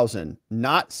 147,000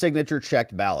 not signature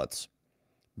checked ballots.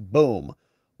 Boom.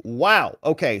 Wow.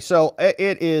 Okay, so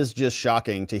it is just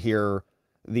shocking to hear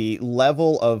the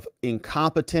level of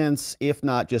incompetence, if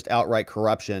not just outright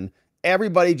corruption.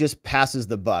 Everybody just passes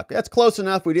the buck. That's close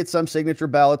enough. We did some signature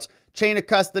ballots, chain of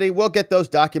custody. We'll get those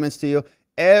documents to you.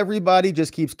 Everybody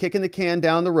just keeps kicking the can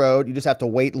down the road. You just have to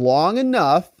wait long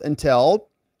enough until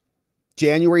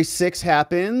January 6th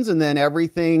happens, and then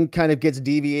everything kind of gets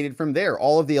deviated from there.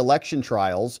 All of the election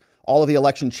trials, all of the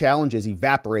election challenges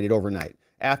evaporated overnight.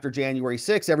 After January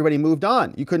 6th, everybody moved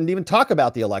on. You couldn't even talk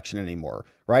about the election anymore,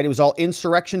 right? It was all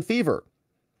insurrection fever.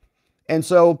 And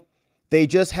so they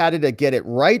just had to get it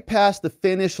right past the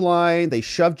finish line. They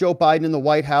shoved Joe Biden in the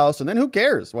White House, and then who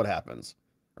cares what happens,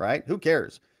 right? Who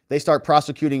cares? They start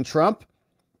prosecuting Trump,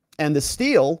 and the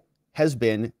steal has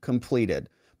been completed.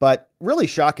 But really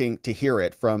shocking to hear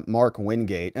it from Mark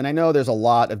Wingate. And I know there's a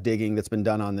lot of digging that's been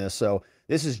done on this, so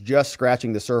this is just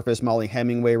scratching the surface. Molly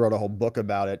Hemingway wrote a whole book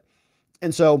about it.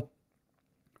 And so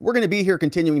we're going to be here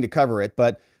continuing to cover it.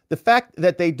 But the fact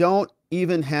that they don't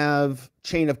even have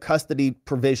chain of custody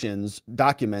provisions,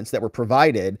 documents that were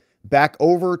provided back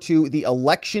over to the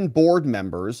election board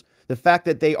members, the fact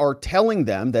that they are telling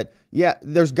them that, yeah,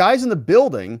 there's guys in the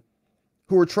building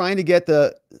who are trying to get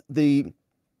the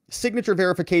signature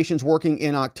verifications working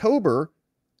in October,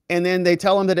 and then they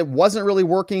tell them that it wasn't really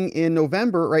working in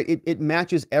November, right? It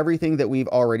matches everything that we've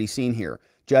already seen here.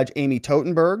 Judge Amy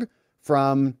Totenberg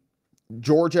from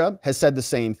Georgia has said the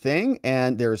same thing,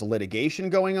 and there's litigation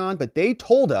going on, but they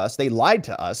told us, they lied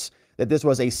to us, that this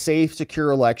was a safe,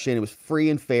 secure election. It was free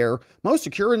and fair, most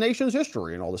secure in nation's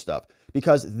history and all this stuff,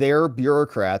 because their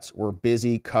bureaucrats were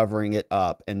busy covering it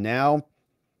up. And now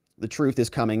the truth is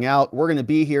coming out. We're going to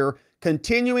be here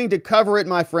continuing to cover it,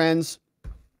 my friends.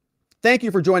 Thank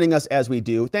you for joining us as we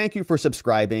do. Thank you for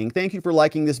subscribing. Thank you for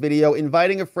liking this video,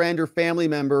 inviting a friend or family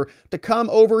member to come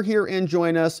over here and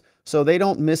join us so they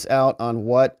don't miss out on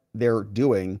what they're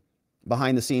doing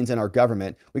behind the scenes in our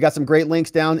government. We got some great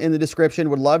links down in the description.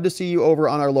 Would love to see you over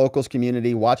on our locals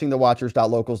community,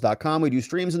 watchingthewatchers.locals.com. We do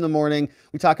streams in the morning.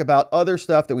 We talk about other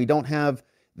stuff that we don't have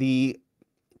the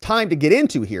time to get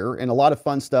into here, and a lot of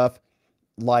fun stuff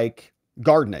like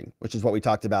gardening, which is what we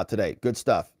talked about today. Good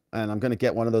stuff. And I'm going to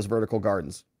get one of those vertical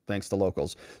gardens thanks to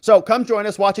locals. So come join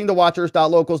us,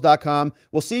 watchingthewatchers.locals.com.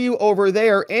 We'll see you over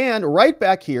there and right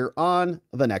back here on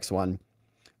the next one.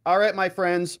 All right, my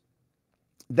friends,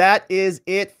 that is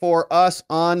it for us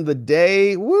on the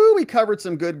day. Woo, we covered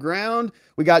some good ground.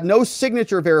 We got no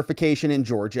signature verification in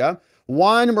Georgia.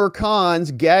 Juan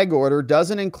Mercan's gag order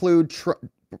doesn't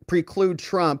preclude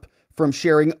Trump from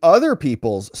sharing other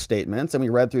people's statements, and we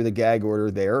read through the gag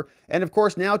order there. And of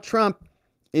course, now Trump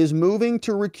is moving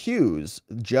to recuse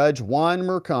Judge Juan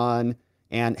Mercan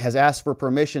and has asked for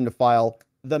permission to file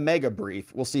the mega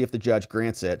brief. We'll see if the judge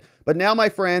grants it. But now, my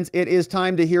friends, it is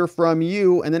time to hear from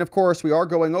you. And then, of course, we are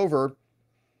going over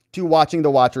to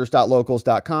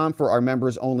watchingthewatchers.locals.com for our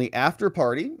members only after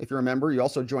party. If you're a member, you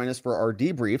also join us for our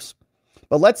debriefs.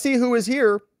 But let's see who is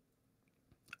here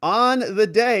on the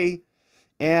day.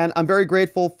 And I'm very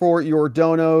grateful for your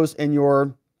donos and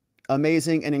your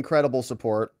amazing and incredible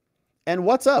support. And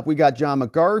what's up? We got John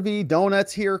McGarvey,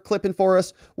 Donuts here clipping for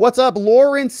us. What's up?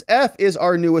 Lawrence F. is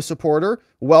our newest supporter.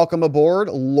 Welcome aboard,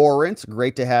 Lawrence.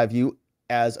 Great to have you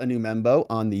as a new member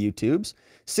on the YouTubes.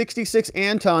 66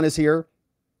 Anton is here.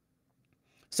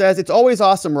 Says, it's always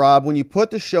awesome, Rob, when you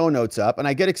put the show notes up, and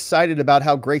I get excited about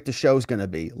how great the show's going to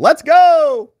be. Let's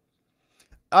go!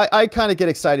 I kind of get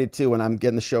excited, too, when I'm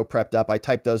getting the show prepped up. I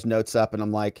type those notes up, and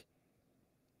I'm like,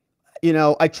 you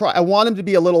know, I want them to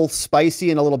be a little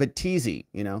spicy and a little bit teasy,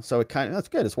 you know, so it kind of, that's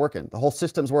good. It's working. The whole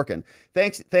system's working.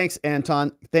 Thanks,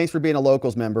 Anton. Thanks for being a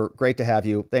locals member. Great to have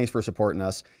you. Thanks for supporting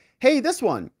us. Hey, this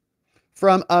one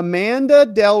from Amanda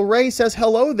Del Rey says,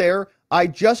 hello there. I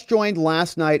just joined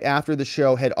last night after the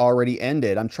show had already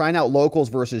ended. I'm trying out locals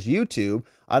versus YouTube.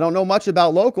 I don't know much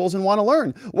about locals and want to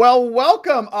learn. Well,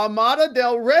 welcome, Amanda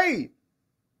Del Rey.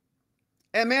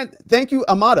 And man, thank you,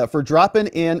 Amada, for dropping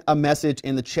in a message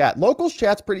in the chat. Locals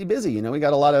chat's pretty busy. You know, we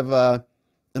got a lot of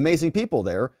amazing people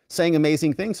there saying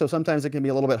amazing things. So sometimes it can be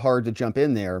a little bit hard to jump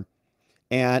in there.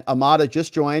 And Amada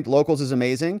just joined. Locals is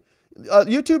amazing.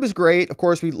 YouTube is great. Of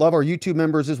course, we love our YouTube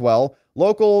members as well.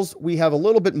 Locals, we have a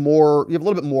little bit more. You have a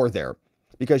little bit more there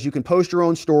because you can post your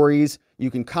own stories.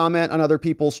 You can comment on other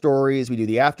people's stories. We do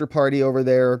the after party over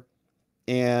there.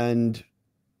 And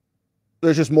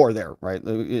there's just more there, right?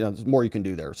 You know, there's more you can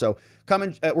do there. So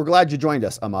we're glad you joined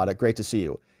us, Amada. Great to see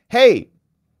you. Hey,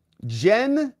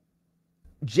 Jen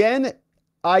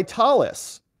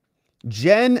Italis.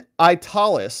 Jen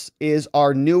Italis is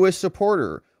our newest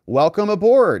supporter. Welcome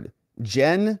aboard,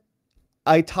 Jen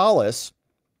Italis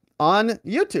on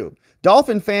YouTube.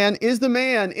 Dolphin Fan is the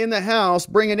man in the house,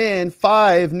 bringing in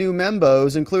 5 new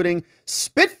membos, including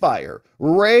Spitfire,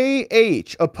 Ray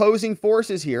H, Opposing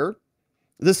Forces here,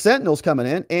 the Sentinels coming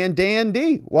in, and Dan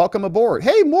D. Welcome aboard.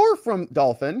 Hey, more from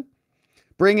Dolphin.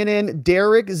 Bringing in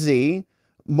Derek Z,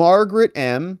 Margaret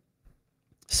M,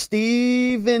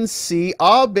 Stephen C,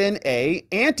 Aubin A,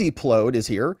 Antiplode is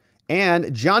here,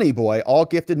 and Johnny Boy, all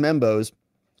gifted membos,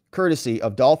 courtesy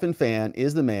of Dolphin Fan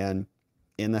is the man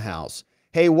in the house.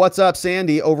 Hey, what's up?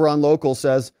 Sandy over on Local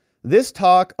says, this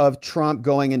talk of Trump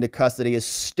going into custody is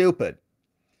stupid.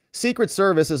 Secret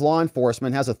Service as law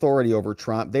enforcement has authority over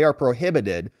Trump. They are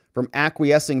prohibited from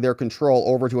acquiescing their control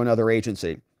over to another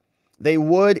agency. They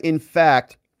would, in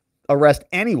fact, arrest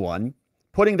anyone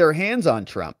putting their hands on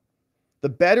Trump. The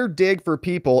better dig for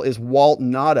people is Walt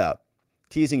Nada.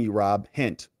 Teasing you, Rob.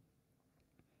 Hint.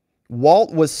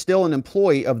 Walt was still an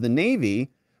employee of the Navy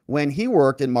when he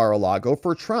worked in Mar-a-Lago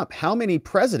for Trump. How many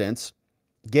presidents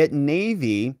get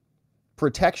Navy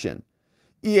protection?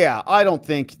 Yeah, I don't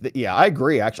think that. Yeah, I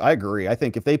agree. Actually, I agree. I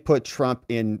think if they put Trump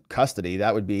in custody,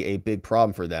 that would be a big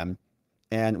problem for them.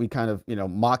 And we kind of,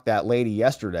 mocked that lady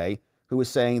yesterday who was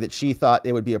saying that she thought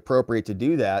it would be appropriate to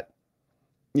do that.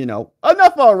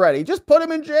 Enough already. Just put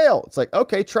him in jail. It's like,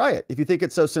 okay, try it. If you think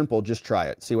it's so simple, just try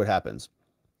it. See what happens.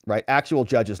 Right? Actual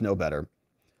judges know better.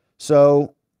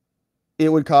 So it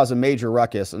would cause a major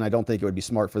ruckus, and I don't think it would be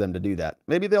smart for them to do that.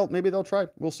 Maybe they'll try.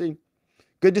 We'll see.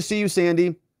 Good to see you,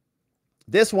 Sandy.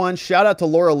 This one, shout out to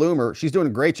Laura Loomer. She's doing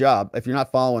a great job. If you're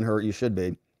not following her, you should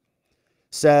be.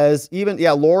 Says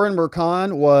Lauren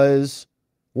Mercan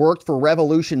worked for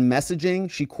Revolution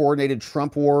Messaging. She coordinated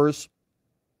Trump wars,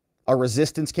 a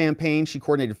resistance campaign. She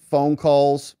coordinated phone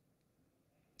calls.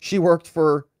 She worked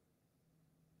for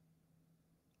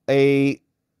apparently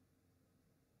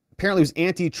it was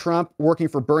anti-Trump working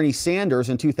for Bernie Sanders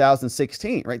in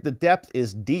 2016, right? The depth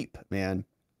is deep, man.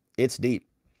 It's deep.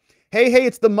 Hey,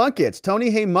 it's the Munkets. Tony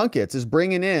Hay Munkets is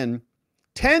bringing in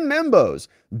 10 membos.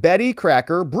 Betty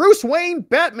Cracker, Bruce Wayne,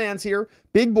 Batman's here.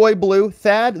 Big Boy Blue,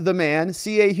 Thad the Man,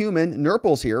 C.A. Human,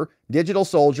 Nurple's here. Digital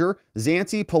Soldier,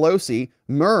 Zancy Pelosi,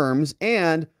 Merms,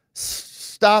 and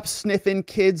Stop Sniffing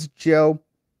Kids Joe.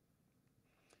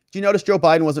 Did you notice Joe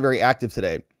Biden wasn't very active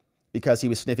today because he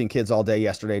was sniffing kids all day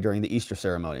yesterday during the Easter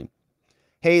ceremony?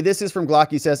 Hey, this is from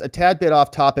Glocky. Says, a tad bit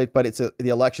off topic, but it's the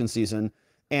election season.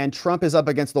 And Trump is up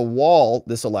against the wall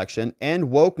this election, and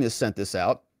wokeness sent this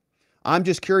out. I'm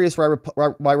just curious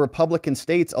why Republican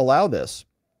states allow this.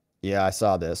 Yeah, I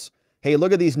saw this. Hey,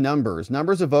 look at these numbers.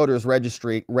 Numbers of voters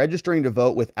registering to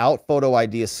vote without photo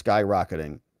ID is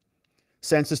skyrocketing.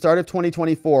 Since the start of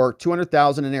 2024,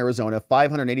 200,000 in Arizona,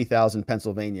 580,000 in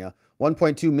Pennsylvania,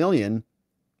 1.2 million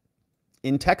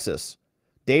in Texas.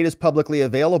 Data is publicly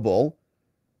available.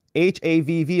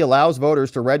 HAVV allows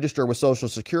voters to register with Social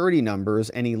Security numbers,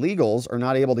 and illegals are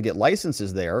not able to get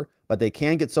licenses there, but they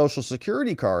can get Social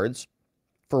Security cards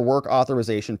for work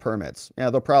authorization permits. Yeah,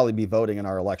 they'll probably be voting in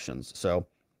our elections, so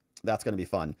that's going to be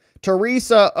fun.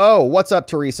 Teresa O. What's up,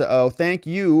 Teresa O? Thank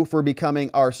you for becoming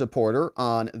our supporter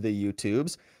on the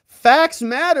YouTubes. Facts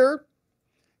matter.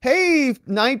 Hey,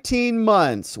 19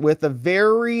 months with a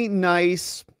very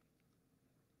nice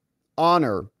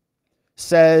honor.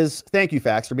 Says, thank you,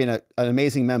 Fax, for being an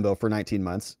amazing membo for 19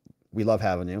 months. We love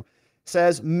having you.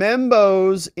 Says,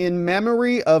 membos in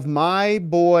memory of my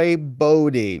boy,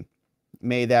 Bodie.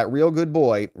 May that real good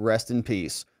boy rest in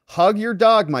peace. Hug your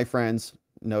dog, my friends.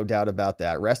 No doubt about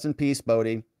that. Rest in peace,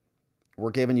 Bodie.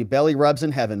 We're giving you belly rubs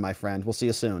in heaven, my friend. We'll see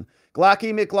you soon.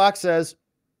 Glocky McGlock says,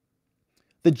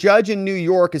 the judge in New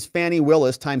York is Fannie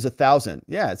Willis times 1,000.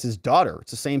 Yeah, it's his daughter.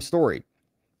 It's the same story.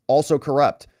 Also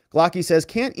corrupt. Glocky says,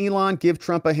 can't Elon give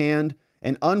Trump a hand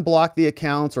and unblock the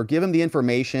accounts or give him the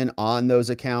information on those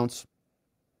accounts?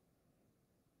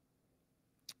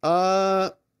 Yeah,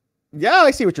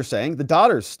 I see what you're saying. The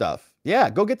daughter's stuff. Yeah,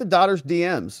 go get the daughter's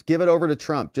DMs. Give it over to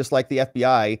Trump, just like the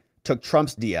FBI took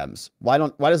Trump's DMs. Why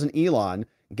doesn't Elon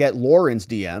get Lauren's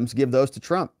DMs, give those to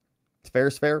Trump? Fair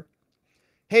is fair.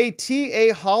 Hey, T.A.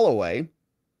 Holloway.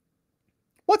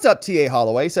 What's up, T.A.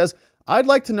 Holloway? Says, I'd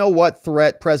like to know what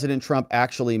threat President Trump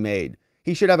actually made.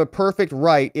 He should have a perfect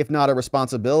right, if not a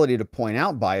responsibility, to point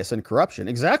out bias and corruption.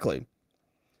 Exactly.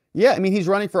 Yeah, I mean, he's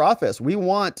running for office. We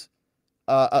want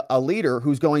a leader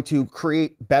who's going to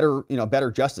create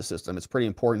better justice system. It's pretty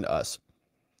important to us.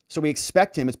 So we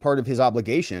expect him, as part of his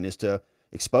obligation, is to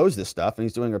expose this stuff, and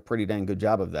he's doing a pretty dang good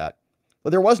job of that. But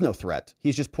there was no threat.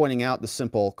 He's just pointing out the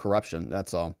simple corruption.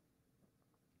 That's all.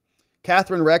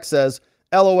 Catherine Rex says,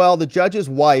 LOL, the judge's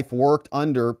wife worked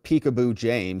under Peekaboo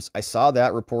James. I saw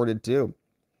that reported too.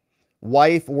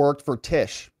 Wife worked for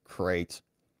Tish. Great.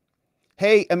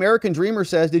 Hey, American Dreamer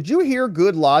says, did you hear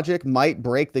good logic might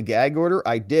break the gag order?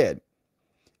 I did.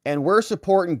 And we're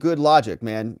supporting good logic,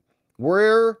 man.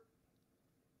 We're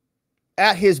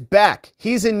at his back.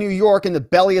 He's in New York in the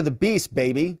belly of the beast,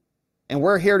 baby. And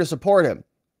we're here to support him.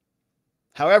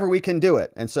 However we can do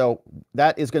it. And so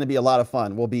that is going to be a lot of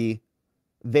fun. We'll be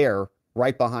there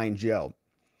right behind Joe.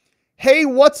 Hey,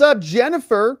 what's up,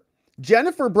 Jennifer?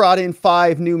 Jennifer brought in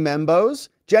 5 new membos.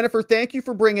 Jennifer, thank you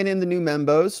for bringing in the new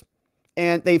membos.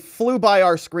 And they flew by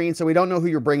our screen, so we don't know who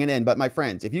you're bringing in. But my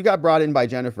friends, if you got brought in by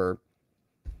Jennifer,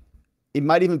 it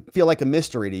might even feel like a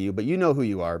mystery to you, but you know who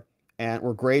you are. And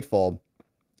we're grateful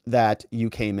that you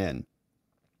came in.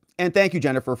 And thank you,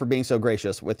 Jennifer, for being so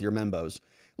gracious with your membos.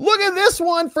 Look at this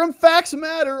one from Facts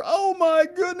Matter. Oh my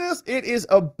goodness. It is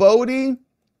a Bodie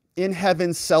in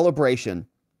Heaven celebration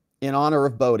in honor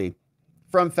of Bodie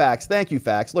from Facts. Thank you,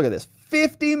 Facts. Look at this.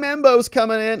 50 membos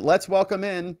coming in. Let's welcome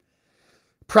in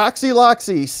Proxy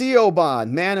Loxy, CO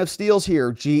Bond, Man of Steel's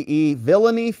here, GE,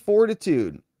 Villainy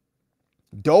Fortitude,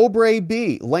 Dobre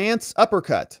B, Lance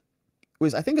Uppercut.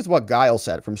 I think it's what Guile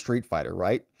said from Street Fighter,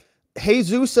 right?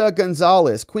 Jesusa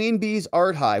Gonzalez, Queen Bee's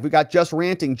Art Hive. We got Just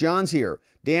Ranting, John's here.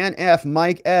 Dan F,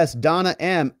 Mike S, Donna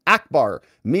M, Akbar,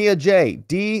 Mia J,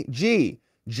 DG,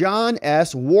 John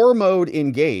S, War Mode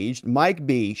Engaged, Mike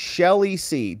B, Shelly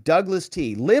C, Douglas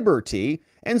T, Liberty,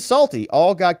 and Salty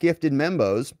all got gifted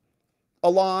membos,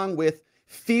 along with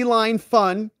Feline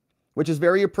Fun, which is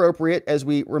very appropriate as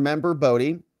we remember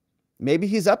Bodie. Maybe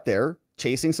he's up there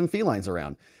chasing some felines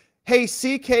around. Hey,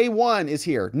 CK1 is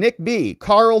here. Nick B,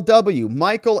 Carl W,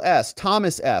 Michael S,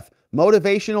 Thomas F,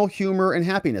 Motivational Humor and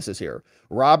Happiness is here.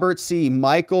 Robert C,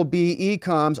 Michael B,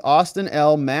 Ecoms, Austin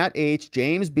L, Matt H,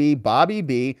 James B, Bobby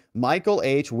B, Michael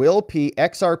H, Will P,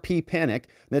 XRP Panic,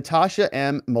 Natasha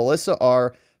M, Melissa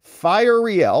R, Fire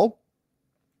Riel,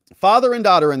 Father and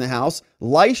Daughter in the House,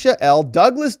 Lisha L,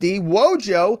 Douglas D,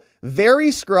 Wojo, Very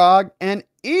Scrog, and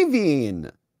Evine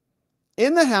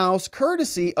in the house,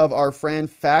 courtesy of our friend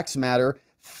Facts Matter.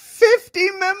 50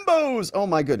 membos. Oh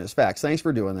my goodness, Facts. Thanks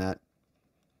for doing that.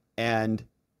 And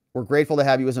we're grateful to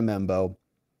have you as a membo.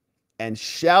 And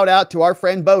shout out to our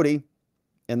friend Bodie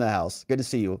in the house. Good to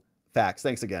see you. Facts.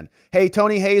 Thanks again. Hey,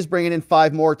 Tony Hayes bringing in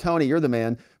 5 more. Tony, you're the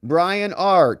man. Brian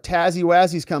R. Tazzy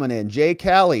Wazzy's coming in. Jay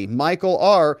Callie, Michael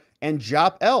R. and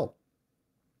Jop L.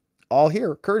 All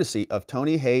here, courtesy of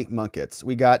Tony Hay Munkets.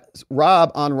 We got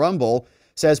Rob on Rumble.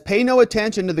 Says, pay no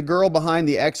attention to the girl behind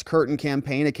the X-Curtain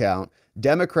campaign account.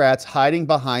 Democrats hiding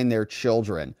behind their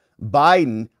children.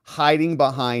 Biden hiding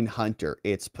behind Hunter.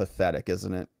 It's pathetic,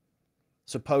 isn't it?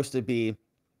 Supposed to be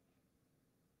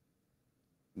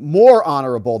more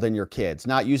honorable than your kids,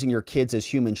 not using your kids as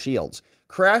human shields.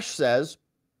 Crash says,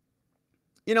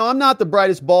 you know, I'm not the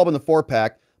brightest bulb in the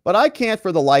 4-pack, but I can't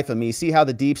for the life of me see how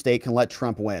the deep state can let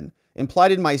Trump win.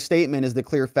 Implied in my statement is the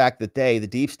clear fact that they, the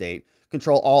deep state,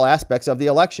 control all aspects of the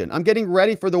election. I'm getting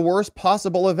ready for the worst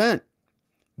possible event.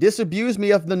 Disabuse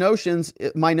me of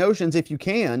my notions if you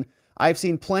can. I've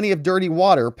seen plenty of dirty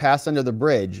water pass under the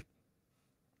bridge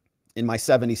in my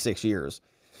 76 years.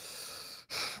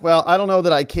 Well, I don't know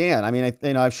that I can. I mean,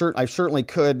 I certainly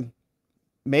could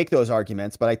make those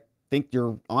arguments, but I think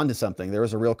you're onto something. There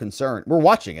is a real concern. We're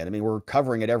watching it. I mean, we're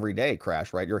covering it every day,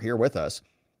 Crash, right? You're here with us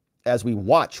as we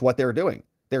watch what they're doing.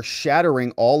 They're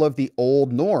shattering all of the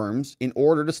old norms in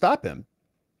order to stop him.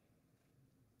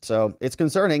 So it's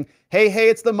concerning. Hey,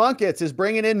 it's the Munkets is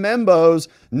bringing in membos.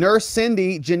 Nurse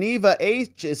Cindy, Geneva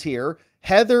H is here.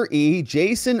 Heather E,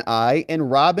 Jason I, and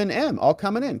Robin M all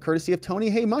coming in, courtesy of Tony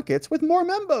Hay Munkets with more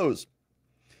membos.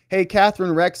 Hey,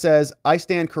 Catherine Rex says, I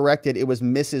stand corrected. It was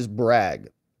Mrs. Bragg.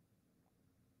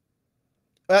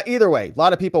 Either way, a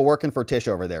lot of people working for Tish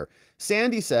over there.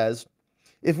 Sandy says,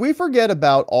 if we forget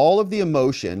about all of the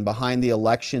emotion behind the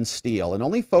election steal and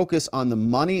only focus on the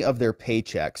money of their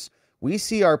paychecks, we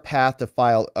see our path to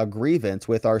file a grievance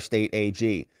with our state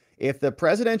AG. If the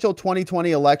presidential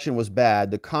 2020 election was bad,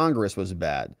 the Congress was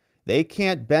bad. They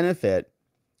can't benefit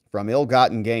from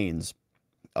ill-gotten gains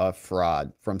of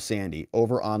fraud. From Sandy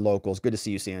over on Locals. Good to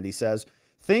see you, Sandy. Says,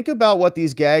 think about what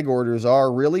these gag orders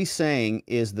are really saying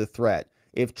is the threat.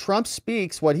 If Trump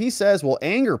speaks, what he says will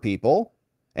anger people,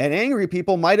 and angry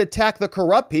people might attack the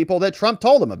corrupt people that Trump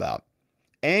told them about.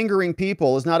 Angering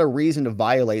people is not a reason to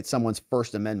violate someone's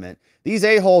First Amendment. These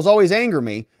a-holes always anger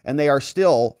me, and they are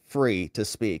still free to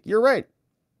speak. You're right.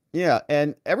 Yeah,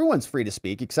 and everyone's free to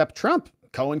speak except Trump.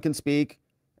 Cohen can speak.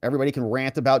 Everybody can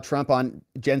rant about Trump on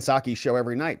Jen Psaki's show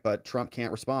every night, but Trump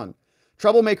can't respond.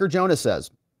 Troublemaker Jonah says,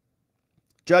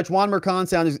 Judge Juan Mercan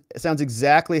sounds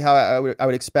exactly how I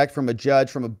would expect from a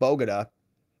judge from a Bogota.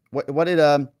 What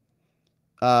did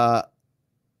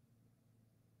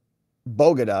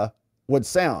Bogota would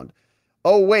sound?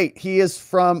 Oh, wait, he is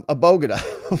from a Bogota.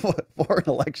 Foreign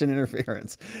election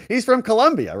interference. He's from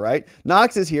Colombia, right?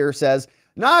 Knox is here, says,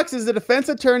 Knox is the defense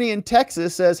attorney in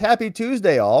Texas, says, happy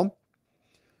Tuesday, all.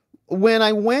 When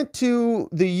I went to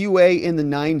the UA in the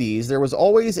 90s, there was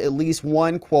always at least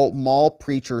one, quote, mall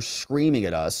preacher screaming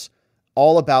at us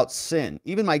all about sin.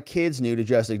 Even my kids knew to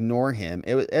just ignore him,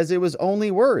 as it was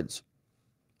only words.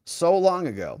 So long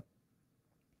ago.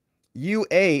 UA,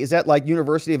 is that like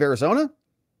University of Arizona?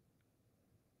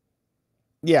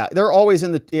 Yeah, they're always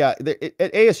in the, yeah,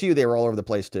 at ASU, they were all over the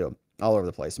place too. All over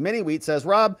the place. Mini Wheat says,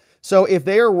 Rob, so if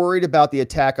they are worried about the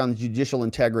attack on judicial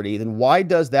integrity, then why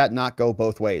does that not go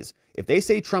both ways? If they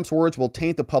say Trump's words will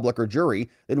taint the public or jury,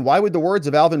 then why would the words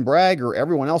of Alvin Bragg or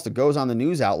everyone else that goes on the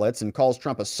news outlets and calls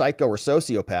Trump a psycho or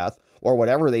sociopath or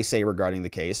whatever they say regarding the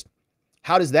case,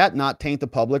 how does that not taint the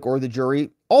public or the jury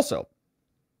also?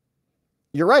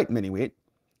 You're right, Mini Wheat.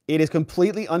 It is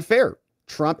completely unfair.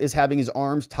 Trump is having his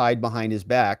arms tied behind his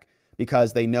back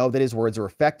because they know that his words are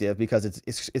effective because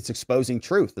it's exposing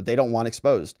truth that they don't want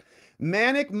exposed.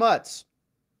 Manic Mutts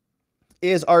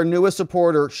is our newest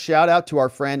supporter. Shout out to our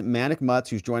friend Manic Mutts,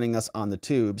 who's joining us on the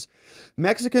tubes.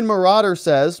 Mexican Marauder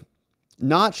says,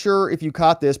 not sure if you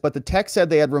caught this, but the tech said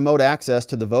they had remote access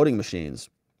to the voting machines.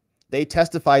 They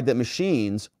testified that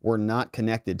machines were not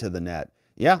connected to the net.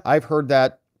 Yeah, I've heard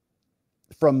that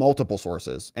from multiple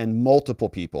sources and multiple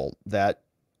people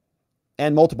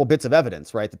and multiple bits of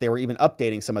evidence, right? That they were even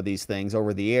updating some of these things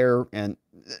over the air, and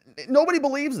nobody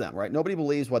believes them, right? Nobody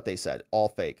believes what they said. All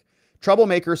fake.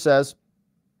 Troublemaker says,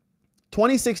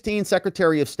 2016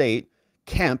 Secretary of State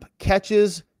Kemp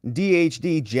catches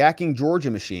DHD jacking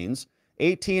Georgia machines.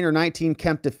 18 or 19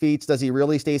 Kemp defeats. Does he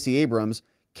really? Stacey Abrams.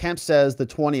 Kemp says the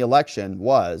 20 election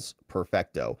was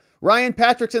perfecto. Ryan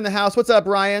Patrick's in the house. What's up,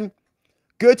 Ryan?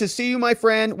 Good to see you, my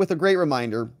friend, with a great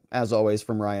reminder, as always,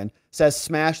 from Ryan. Says,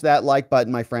 smash that like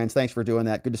button, my friends. Thanks for doing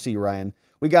that. Good to see you, Ryan.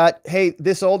 We got, hey,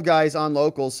 this old guy's on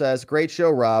local says, great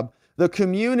show, Rob. The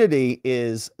community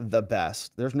is the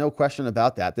best. There's no question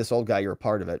about that. This old guy, you're a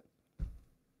part of it.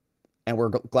 And we're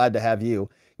glad to have you.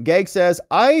 Gag says,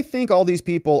 I think all these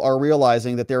people are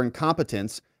realizing that their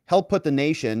incompetence helped put the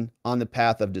nation on the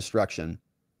path of destruction.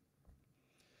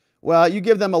 Well, you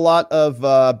give them a lot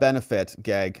of benefit,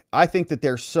 Gag. I think that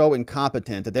they're so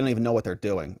incompetent that they don't even know what they're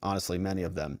doing, honestly, many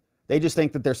of them. They just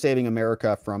think that they're saving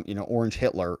America from, Orange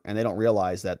Hitler, and they don't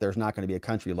realize that there's not going to be a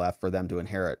country left for them to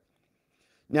inherit.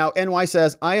 Now, NY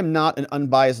says, I am not an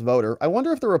unbiased voter. I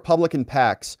wonder if the Republican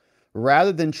PACs,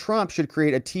 rather than Trump, should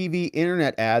create a TV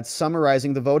internet ad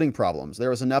summarizing the voting problems. There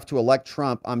was enough to elect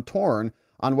Trump. I'm torn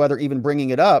on whether even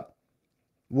bringing it up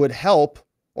would help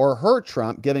or hurt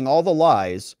Trump, giving all the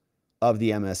lies of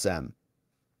the MSM.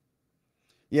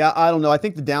 Yeah, I don't know. I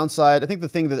think the downside, I think the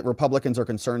thing that Republicans are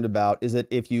concerned about is that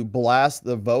if you blast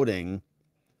the voting,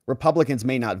 Republicans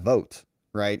may not vote,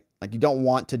 right? Like, you don't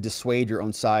want to dissuade your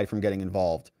own side from getting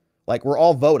involved. Like, we're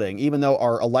all voting, even though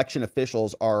our election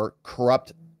officials are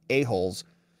corrupt a-holes,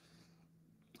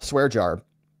 swear jar,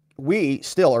 we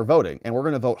still are voting, and we're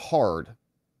going to vote hard,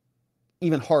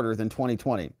 even harder than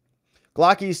 2020.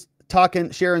 Glocky's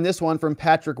sharing this one from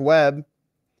Patrick Webb,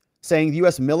 saying the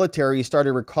U.S. military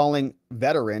started recalling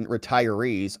veteran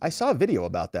retirees. I saw a video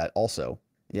about that also.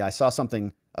 Yeah, I saw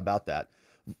something about that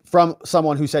from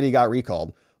someone who said he got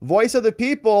recalled. Voice of the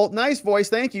People, nice voice,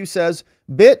 thank you, says,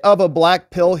 bit of a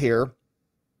black pill here.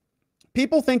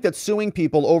 People think that suing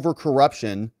people over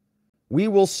corruption, we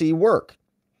will see work.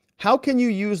 How can you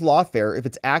use lawfare if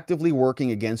it's actively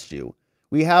working against you?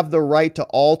 We have the right to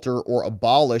alter or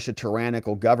abolish a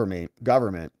tyrannical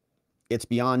government. It's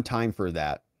beyond time for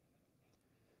that.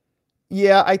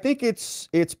 Yeah, I think it's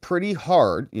pretty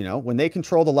hard, when they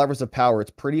control the levers of power, it's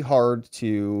pretty hard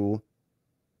to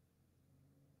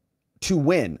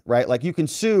win, right? Like, you can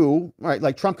sue, right?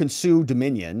 Like, Trump can sue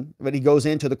Dominion, but he goes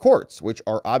into the courts, which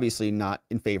are obviously not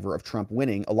in favor of Trump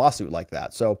winning a lawsuit like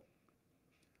that. So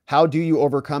how do you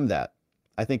overcome that?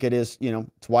 I think it is,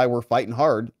 it's why we're fighting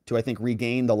hard to, I think,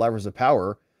 regain the levers of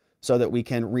power so that we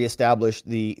can reestablish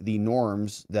the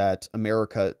norms that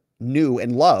America knew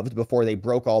and loved before they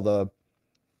broke all the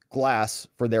glass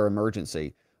for their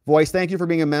emergency. Voice, thank you for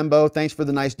being a membo. Thanks for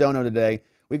the nice dono today.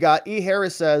 We got E.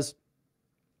 Harris says,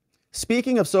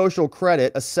 speaking of social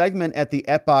credit, a segment at the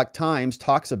Epoch Times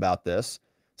talks about this.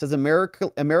 It says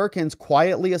Americans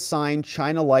quietly assign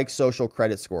China-like social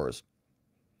credit scores.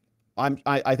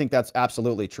 I think that's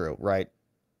absolutely true, right?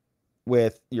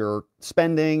 With your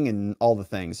spending and all the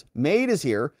things. Maid is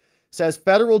here, says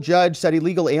federal judge said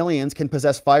illegal aliens can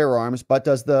possess firearms, but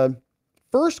does the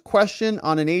first question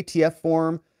on an ATF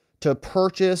form to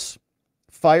purchase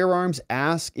firearms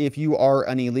ask if you are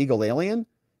an illegal alien?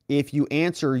 If you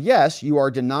answer yes, you are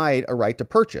denied a right to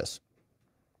purchase.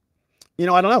 You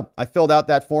know, I don't know. I filled out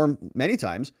that form many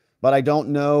times, but I don't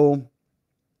know.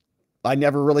 I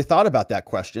never really thought about that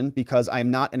question because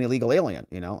I'm not an illegal alien.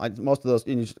 You know, most of those,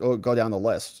 you just go down the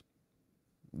list.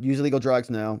 Use illegal drugs?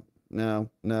 No, no,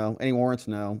 no. Any warrants?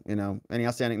 No. You know, any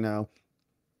outstanding? No.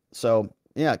 So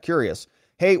yeah, curious.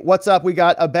 Hey, what's up? We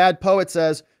got a bad poet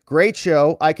says, great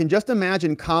show. I can just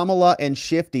imagine Kamala and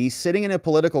Schifty sitting in a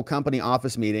political company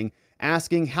office meeting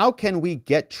asking, how can we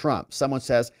get Trump? Someone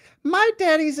says, my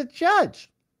daddy's a judge.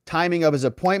 Timing of his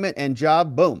appointment and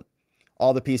job, boom.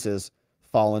 All the pieces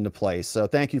fall into place. So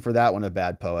thank you for that one, a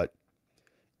bad poet.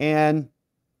 And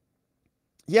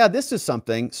yeah, this is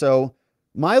something. So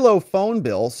Milo Phone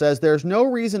Bill says there's no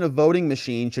reason a voting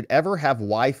machine should ever have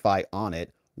Wi-Fi on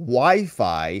it.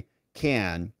 Wi-Fi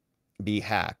can be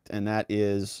hacked. And that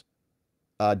is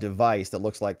a device that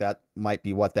looks like that might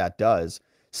be what that does.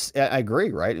 I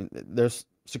agree, right? There's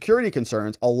security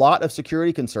concerns, a lot of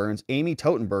security concerns. Amy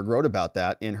Totenberg wrote about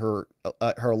that in her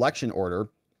election order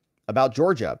about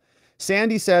Georgia.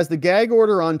 Sandy says the gag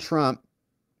order on Trump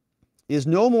is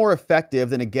no more effective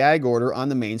than a gag order on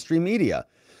the mainstream media.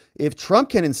 If Trump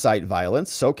can incite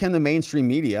violence, so can the mainstream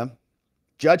media.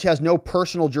 Judge has no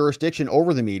personal jurisdiction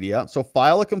over the media, so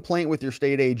file a complaint with your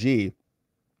state AG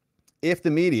if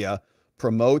the media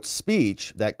promotes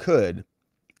speech that could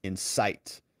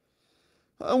incite.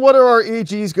 What are our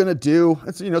AGs going to do?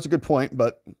 It's a good point,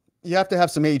 but you have to have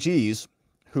some AGs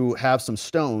who have some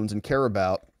stones and care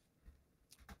about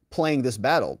playing this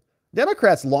battle.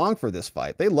 Democrats long for this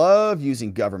fight. They love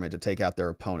using government to take out their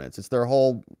opponents. It's their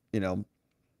whole,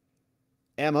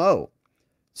 MO.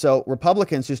 So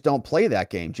Republicans just don't play that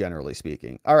game, generally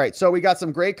speaking. All right, so we got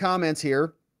some great comments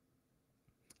here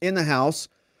in the House.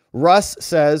 Russ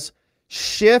says,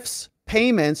 Schiff's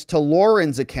payments to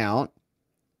Lauren's account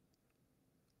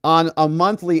on a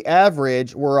monthly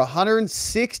average were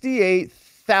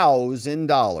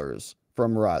 $168,000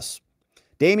 from Russ.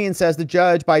 Damien says the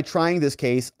judge, by trying this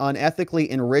case, unethically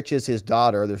enriches his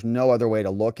daughter. There's no other way to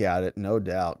look at it, no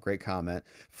doubt. Great comment.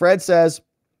 Fred says,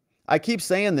 I keep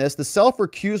saying this, the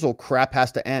self-recusal crap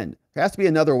has to end. There has to be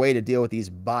another way to deal with these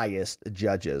biased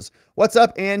judges. What's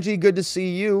up, Angie? Good to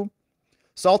see you.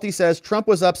 Salty says Trump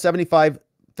was up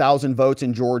 75,000 votes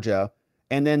in Georgia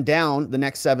and then down the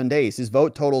next 7 days. His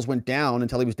vote totals went down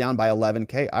until he was down by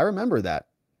 11K. I remember that.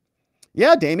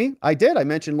 Yeah, Damie, I did. I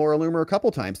mentioned Laura Loomer a couple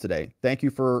times today. Thank you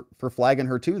for flagging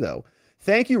her too, though.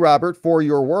 Thank you, Robert, for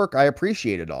your work. I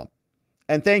appreciate it all.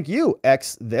 And thank you,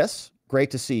 X This.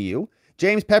 Great to see you.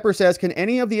 James Pepper says, can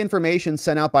any of the information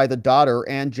sent out by the daughter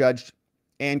and Judge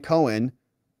Ann Cohen,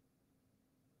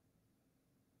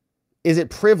 is it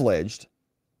privileged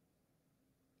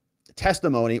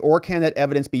testimony, or can that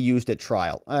evidence be used at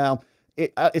trial? Well,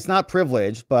 it's not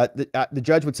privileged, but the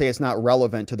judge would say it's not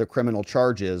relevant to the criminal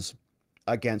charges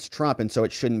against Trump, and so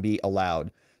it shouldn't be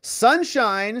allowed.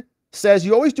 Sunshine says,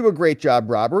 you always do a great job,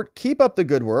 Robert. Keep up the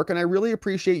good work, and I really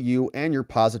appreciate you and your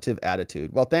positive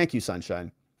attitude. Well, thank you,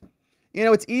 Sunshine.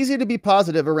 It's easy to be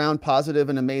positive around positive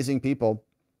and amazing people.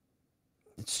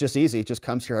 It's just easy. It just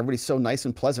comes here. Everybody's so nice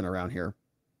and pleasant around here.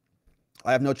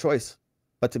 I have no choice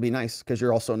but to be nice because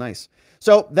you're all so nice.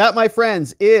 So that, my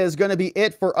friends, is going to be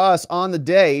it for us on the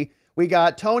day. We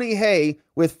got Tony Hay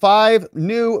with 5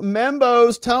 new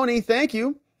membos. Tony, thank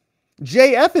you.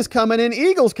 JF is coming in.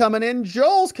 Eagle's coming in.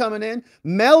 Joel's coming in.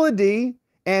 Melody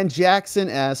and Jackson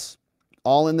S.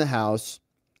 all in the house.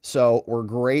 So we're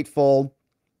grateful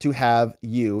to have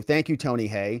you. Thank you, Tony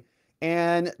Hay.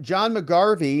 And John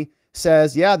McGarvey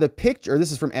says, yeah, the picture,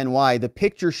 this is from NY, the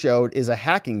picture showed is a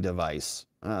hacking device.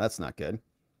 Oh, that's not good.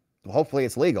 Well, hopefully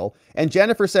it's legal. And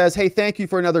Jennifer says, hey, thank you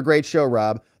for another great show,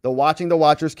 Rob. The Watching the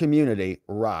Watchers community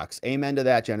rocks. Amen to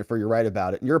that, Jennifer. You're right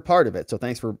about it. And you're a part of it. So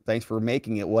thanks for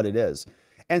making it what it is.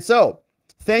 And so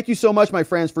thank you so much, my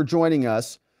friends, for joining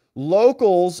us.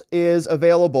 Locals is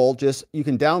available. You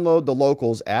can download the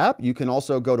Locals app. You can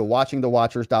also go to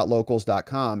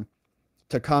watchingthewatchers.locals.com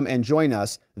to come and join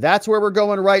us. That's where we're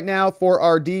going right now for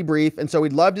our debrief. And so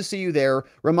we'd love to see you there.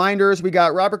 Reminders, we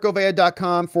got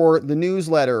robertgovea.com for the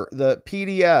newsletter, the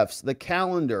PDFs, the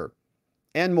calendar,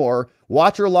 and more.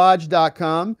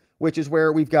 Watcherlodge.com, which is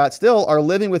where we've got still our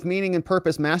Living with Meaning and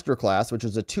Purpose Masterclass, which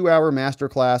is a 2-hour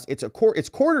masterclass. It's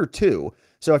quarter 2.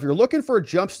 So if you're looking for a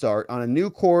jump start on a new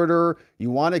quarter, you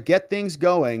want to get things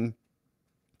going,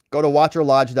 go to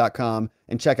watcherlodge.com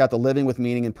and check out the Living with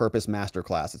Meaning and Purpose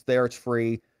Masterclass. It's there. It's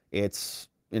free. It's,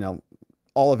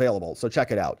 all available. So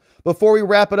check it out. Before we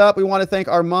wrap it up, we want to thank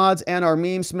our mods and our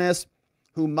meme smiths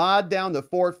who mod down the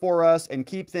fort for us and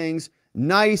keep things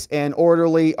nice and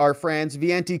orderly. Our friends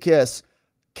Vientikis,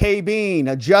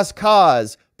 K-Bean, Just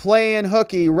Cause, Playin'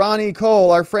 Hooky, Ronnie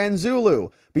Cole, our friend Zulu,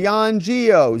 Beyond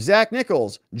Geo, Zach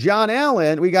Nichols, John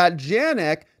Allen, we got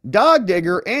Janek, Dog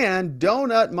Digger, and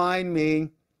Donut Mind Me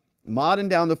modding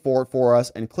down the fort for us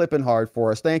and clipping hard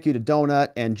for us. Thank you to Donut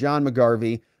and John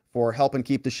McGarvey for helping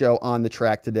keep the show on the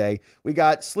track today. We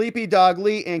got Sleepy Dog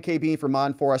Lee and KB for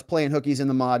modding for us, playing hookies in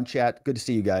the mod chat. Good to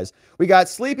see you guys. We got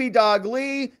Sleepy Dog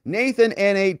Lee, Nathan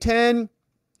N810,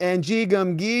 and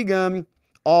Geegum Geegum,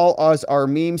 all as our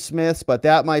meme smiths. But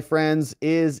that, my friends,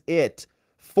 is it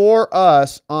for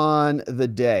us on the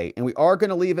day. And we are going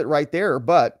to leave it right there,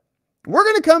 but we're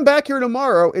going to come back here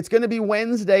tomorrow. It's going to be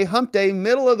Wednesday, hump day,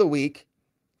 middle of the week,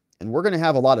 and we're going to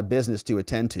have a lot of business to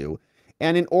attend to.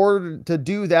 And in order to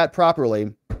do that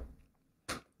properly,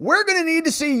 we're going to need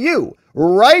to see you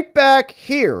right back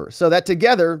here so that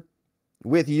together,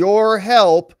 with your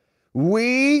help,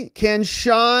 we can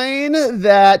shine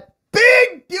that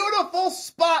big, beautiful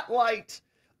spotlight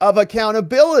of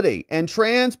accountability and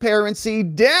transparency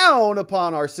down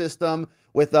upon our system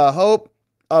with the hope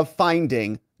of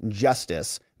finding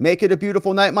justice. Make it a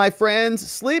beautiful night, my friends.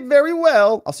 Sleep very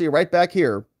well. I'll see you right back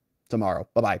here tomorrow.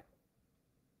 Bye-bye.